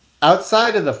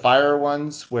 outside of the fire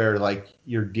ones where like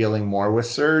you're dealing more with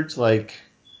surge,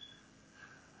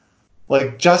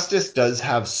 Like Justice does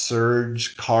have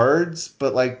Surge cards,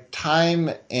 but like Time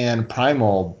and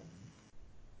Primal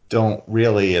don't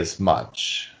really as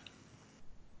much.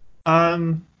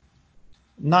 Um,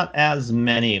 Not as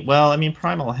many. Well, I mean,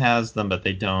 Primal has them, but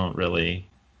they don't really.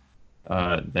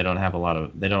 They don't have a lot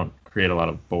of. They don't create a lot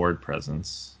of board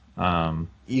presence.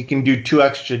 You can do 2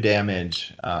 extra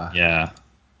damage. Yeah,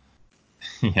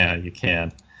 yeah, you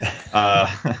can.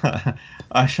 Uh,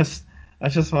 I just, I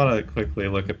just want to quickly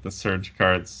look at the Surge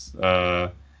cards.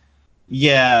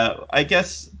 Yeah, I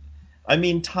guess. I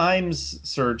mean, Time's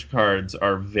Surge cards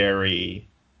are very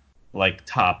like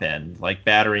top end. Like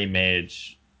Battery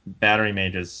Mage's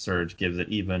Surge gives it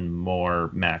even more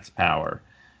max power,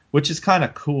 which is kind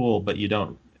of cool, but you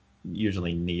don't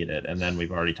usually need it. And then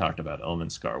we've already talked about Omen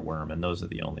Scar Worm, and those are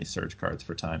the only Surge cards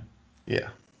for Time. Yeah.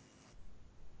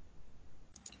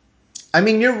 I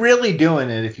mean, you're really doing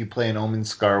it if you play an Omen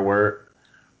Scar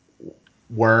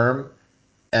Worm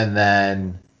and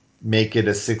then make it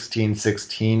a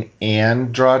 16/16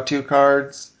 and draw 2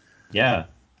 cards. Yeah,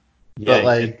 yeah, But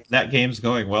like, that game's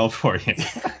going well for you.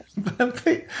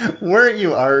 weren't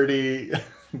you already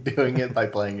doing it by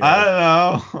playing your own? I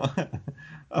don't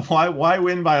know. Why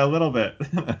win by a little bit?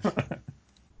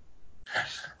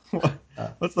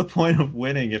 What's the point of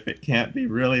winning if it can't be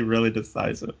really, really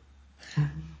decisive?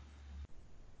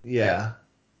 Yeah.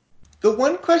 The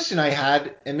one question I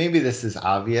had, and maybe this is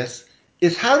obvious,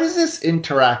 is how does this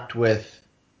interact with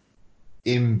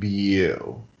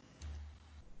Imbue?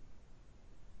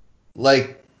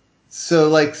 Like, so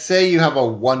like say you have a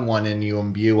 1/1 and you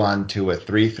imbue onto a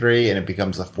 3/3 and it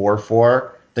becomes a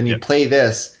 4/4, then you Yeah. play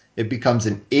this, it becomes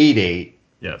an 8/8,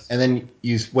 Yes. and then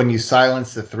you when you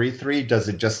silence the 3/3, does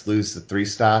it just lose the 3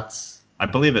 stats? I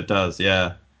believe it does.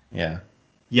 Yeah. Yeah.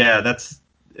 Yeah,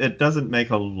 it doesn't make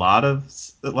a lot of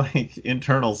like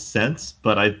internal sense,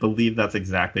 but I believe that's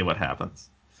exactly what happens.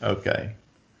 Okay.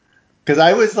 Because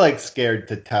I was like scared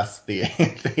to test the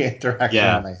the interaction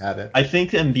Yeah. when I had it. I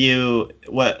think imbue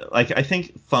I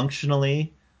think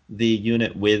functionally the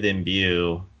unit with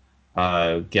imbue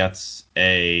gets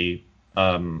a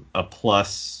plus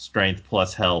strength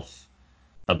plus health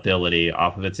ability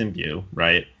off of its imbue,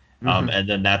 right? Hmm. And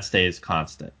then that stays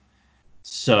constant.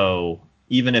 So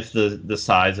even if the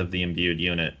size of the imbued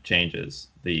unit changes,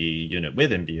 the unit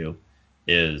with imbue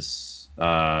is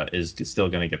still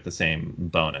going to get the same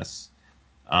bonus.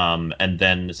 And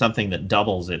then something that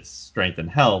doubles its strength and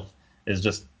health is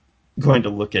just going to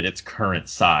look at its current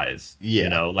size. You Yeah.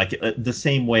 know, like the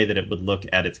same way that it would look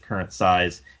at its current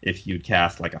size if you'd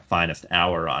cast like a finest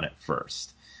hour on it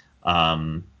first.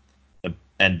 Um,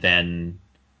 and then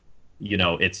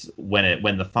it's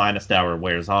when the finest hour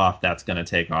wears off, that's going to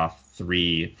take off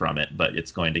 3 from it, but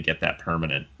it's going to get that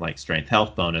permanent like strength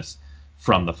health bonus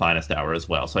from the finest hour as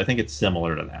well. So I think it's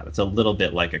similar to that. It's a little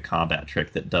bit like a combat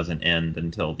trick that doesn't end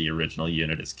until the original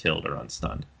unit is killed or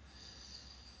unstunned,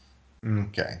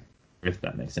 Okay. if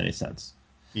that makes any sense.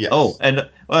 Oh, Yes. and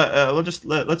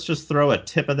let's just throw a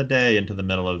tip of the day into the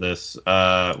middle of this,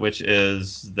 which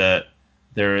is that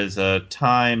there is a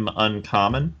time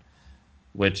uncommon,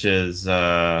 which is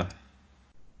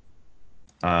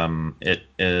it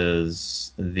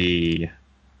is the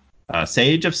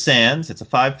Sage of Sands. It's a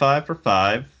 5/5 for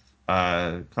 5.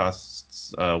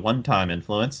 Costs 1 time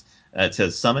influence. It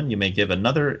says summon. You may give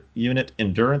another unit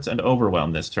endurance and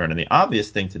overwhelm this turn. And the obvious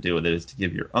thing to do with it is to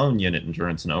give your own unit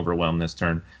endurance and overwhelm this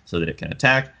turn so that it can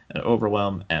attack and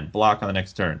overwhelm and block on the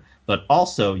next turn. But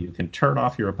also, you can turn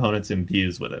off your opponent's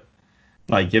imbues with it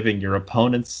by giving your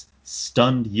opponent's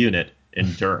stunned unit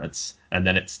endurance, and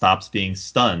then it stops being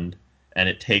stunned, and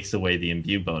it takes away the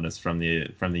imbue bonus from the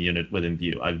unit with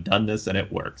imbue. I've done this and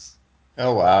it works.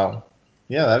 Oh wow.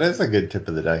 Yeah, that is a good tip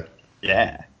of the day.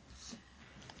 Yeah.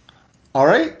 All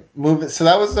right, move it. So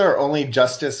that was our only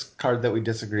justice card that we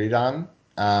disagreed on.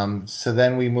 So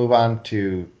then we move on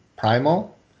to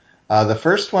Primal. The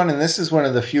first one, and this is one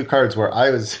of the few cards where I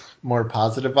was more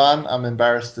positive on, I'm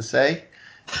embarrassed to say.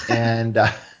 And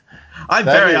I'm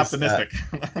that very is optimistic.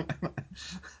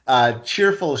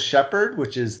 Cheerful Shepherd,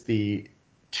 which is the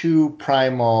 2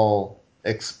 Primal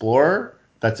Explorer.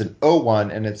 That's an O1,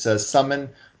 and it says summon,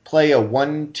 play a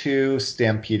 1/2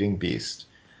 Stampeding Beast.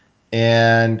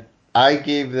 And I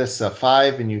gave this a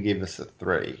 5, and you gave this a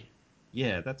 3.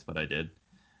 Yeah, that's what I did.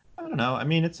 I don't know. I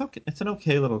mean, it's okay. It's an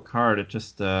okay little card. It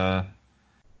just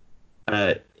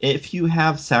if you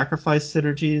have sacrifice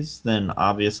synergies, then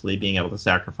obviously being able to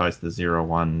sacrifice the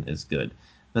 0/1 is good.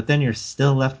 But then you're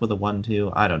still left with a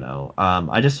 1/2. I don't know.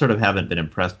 I just sort of haven't been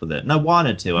impressed with it. And I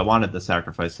wanted to. I wanted the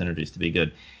sacrifice synergies to be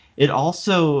good. It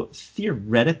also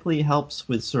theoretically helps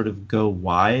with sort of go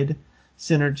wide.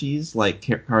 synergies, like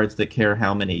cards that care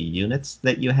how many units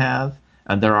that you have,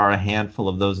 and there are a handful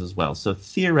of those as well. So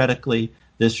theoretically,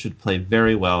 this should play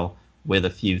very well with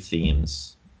a few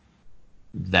themes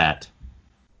that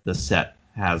the set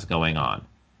has going on.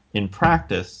 In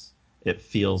practice, it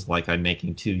feels like I'm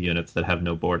making 2 units that have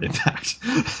no board impact.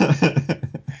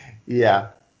 Yeah.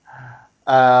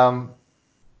 Um,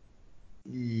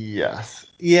 yes.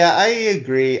 Yeah, I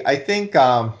agree. I think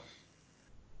I,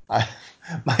 my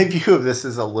view of this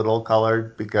is a little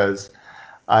colored because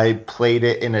I played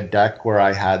it in a deck where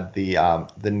I had the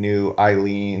new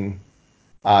Eileen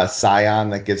Scion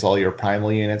that gives all your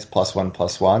primal units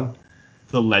 +1/+1.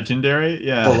 The legendary, The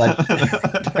yeah.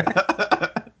 legendary.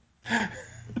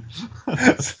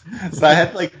 So I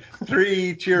had like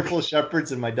 3 cheerful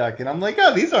shepherds in my deck, and I'm like,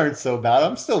 oh, these aren't so bad.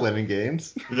 I'm still winning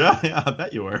games. Yeah, I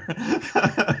bet you were.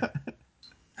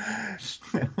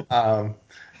 Um,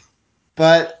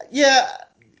 but yeah,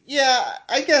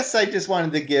 I guess I just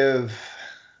wanted to give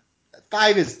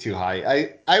 5 is too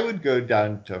high. I would go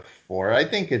down to 4. I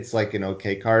think it's like an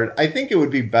okay card. I think it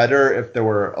would be better if there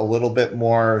were a little bit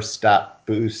more stat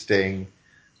boosting.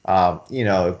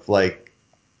 If like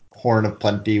Horn of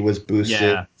Plenty was boosted,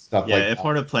 Yeah, stuff yeah. like If that.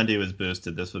 Horde of Plenty was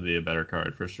boosted, this would be a better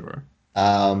card for sure.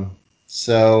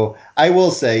 So I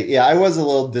will say, yeah, I was a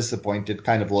little disappointed,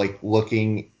 kind of like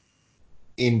looking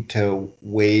into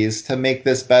ways to make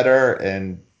this better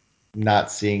and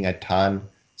not seeing a ton.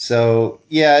 So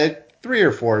yeah, 3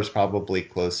 or 4 is probably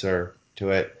closer to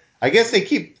it. I guess they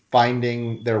keep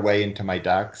finding their way into my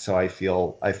deck, so I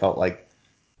felt like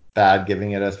bad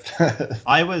giving it a.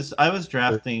 I was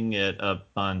drafting it a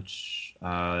bunch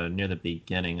near the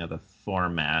beginning of the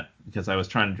format because I was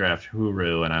trying to draft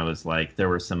Huru, and I was like, there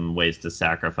were some ways to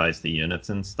sacrifice the units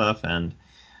and stuff, and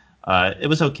it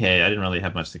was okay. I didn't really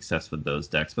have much success with those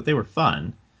decks, but they were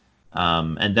fun.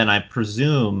 And then I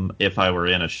presume if I were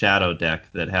in a shadow deck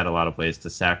that had a lot of ways to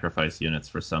sacrifice units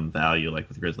for some value, like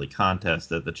with Grizzly Contest,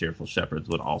 that the Cheerful Shepherds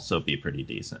would also be pretty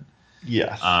decent.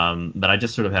 Yes. But I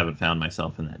just sort of haven't found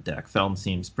myself in that deck. Feln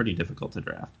seems pretty difficult to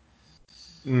draft.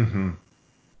 Hmm.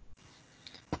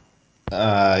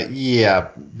 Yeah,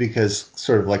 because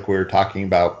sort of like we were talking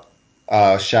about,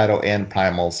 Shadow and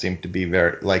Primal seem to be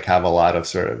very like have a lot of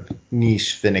sort of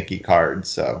niche finicky cards.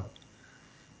 So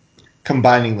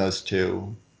combining those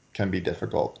two can be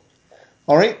difficult.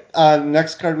 All right.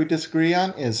 Next card we disagree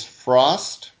on is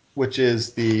Frost, which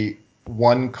is the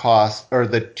 1 cost or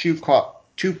the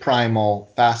two primal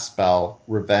fast spell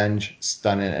revenge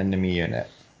stun an enemy unit.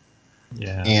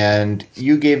 Yeah. And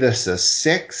you gave this a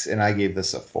 6, and I gave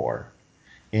this a 4.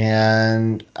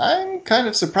 And I'm kind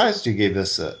of surprised you gave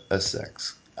this a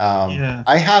 6. Yeah.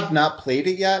 I have not played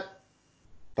it yet,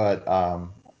 but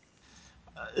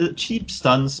Cheap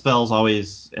stun spells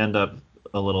always end up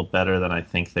a little better than I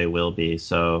think they will be,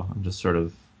 so I'm just sort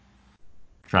of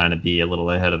trying to be a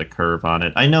little ahead of the curve on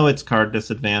it. I know it's card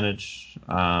disadvantage,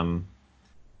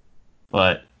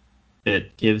 but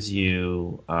it gives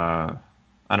you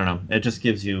I don't know, it just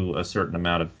gives you a certain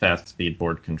amount of fast speed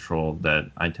board control that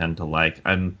I tend to like.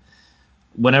 I'm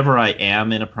Whenever I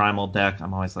am in a primal deck,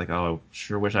 I'm always like, oh, I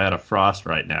sure wish I had a frost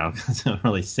right now because it would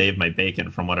really save my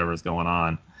bacon from whatever's going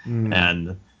on. hmm.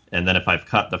 And then if I've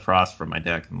cut the frost from my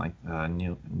deck, I'm like, I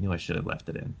knew I should have left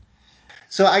it in.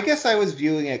 So I guess I was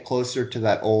viewing it closer to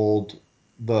that the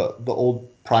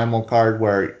old primal card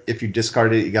where if you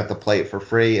discarded it, you got to play it for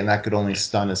free, and that could only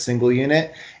stun a single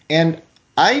unit. And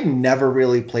I never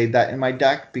really played that in my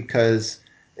deck because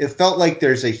it felt like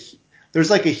there's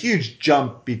like a huge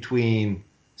jump between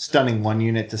stunning 1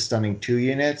 unit to stunning 2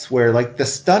 units, where like the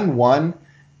stun one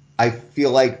I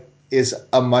feel like is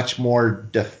a much more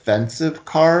defensive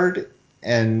card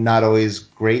and not always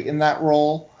great in that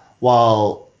role.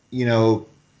 While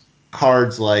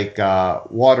cards like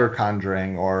Water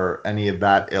Conjuring or any of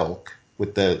that ilk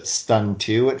with the stun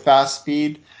 2 at fast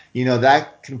speed,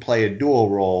 that can play a dual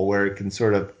role where it can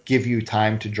sort of give you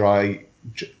time to draw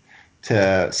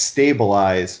to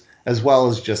stabilize as well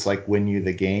as just like win you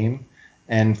the game.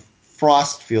 And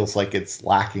Frost feels like it's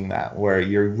lacking that, where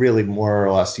you're really more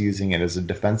or less using it as a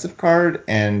defensive card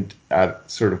and a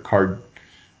sort of card,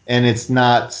 and it's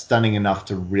not stunning enough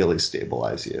to really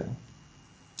stabilize you.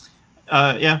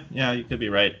 Yeah, you could be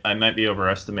right. I might be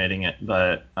overestimating it,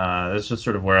 but that's just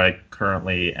sort of where I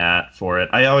currently at for it.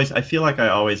 I feel like I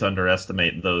always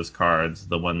underestimate those cards,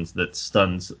 the ones that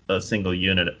stuns a single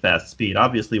unit at fast speed.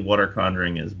 Obviously, Water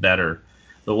Conjuring is better.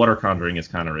 The Water Conjuring is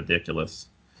kind of ridiculous.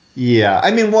 Yeah,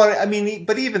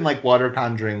 but even like Water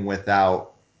Conjuring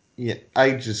without, yeah,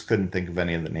 I just couldn't think of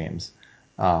any of the names.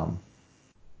 Um,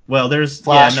 Well, there's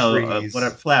Flash whatever freeze.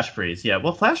 flash freeze. Yeah,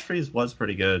 well, flash freeze was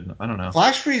pretty good. I don't know.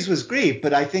 Flash freeze was great,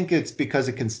 but I think it's because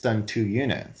it can stun 2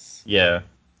 units. Yeah.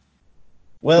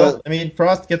 Well, But I mean,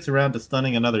 Frost gets around to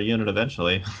stunning another unit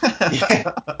eventually.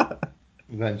 yeah,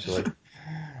 eventually.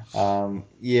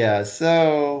 Yeah,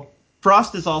 so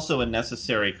Frost is also a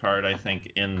necessary card, I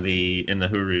think, in the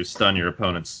Huru stun your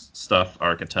opponent's stuff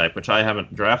archetype, which I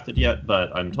haven't drafted yet,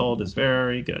 but I'm told is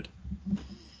very good.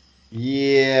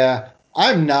 yeah,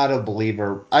 I'm not a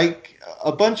believer.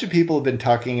 A bunch of people have been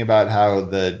talking about how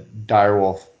the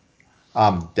Direwolf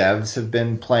devs have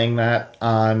been playing that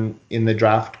on in the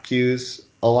draft queues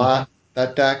a Hmm. lot,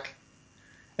 that deck.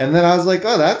 And then I was like,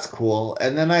 oh, that's cool.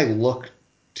 And then I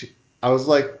was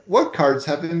like, what cards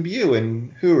have Imbue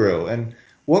in Huru? And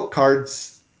what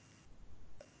cards,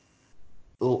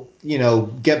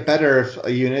 get better if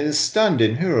a unit is stunned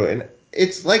in Huru? And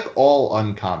it's like all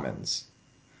uncommons.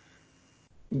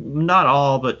 Not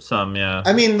all, but some, yeah.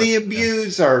 I mean, But the yeah,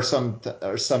 Imbues are some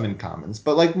uncommons,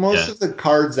 but like most yeah. of the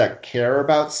cards that care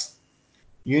about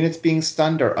units being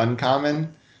stunned are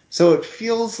uncommon. So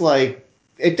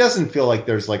it doesn't feel like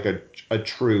there's like a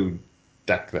true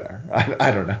deck there.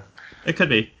 I don't know. It could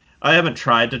be. I haven't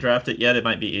tried to draft it yet. It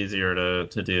might be easier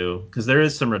to do because there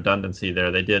is some redundancy there.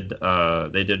 They did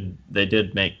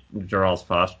make Jarl's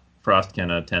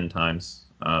Frostkin 10 times.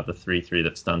 The 3/3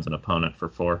 that stuns an opponent for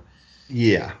 4.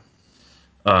 Yeah.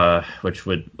 Which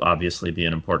would obviously be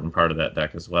an important part of that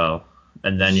deck as well.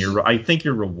 And then I think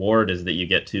your reward is that you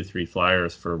get 2/3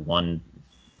 flyers for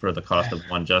the cost of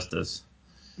one justice.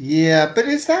 Yeah, but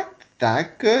is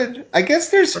that good? I guess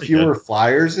there's Pretty fewer good.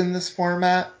 flyers in this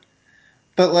format,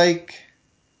 but like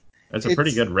It's a pretty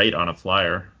it's good rate on a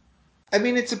flyer. I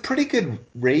mean it's a pretty good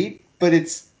rate, but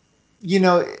you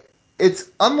know it's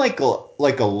unlike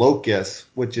like a locust,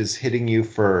 which is hitting you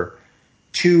for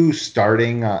two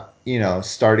starting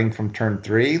from turn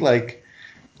 3. Like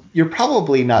you're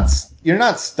not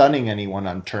stunning anyone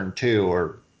on turn 2,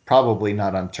 or probably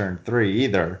not on turn 3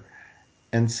 either.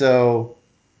 And so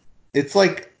it's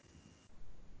like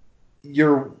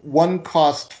your one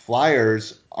cost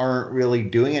flyers aren't really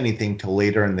doing anything till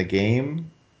later in the game,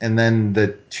 and then the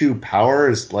 2 power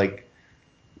is like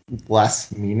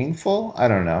less meaningful. I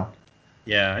don't know.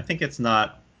 Yeah, I think it's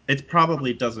not. It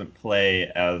probably doesn't play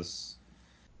as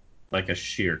like a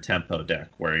sheer tempo deck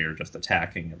where you're just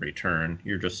attacking every turn.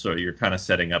 You're kind of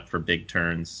setting up for big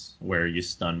turns where you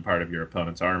stun part of your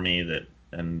opponent's army that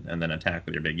and then attack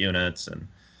with your big units and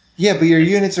Yeah, but your it's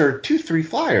units are 2 3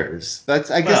 flyers. I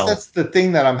guess well, that's the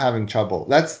thing that I'm having trouble.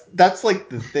 That's like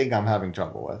the thing I'm having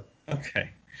trouble with. okay.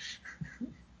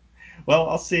 Well,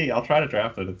 I'll see. I'll try to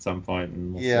draft it at some point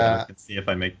and we'll see. I Yeah, can see if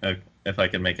I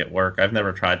can make it work. I've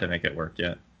never tried to make it work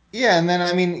yet. yeah, and then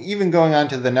I mean, even going on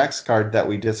to the next card that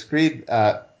we disagreed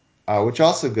at, which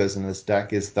also goes in this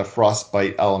deck, is the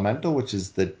Frostbite Elemental, which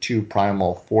is the 2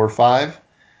 primal 4/5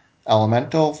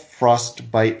 elemental.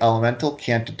 Frostbite Elemental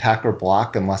can't attack or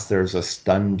block unless there's a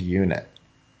stunned unit.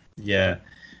 Yeah.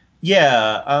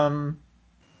 Yeah,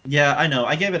 yeah, I know.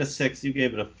 I gave it a 6, you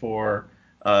gave it a 4.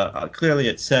 Clearly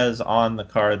it says on the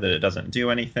card that it doesn't do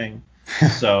anything.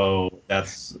 So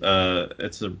that's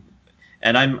it's a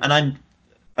and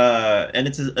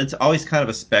it's always kind of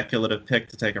a speculative pick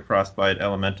to take a frostbite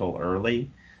elemental early.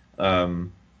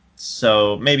 Um,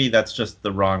 so maybe that's just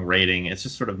the wrong rating. It's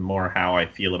just sort of more how I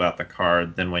feel about the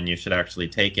card than when you should actually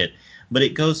take it. But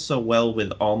it goes so well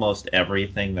with almost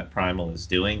everything that Primal is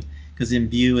doing because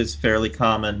Imbue is fairly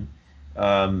common,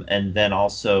 and then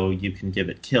also you can give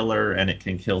it Killer and it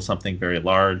can kill something very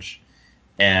large,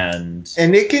 and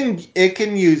And it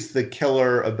can use the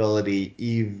killer ability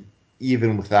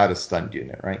even without a stunned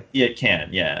unit, right? it can,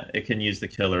 yeah. It can use the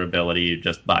killer ability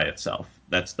just by itself.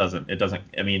 It doesn't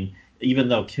I mean, even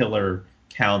though killer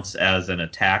counts as an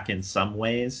attack in some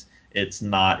ways, it's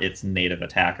not its native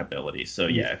attack ability. So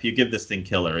yeah, if you give this thing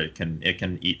killer, it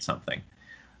can eat something.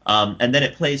 And then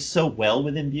it plays so well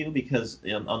with imbue because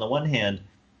on the one hand,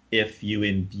 if you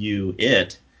imbue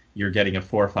it, you're getting a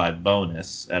 4/5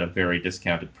 bonus at a very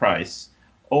discounted price.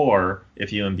 Or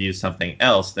if you imbue something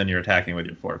else, then you're attacking with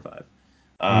your 4/5.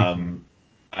 Mm-hmm. Um,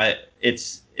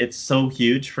 it's so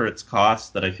huge for its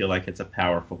cost that I feel like it's a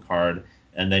powerful card,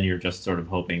 and then you're just sort of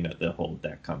hoping that the whole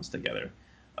deck comes together.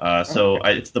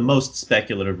 Okay. It's the most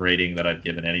speculative rating that I've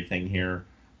given anything here.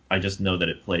 I just know that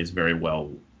it plays very well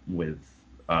with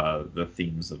the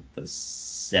themes of the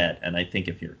set, and I think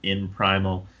if you're in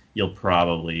Primal, you'll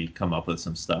probably come up with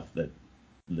some stuff that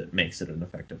makes it an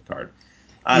effective card.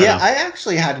 I don't Yeah, know. I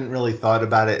actually hadn't really thought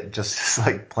about it just as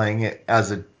like playing it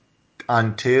as a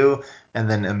on two and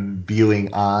then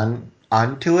imbuing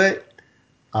onto it,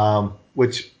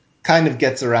 which kind of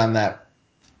gets around that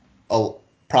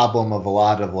problem of a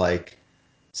lot of like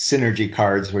synergy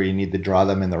cards where you need to draw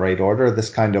them in the right order. This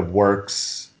kind of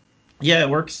works. Yeah, it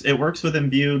works. It works with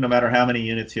imbue no matter how many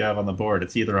units you have on the board.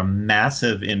 It's either a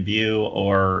massive imbue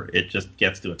or it just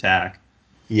gets to attack.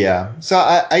 Yeah, so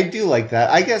I do like that.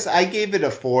 I guess I gave it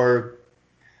a 4.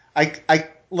 I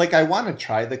want to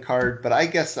try the card, but I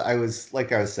guess I was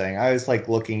like I was saying, I was like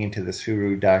looking into this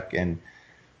Huru deck and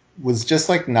was just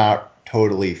like not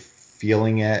totally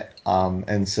feeling it,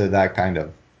 and so that kind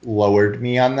of lowered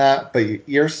me on that. But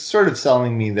you're sort of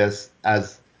selling me this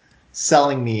as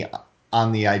selling me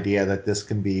on the idea that this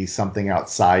can be something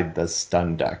outside the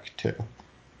stun deck too.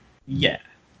 Yeah,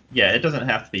 yeah. It doesn't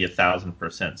have to be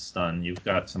 1,000% stun. You've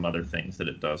got some other things that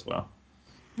it does well.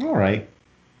 All right,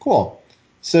 cool.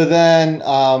 So then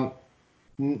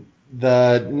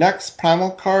the next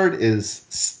primal card is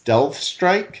Stealth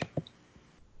Strike, and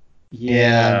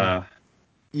Yeah,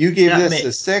 you gave that this may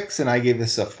a 6, and I gave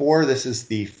this a 4. This is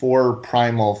the 4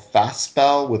 primal fast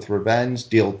spell with Revenge.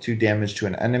 Deal 2 damage to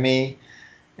an enemy.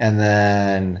 And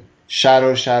then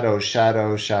Shadow, Shadow,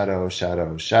 Shadow, Shadow,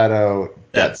 Shadow, Shadow, Death.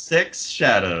 that's 6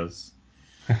 shadows.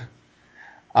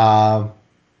 Um,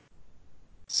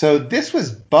 so this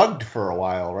was bugged for a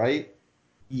while, right?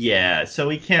 Yeah, so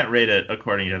we can't rate it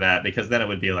according to that because then it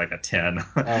would be like a 10.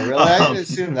 Oh, really? I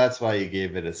assume that's why you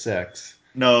gave it a 6.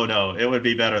 No, no, it would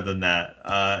be better than that.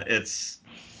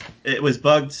 It was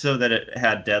bugged so that it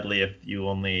had deadly if you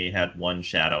only had one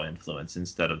shadow influence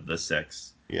instead of the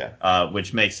 6, Yeah.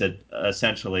 which makes it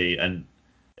essentially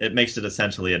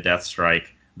a death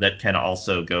strike that can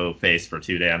also go face for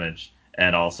 2 damage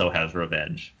and also has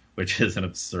revenge, which is an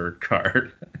absurd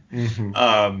card.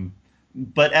 Hmm.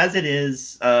 But as it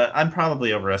is, I'm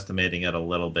probably overestimating it a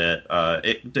little bit.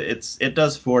 It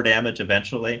does 4 damage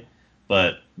eventually,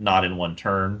 but not in one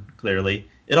turn. Clearly,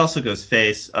 it also goes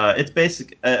face. It's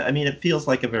basic. I mean, it feels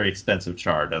like a very expensive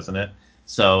char, doesn't it?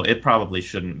 So it probably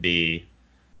shouldn't be.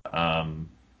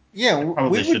 Yeah, It we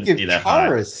probably would shouldn't give be that high.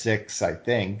 Char a 6, I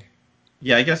think.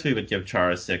 Yeah, I guess we would give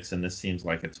Char a 6, and this seems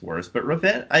like it's worse. But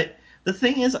revenge. The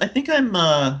thing is, I think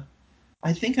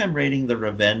I'm rating the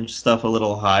revenge stuff a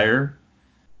little higher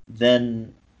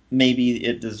than maybe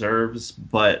it deserves,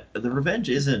 but the revenge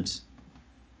isn't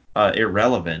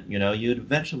irrelevant. You know, you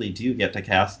eventually do get to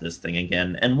cast this thing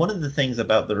again. And one of the things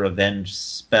about the revenge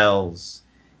spells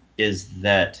is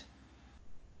that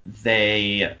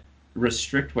they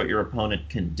restrict what your opponent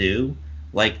can do.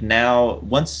 Like now,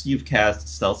 once you've cast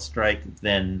Stealth Strike,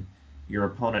 then your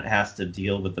opponent has to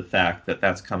deal with the fact that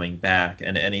that's coming back,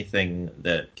 and anything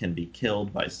that can be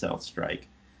killed by Stealth Strike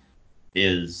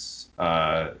is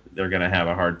they're going to have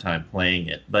a hard time playing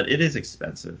it. But it is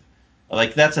expensive.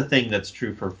 Like that's a thing that's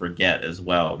true for Forget as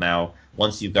well. Now,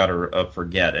 once you've got a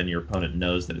Forget and your opponent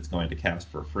knows that it's going to cast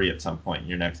for free at some point in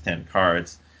your next 10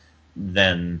 cards,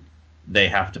 then they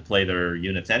have to play their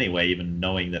units anyway, even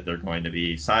knowing that they're going to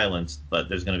be silenced. But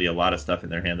there's going to be a lot of stuff in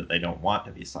their hand that they don't want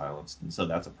to be silenced, and so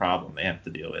that's a problem they have to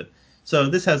deal with. So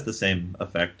this has the same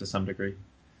effect to some degree.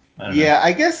 I don't know. Yeah,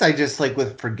 I guess I just like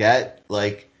with Forget,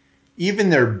 like even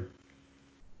their,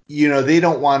 you know, they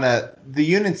don't want to, the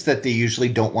units that they usually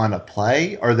don't want to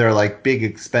play are their like big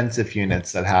expensive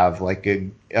units that have like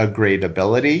a great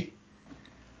ability.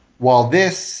 While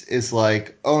this is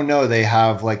like, oh no, they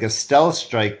have like a Stealth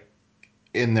Strike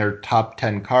in their top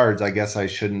 10 cards. I guess I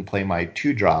shouldn't play my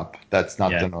 2 drop. That's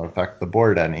not Yeah, going to affect the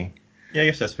board any. yeah, I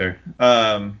guess that's fair.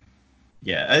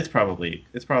 Yeah, it's probably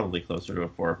closer to a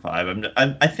 4 or 5.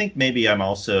 I think maybe I'm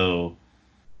also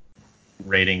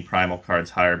rating primal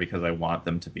cards higher because I want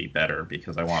them to be better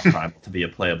because I want primal to be a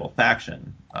playable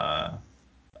faction. Oh,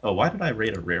 why did I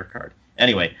rate a rare card?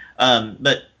 Anyway, uh,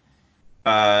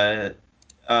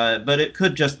 but it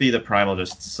could just be the primal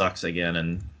just sucks again,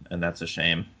 and that's a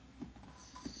shame.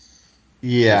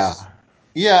 Yeah. Because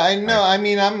Yeah, I know. I I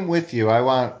mean, I'm with you. I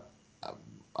want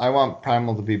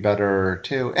Primal to be better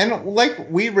too. And like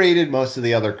we rated most of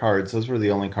the other cards. Those were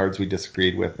the only cards we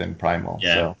disagreed with in Primal.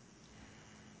 yeah,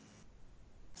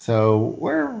 So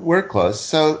we're close.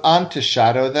 So on to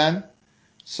Shadow then.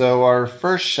 So our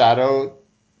first Shadow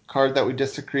card that we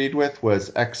disagreed with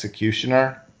was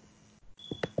Executioner.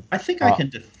 I think I Uh, can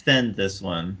defend this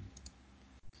one.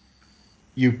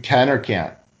 you can or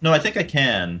can't. No, I think I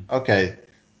can. Okay.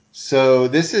 So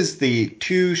this is the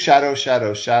 2 Shadow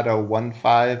Shadow Shadow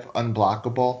 1/5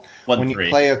 unblockable. One When you three.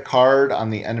 play a card on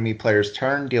the enemy player's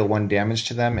turn, deal 1 damage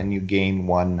to them and you gain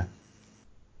 1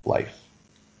 life.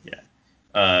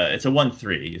 Yeah. It's a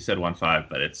 1-3. You said 1-5,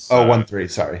 but it's Oh, 1/3,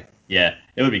 sorry. yeah.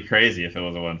 It would be crazy if it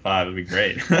was a 1-5. It'd be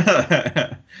great.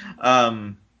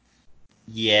 um,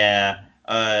 yeah.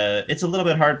 It's a little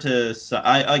bit hard to.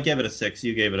 I gave it a 6.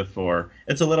 You gave it a 4.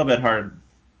 It's a little bit hard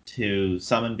to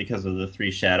summon because of the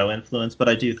 3 shadow influence, but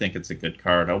I do think it's a good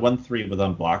card. A 1/3 with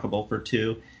unblockable for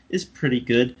 2 is pretty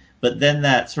good, but then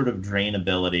that sort of drain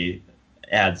ability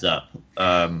adds up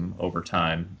over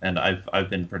time, and I've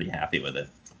been pretty happy with it.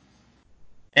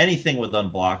 Anything with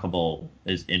unblockable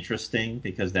is interesting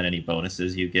because then any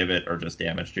bonuses you give it are just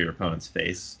damage to your opponent's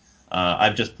face.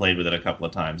 I've just played with it a couple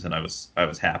of times and I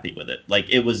was happy with it. Like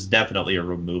it was definitely a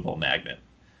removal magnet.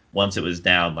 Once it was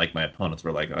down, like my opponents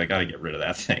were like, "I got to get rid of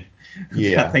that thing. That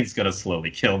Yeah. thing's gonna slowly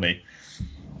kill me."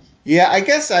 Yeah, I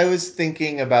guess I was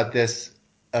thinking about this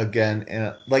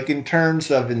again. Like in terms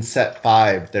of in set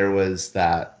 5, there was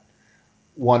that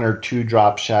 1 or 2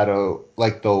 drop shadow,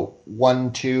 like the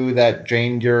 1/2 that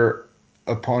drained your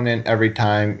opponent every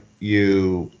time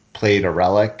you played a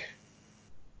relic.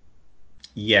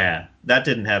 Yeah, that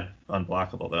didn't have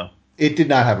unblockable though. It did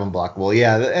not have unblockable,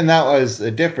 yeah, and that was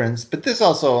a difference. But this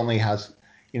also only has,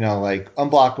 like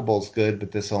unblockable is good,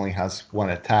 but this only has 1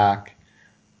 attack.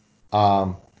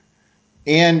 Um,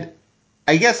 and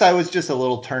I guess I was just a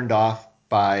little turned off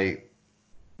by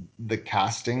the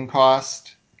casting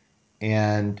cost,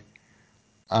 and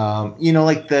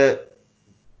like the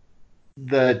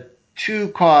 2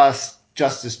 cost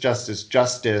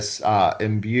justice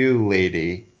imbue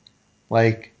lady,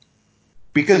 like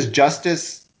because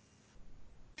justice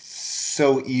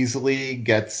so easily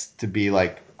gets to be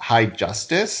like high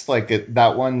justice, like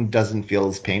that one doesn't feel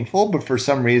as painful, but for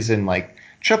some reason like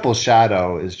triple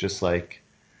shadow is just like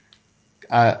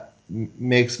uh,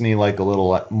 makes me like a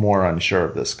little more unsure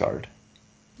of this card.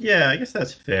 Yeah, I guess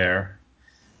that's fair.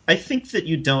 I think that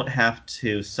you don't have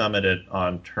to summon it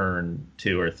on turn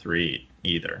 2 or 3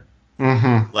 either.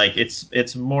 Mm-hmm. Like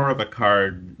it's more of a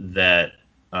card that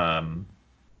um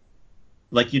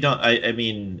like you don't. I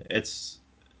mean, it's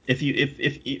if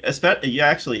you, especially you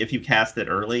actually if you cast it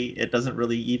early, it doesn't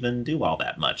really even do all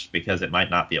that much because it might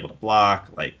not be able to block.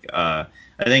 Like I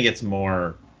think it's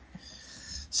more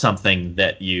something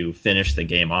that you finish the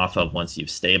game off of once you've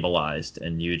stabilized,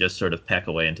 and you just sort of peck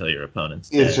away until your opponent's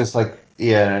It's dead. just like,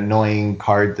 yeah, an annoying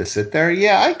card to sit there.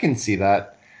 Yeah, I can see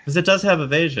that. Because it does have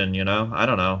evasion, you know. I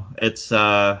don't know.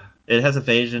 It has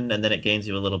evasion, and then it gains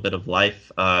you a little bit of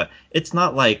life. It's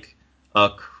not like a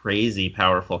crazy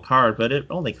powerful card, but it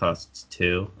only costs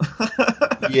 2.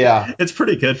 Yeah. It's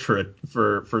pretty good for it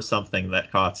for something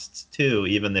that costs 2,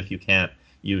 even if you can't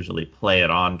usually play it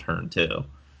on turn 2.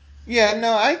 Yeah,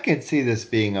 no, I could see this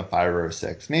being a 5 or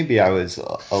 6. Maybe I was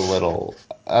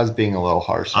being a little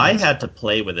harsh on I this had to one.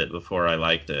 play with it before I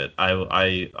liked it.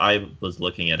 I was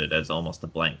looking at it as almost a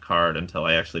blank card until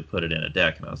I actually put it in a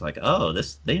deck, and I was like, oh,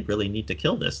 this they really need to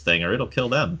kill this thing, or it'll kill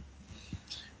them.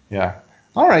 Yeah.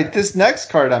 All right, this next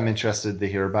card I'm interested to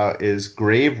hear about is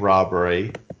Grave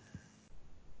Robbery,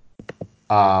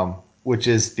 which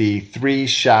is the 3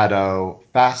 shadow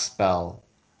fast spell.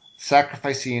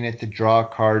 Sacrifice a unit to draw a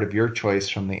card of your choice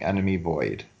from the enemy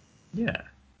void. Yeah,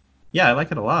 yeah, I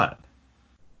like it a lot.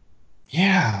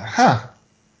 Yeah, huh.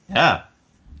 Yeah,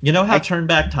 you know how I turn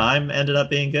back time ended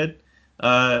up being good?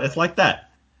 It's like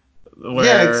that, Yeah,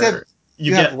 where except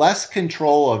you you have get less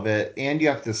control of it and you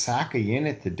have to sack a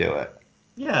unit to do it.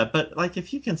 yeah, but like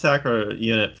if you can sack a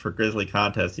unit for Grizzly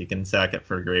Contest, you can sack it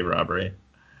for Grave Robbery.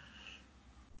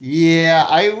 Yeah,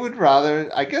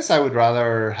 I guess I would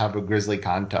rather have a Grizzly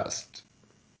contest.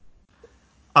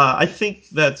 I think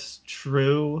that's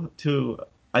true too.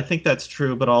 I think that's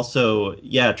true, but also,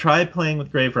 yeah, try playing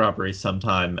with Grave Robbery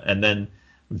sometime and then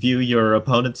view your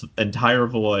opponent's entire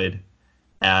void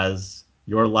as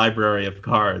your library of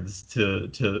cards to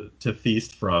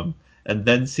feast from, and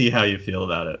then see how you feel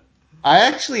about it. I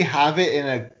actually have it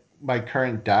in my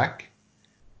current deck,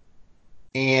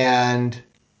 and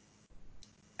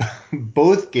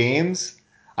both games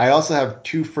I also have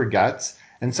 2 forgets,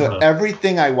 and so Uh,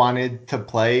 everything I wanted to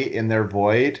play in their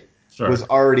void was sure.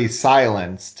 already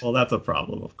silenced, Well, that's a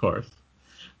problem, of course.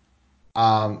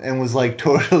 and was like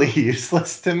totally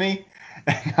useless to me.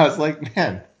 And I was like,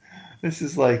 man, this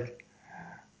is like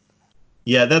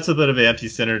Yeah, that's a bit of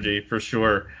anti-synergy for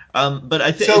sure. But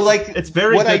I think so. Like it's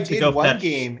very what I good to did go one fetch.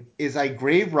 game is I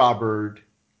grave robbered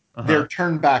their Uh-huh.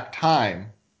 turn back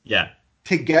time Yeah.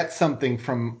 to get something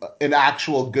from an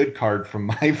actual good card from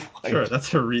my Sure, void.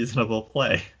 that's a reasonable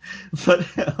play. But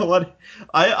what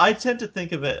I tend to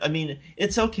think of it, I mean,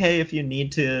 it's okay if you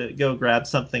need to go grab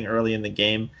something early in the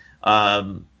game.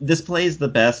 This plays the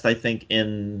best, I think,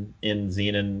 in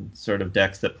Xenon sort of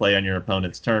decks that play on your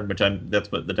opponent's turn, which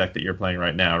that's what the deck that you're playing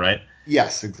right now, right?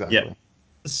 Yes, Yeah. exactly.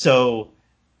 So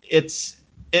it's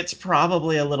It's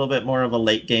probably a little bit more of a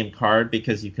late game card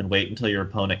because you can wait until your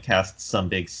opponent casts some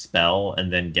big spell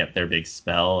and then get their big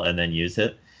spell and then use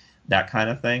it. That kind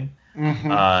of thing.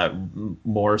 Hmm.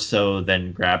 More so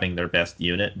than grabbing their best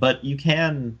unit. But you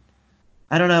can,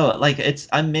 I don't know, like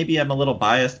I'm a little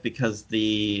biased because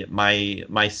my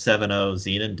 7-0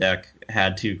 Xenon deck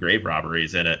had two grave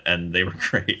robberies in it and they were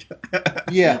great.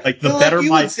 Yeah, Like but like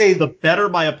you would the say, better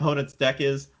my opponent's deck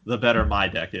is, the better my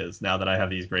deck is now that I have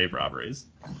these grave robberies.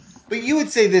 but you would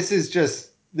say this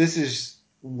is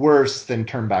worse than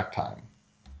turn back time.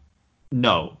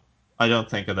 No, I don't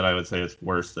think that I would say it's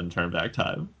worse than turn back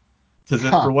time. Because for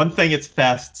Huh. one thing, it's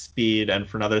fast speed, and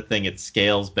for another thing, it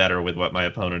scales better with what my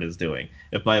opponent is doing.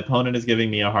 If my opponent is giving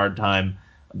me a hard time,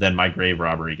 then my grave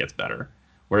robbery gets better.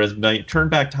 Whereas my turn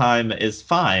back time is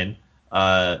fine,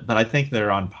 but I think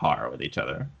they're on par with each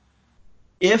other.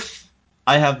 If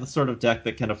I have the sort of deck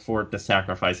that can afford to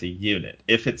sacrifice a unit,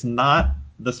 if it's not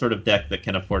the sort of deck that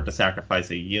can afford to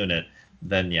sacrifice a unit,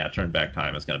 then yeah, turn back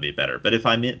time is going to be better. But if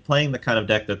I'm playing the kind of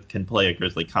deck that can play a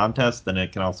Grizzly Contest, then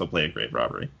it can also play a Grave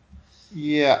Robbery.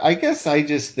 Yeah, I guess I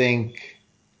just think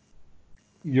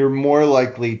you're more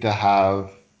likely to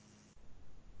have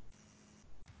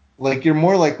like you're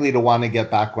more likely to want to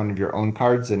get back one of your own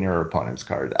cards than your opponent's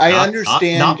card. I Not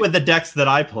understand. with the decks that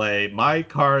I play. My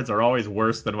cards are always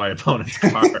worse than my opponent's Yeah,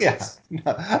 cards. no,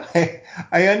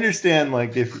 I understand.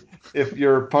 Like if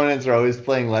your opponents are always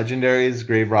playing legendaries,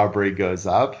 grave robbery goes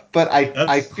up. But I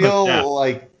That's yeah. feel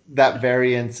like that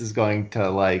variance is going to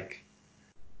like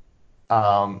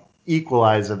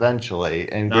equalize eventually,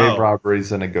 and grave No, robbery is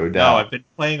going to go no. down. I've been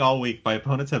playing all week. My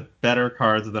opponents have better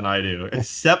cards than I do,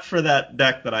 except for that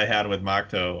deck that I had with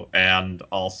Makto and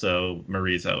also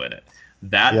Marizo in it.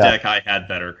 That Yeah. deck I had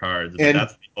better cards, but And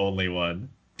that's the only one.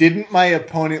 didn't my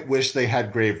opponent wish they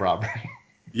had grave robbery?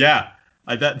 Yeah,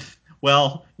 I bet.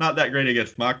 Well, not that great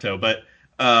against Makto, but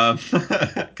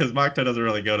because Makto doesn't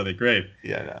really go to the grave.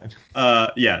 Yeah, no.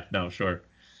 Yeah, no, sure.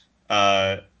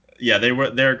 Uh, yeah,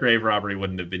 their grave robbery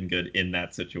wouldn't have been good in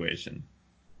that situation.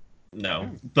 No,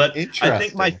 Hmm. but I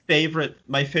think Interesting.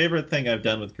 my favorite thing I've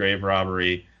done with grave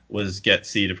robbery was get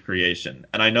Seed of Creation,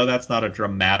 and I know that's not a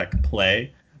dramatic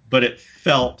play, but it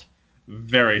felt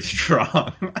very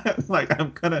strong. Like I'm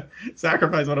gonna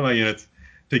sacrifice one of my units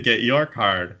to get your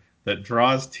card that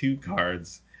draws two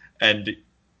cards, and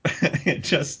it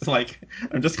just like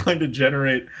I'm just going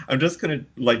to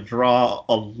like draw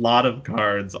a lot of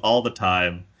cards all the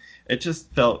time. It just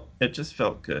felt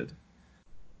good.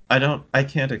 I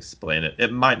can't explain it.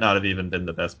 It might not have even been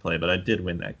the best play, but I did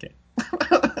win that game.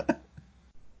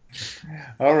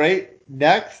 All right.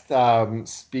 Next,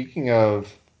 speaking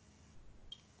of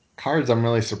cards, I'm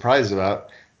really surprised about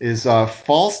is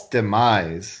False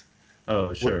Demise, Oh,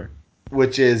 wh- sure.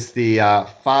 which is the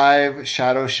 5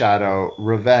 Shadow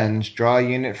Revenge. Draw a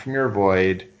unit from your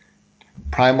void.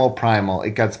 Primal.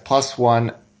 It gets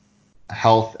 +1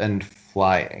 health and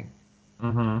flying.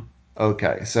 Hmm.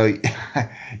 Okay, so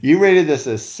you rated this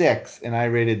as 6, and I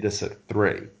rated this at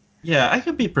 3. Yeah, I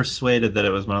could be persuaded that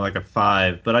it was more like a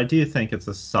 5, but I do think it's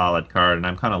a solid card, and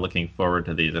I'm kind of looking forward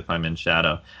to these if I'm in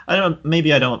Shadow. I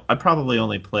don't, I probably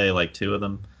only play like two of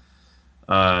them,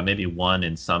 maybe one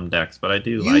in some decks, but I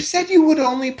do You like. said you would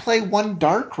only play one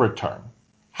Dark Return.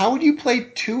 How would you play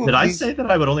two Did of I these? say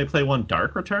that I would only play one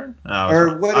Dark Return? No, I was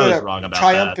wrong. Or what I was a wrong about that.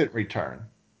 Triumphant Return.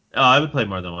 Oh, I would play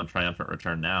more than one Triumphant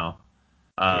Return now.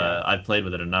 Yeah. I've played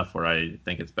with it enough where I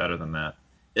think it's better than that.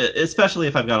 Especially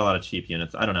if I've got a lot of cheap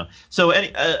units. I don't know.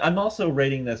 I'm also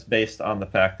rating this based on the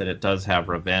fact that it does have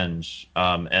revenge,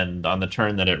 and on the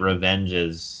turn that it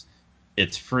revenges,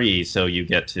 it's free, so you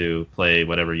get to play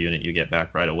whatever unit you get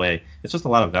back right away. It's just a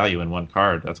lot of value in one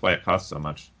card. That's why it costs so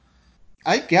much.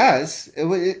 I guess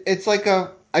it's like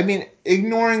I mean,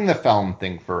 ignoring the Felm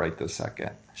thing for right this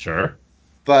second, Sure.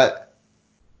 but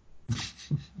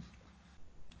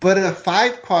a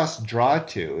 5 cost draw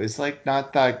two is like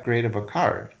not that great of a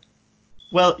card.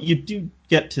 Well, you do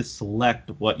get to select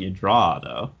what you draw,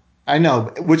 though. I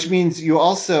know, which means you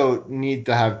also need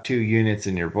to have 2 units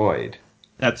in your void.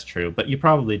 That's true, but you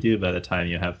probably do by the time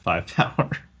you have 5 power.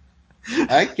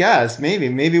 I guess maybe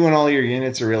when all your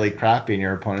units are really crappy and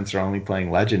your opponents are only playing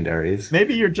legendaries,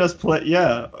 Maybe you're just play.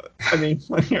 Yeah, I mean,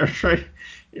 when you're afraid.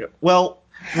 Well,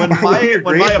 or when you're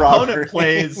when my grave opponent robbering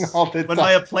plays all the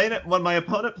time. when my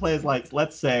opponent plays like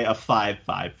let's say a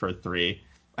 5/5 for 3.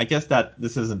 I guess that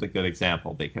this isn't a good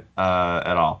example because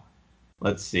at all.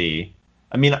 Let's see.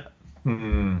 I mean,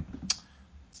 hmm.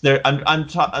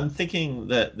 I'm thinking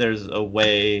that there's a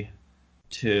way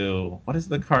to what is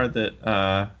the card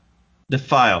that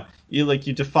defile. You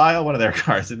defile one of their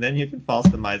cards and then you can false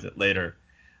demise it later.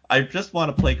 I just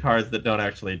want to play cards that don't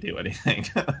actually do anything.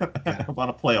 Yeah. I want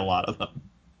to play a lot of them.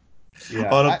 I Yeah.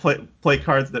 want to play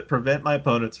cards that prevent my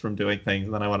opponents from doing things,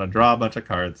 and then I want to draw a bunch of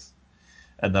cards,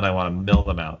 and then I want to mill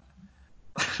them out.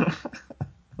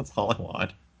 That's all I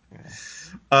want. Yeah.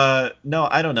 No,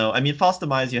 I don't know. I mean, False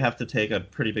Demise, you have to take a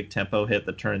pretty big tempo hit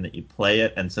the turn that you play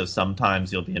it, and so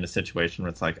sometimes you'll be in a situation where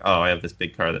it's like, oh, I have this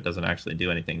big card that doesn't actually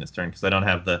do anything this turn because I don't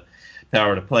have the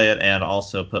power to play it and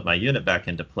also put my unit back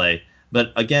into play.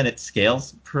 But again, it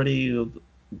scales pretty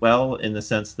well in the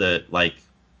sense that, like,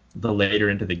 the later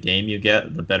into the game you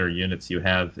get, the better units you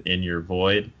have in your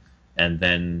void, and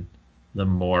then the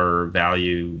more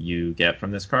value you get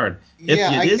from this card. If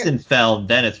Yeah, it I is get. in Fel,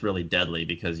 then it's really deadly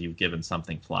because you've given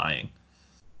something flying.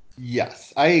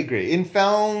 Yes, I agree. In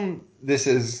film, this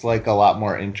is like a lot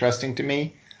more interesting to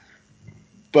me.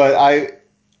 But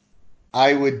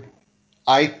I would,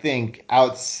 I think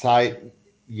outside,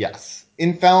 yes.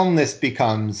 In film, this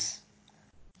becomes,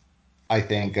 I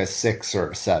think, a 6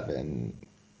 or 7.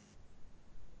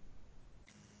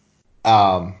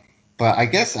 Um, but I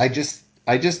guess I just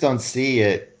don't see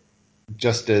it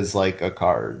just as like a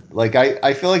card. Like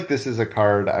I feel like this is a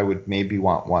card I would maybe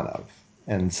want one of,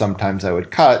 and sometimes I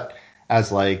would cut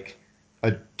as like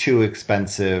a too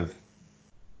expensive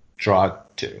draw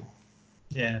two.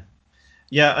 Yeah.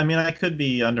 Yeah, I mean, I could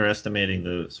be underestimating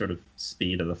the sort of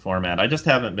speed of the format. I just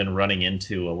haven't been running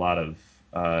into a lot of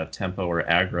tempo or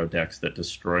aggro decks that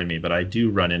destroy me, but I do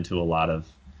run into a lot of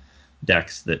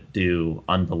decks that do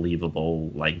unbelievable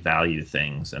like value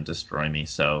things and destroy me.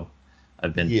 So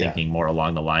I've been Yeah, thinking more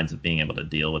along the lines of being able to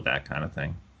deal with that kind of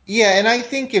thing. yeah, and I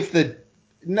think if the,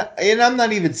 and I'm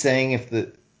not even saying if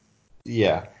the,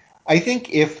 yeah, I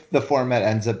think if the format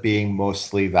ends up being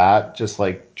mostly that, just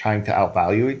like trying to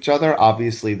outvalue each other,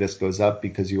 obviously this goes up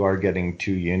because you are getting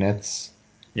 2 units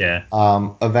Yeah.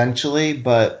 eventually.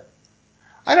 But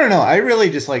I don't know. I really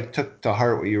just like took to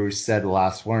heart what you said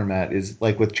last format is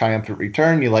like with Triumphant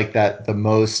Return, you like that the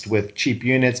most with cheap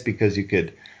units because you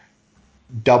could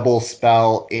double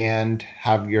spell and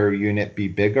have your unit be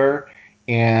bigger.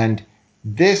 And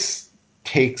this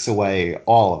takes away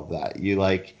all of that. You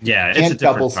like Yeah, it's a can't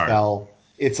double different card. spell.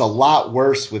 It's a lot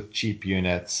worse with cheap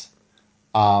units.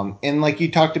 And like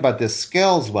you talked about, this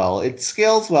scales well. It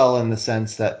scales well in the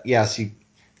sense that yes, you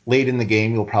late in the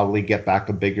game you'll probably get back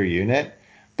a bigger unit,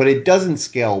 but it doesn't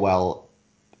scale well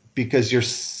because you're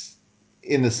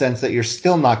in the sense that you're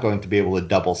still not going to be able to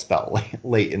double spell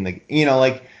late in the,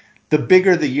 like the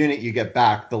bigger the unit you get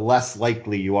back, the less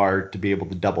likely you are to be able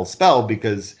to double spell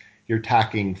because you're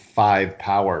tacking 5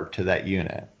 power to that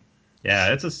unit.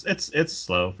 Yeah, it's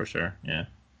slow for sure. Yeah.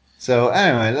 So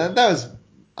anyway, that was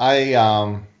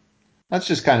I that's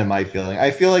just kind of my feeling.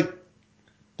 I feel like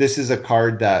this is a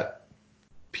card that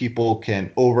people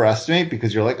can overestimate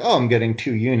because you're like, oh, I'm getting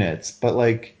 2 units, but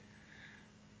like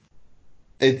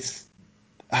it's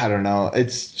I don't know.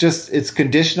 It's just it's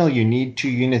conditional. You need 2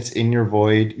 units in your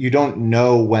void. You don't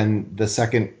know when the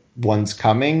second one's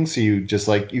coming, so you just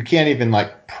like you can't even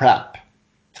like prep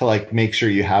to like make sure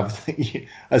you have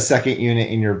a second unit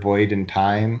in your void in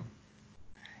time.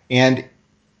 And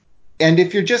and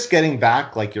if you're just getting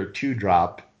back like your 2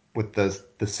 drop with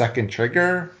the second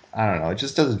trigger, I don't know. It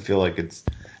just doesn't feel like it's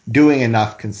doing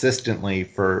enough consistently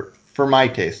for my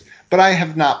taste. But I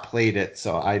have not played it,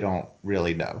 so I don't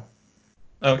really know.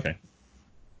 Okay.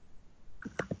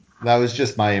 That was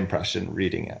just my impression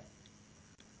reading it.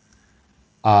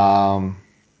 Um,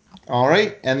 all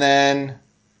right, and then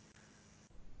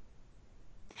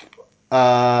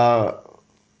uh,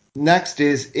 next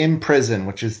is Imprison,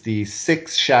 which is the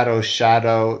 6 shadow.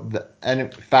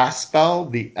 Fast spell.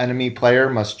 The enemy player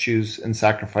must choose and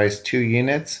sacrifice 2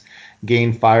 units.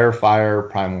 Gain fire, fire,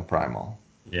 primal, primal.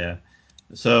 Yeah.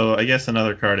 So I guess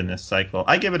another card in this cycle.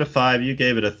 I give it a 5. You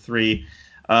gave it a 3.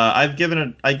 I gave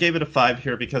it a 5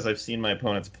 here because I've seen my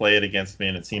opponents play it against me,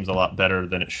 and it seems a lot better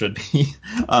than it should be.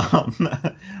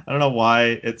 I don't know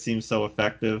why it seems so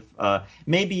effective.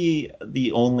 Maybe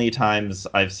the only times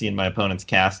I've seen my opponents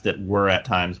cast it were at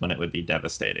times when it would be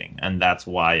devastating, and that's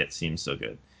why it seems so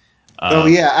good. Oh Um,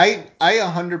 yeah, I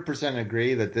 100%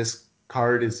 agree that this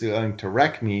card is going to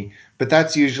wreck me, but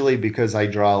that's usually because I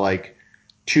draw like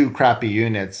 2 crappy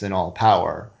units in all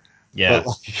power. yeah, But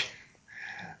like,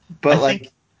 I but like,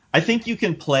 think I think you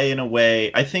can play in a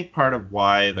way. I think part of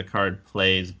why the card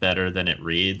plays better than it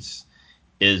reads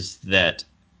is that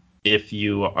if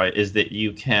you are is that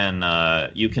you can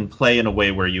play in a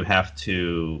way where you have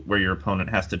to where your opponent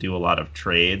has to do a lot of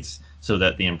trades so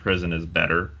that the imprison is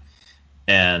better,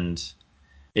 and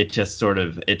it just sort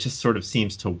of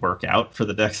seems to work out for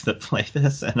the decks that play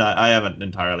this, and I haven't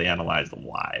entirely analyzed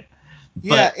why.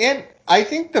 Yeah, But and I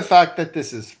think the fact that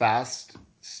this is fast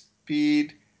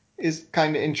speed is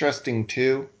kind of interesting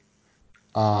too.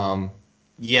 Um,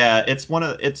 yeah, it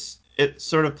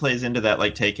sort of plays into that,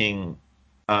 like taking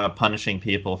punishing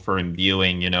people for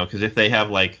imbuing, because if they have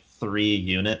like 3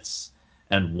 units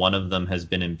and one of them has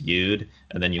been imbued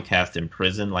and then you cast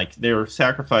Imprison, like they're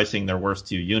sacrificing their worst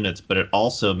 2 units, but it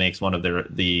also makes one of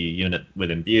the unit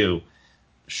with imbue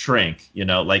shrink,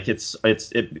 like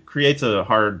it creates a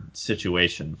hard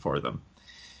situation for them.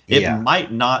 It yeah,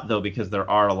 might not though, because there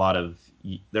are a lot of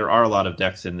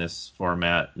decks in this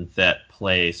format that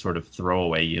play sort of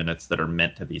throwaway units that are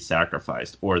meant to be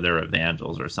sacrificed, or they're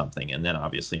evangels or something, and then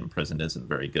obviously Imprisoned isn't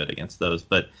very good against those.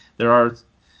 But there are,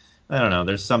 I don't know,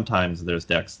 there's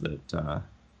decks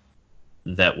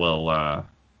that will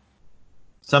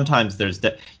sometimes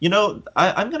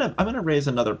I'm gonna raise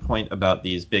another point about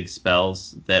these big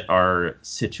spells that are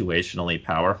situationally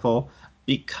powerful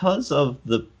because of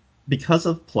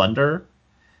Plunder.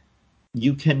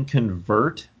 You can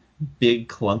convert big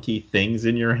clunky things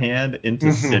in your hand into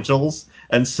hmm sigils,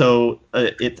 and so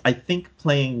I think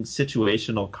playing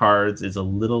situational cards is a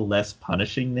little less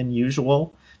punishing than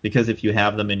usual, because if you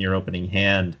have them in your opening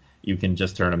hand, you can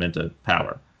just turn them into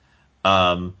power.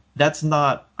 That's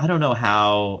not, I don't know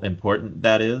how important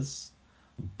that is,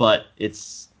 but it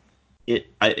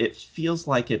feels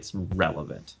like it's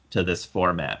relevant to this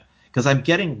format, because I'm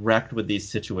getting wrecked with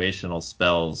these situational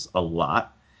spells a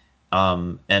lot.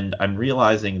 And I'm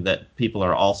realizing that people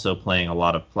are also playing a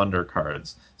lot of plunder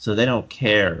cards, so they don't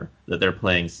care that they're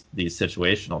playing these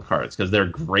situational cards, because they're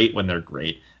great when they're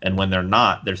great, and when they're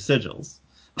not, they're sigils.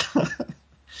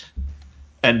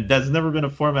 And there's never been a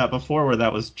format before where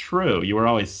that was true. You were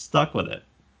always stuck with it.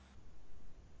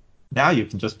 Now you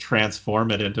can just transform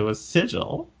it into a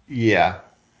sigil. yeah,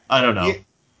 I don't yeah, know. It yeah.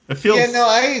 No, feels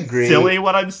I silly agree.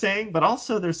 what I'm saying, but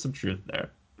also there's some truth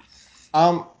there.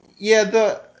 Um, yeah,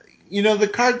 the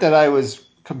card that I was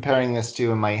comparing this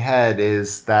to in my head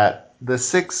is that the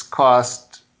 6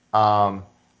 cost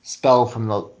spell from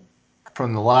the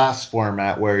last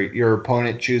format where your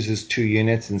opponent chooses 2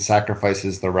 units and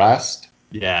sacrifices the rest.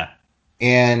 Yeah.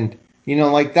 And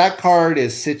like that card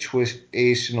is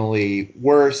situationally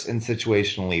worse and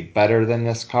situationally better than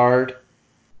this card.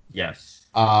 Yes.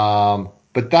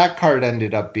 But that card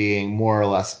ended up being more or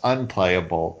less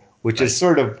unplayable, which is Right.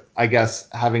 sort of, I guess,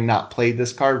 having not played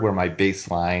this card where my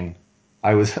baseline,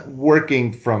 I was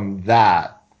working from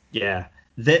that. Yeah,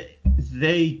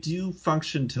 they do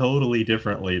function totally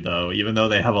differently though, even though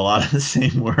they have a lot of the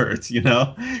same words,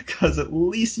 because at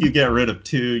least you get rid of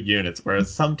 2 units,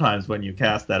 whereas sometimes when you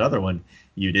cast that other one,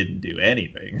 you didn't do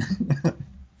anything.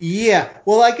 Yeah,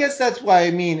 well, I guess that's why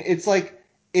I mean it's like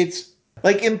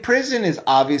Imprison is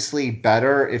obviously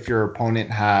better if your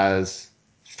opponent has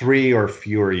 3 or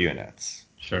fewer units.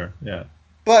 Sure, yeah.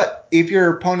 But if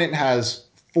your opponent has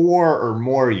 4 or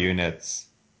more units,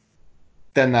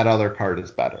 then that other card is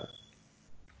better.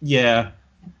 Yeah,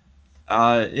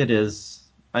 it is.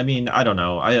 I mean, I don't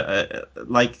know. I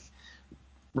like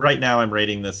right now I'm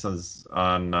rating this as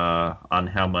on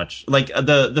how much, like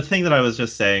the thing that I was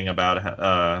just saying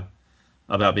about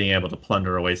being able to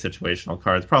plunder away situational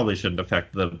cards probably shouldn't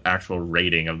affect the actual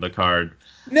rating of the card.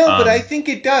 No, but I Um, think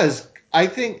it does. I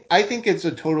think it's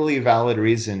a totally valid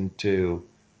reason to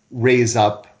raise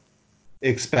up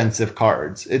expensive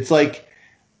cards. It's like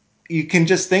you can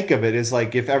just think of it as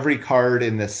like if every card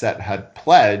in this set had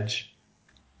pledge,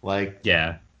 like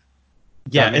yeah,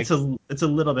 yeah, that it's makes a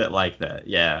little bit like that.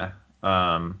 Yeah,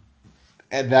 um,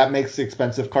 and that makes the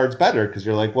expensive cards better because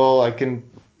you're like, well, I can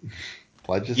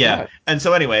pledge as yeah. much. And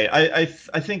so anyway, I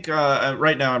think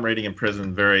right now I'm rating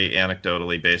Imprison very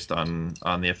anecdotally based on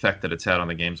the effect that it's had on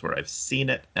the games where I've seen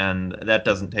it, and that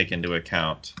doesn't take into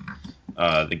account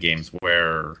the games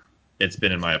where it's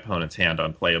been in my opponent's hand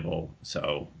unplayable.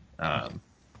 So um,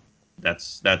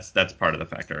 that's part of the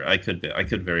factor. I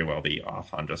could very well be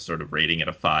off on just sort of rating it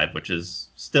a 5, which is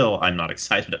still, I'm not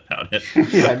excited about it.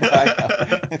 Yeah, no, I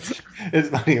know. It's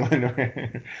funny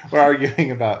when we're arguing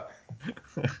about.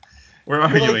 We're You're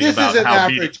like, arguing this is about an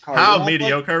average card, how and I'm like,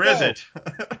 mediocre is no, it?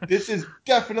 this is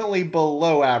definitely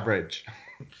below average.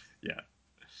 Yeah.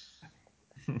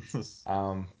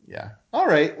 Yeah. All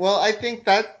right. Well, I think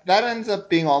that ends up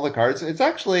being all the cards. It's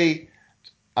actually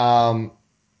um,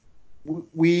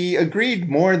 we agreed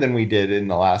more than we did in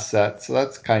the last set, so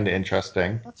that's kind of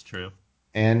interesting. That's true.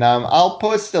 And I'll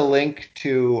post a link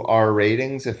to our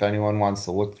ratings if anyone wants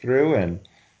to look through and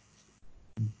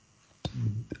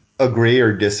agree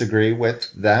or disagree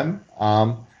with them.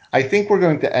 I think we're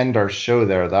going to end our show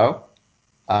there, though.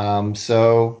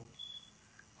 So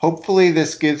hopefully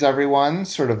this gives everyone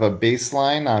sort of a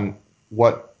baseline on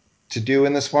what to do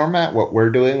in this format, what we're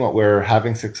doing, what we're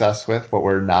having success with, what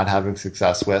we're not having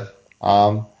success with.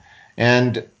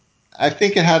 And I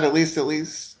think it had at least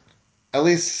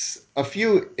a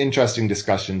few interesting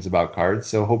discussions about cards.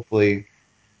 So hopefully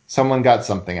someone got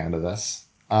something out of this.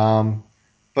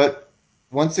 But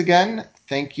once again,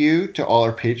 thank you to all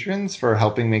our patrons for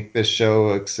helping make this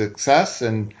show a success.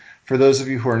 And for those of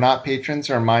you who are not patrons,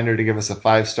 a reminder to give us a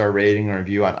 5-star rating or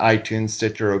review on iTunes,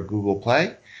 Stitcher, or Google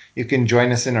Play. You can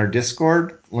join us in our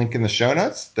Discord, link in the show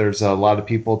notes. There's a lot of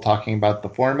people talking about the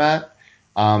format,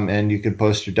 and you can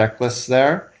post your deck lists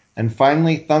there. And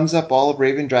finally, thumbs up all of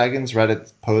Raven Dragon's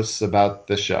Reddit posts about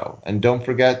the show. And don't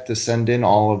forget to send in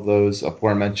all of those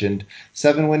aforementioned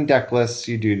 7-win deck lists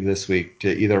you do this week to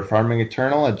either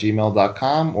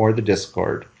farmingeternal@gmail.com or the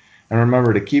Discord. And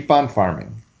remember to keep on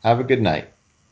farming. Have a good night.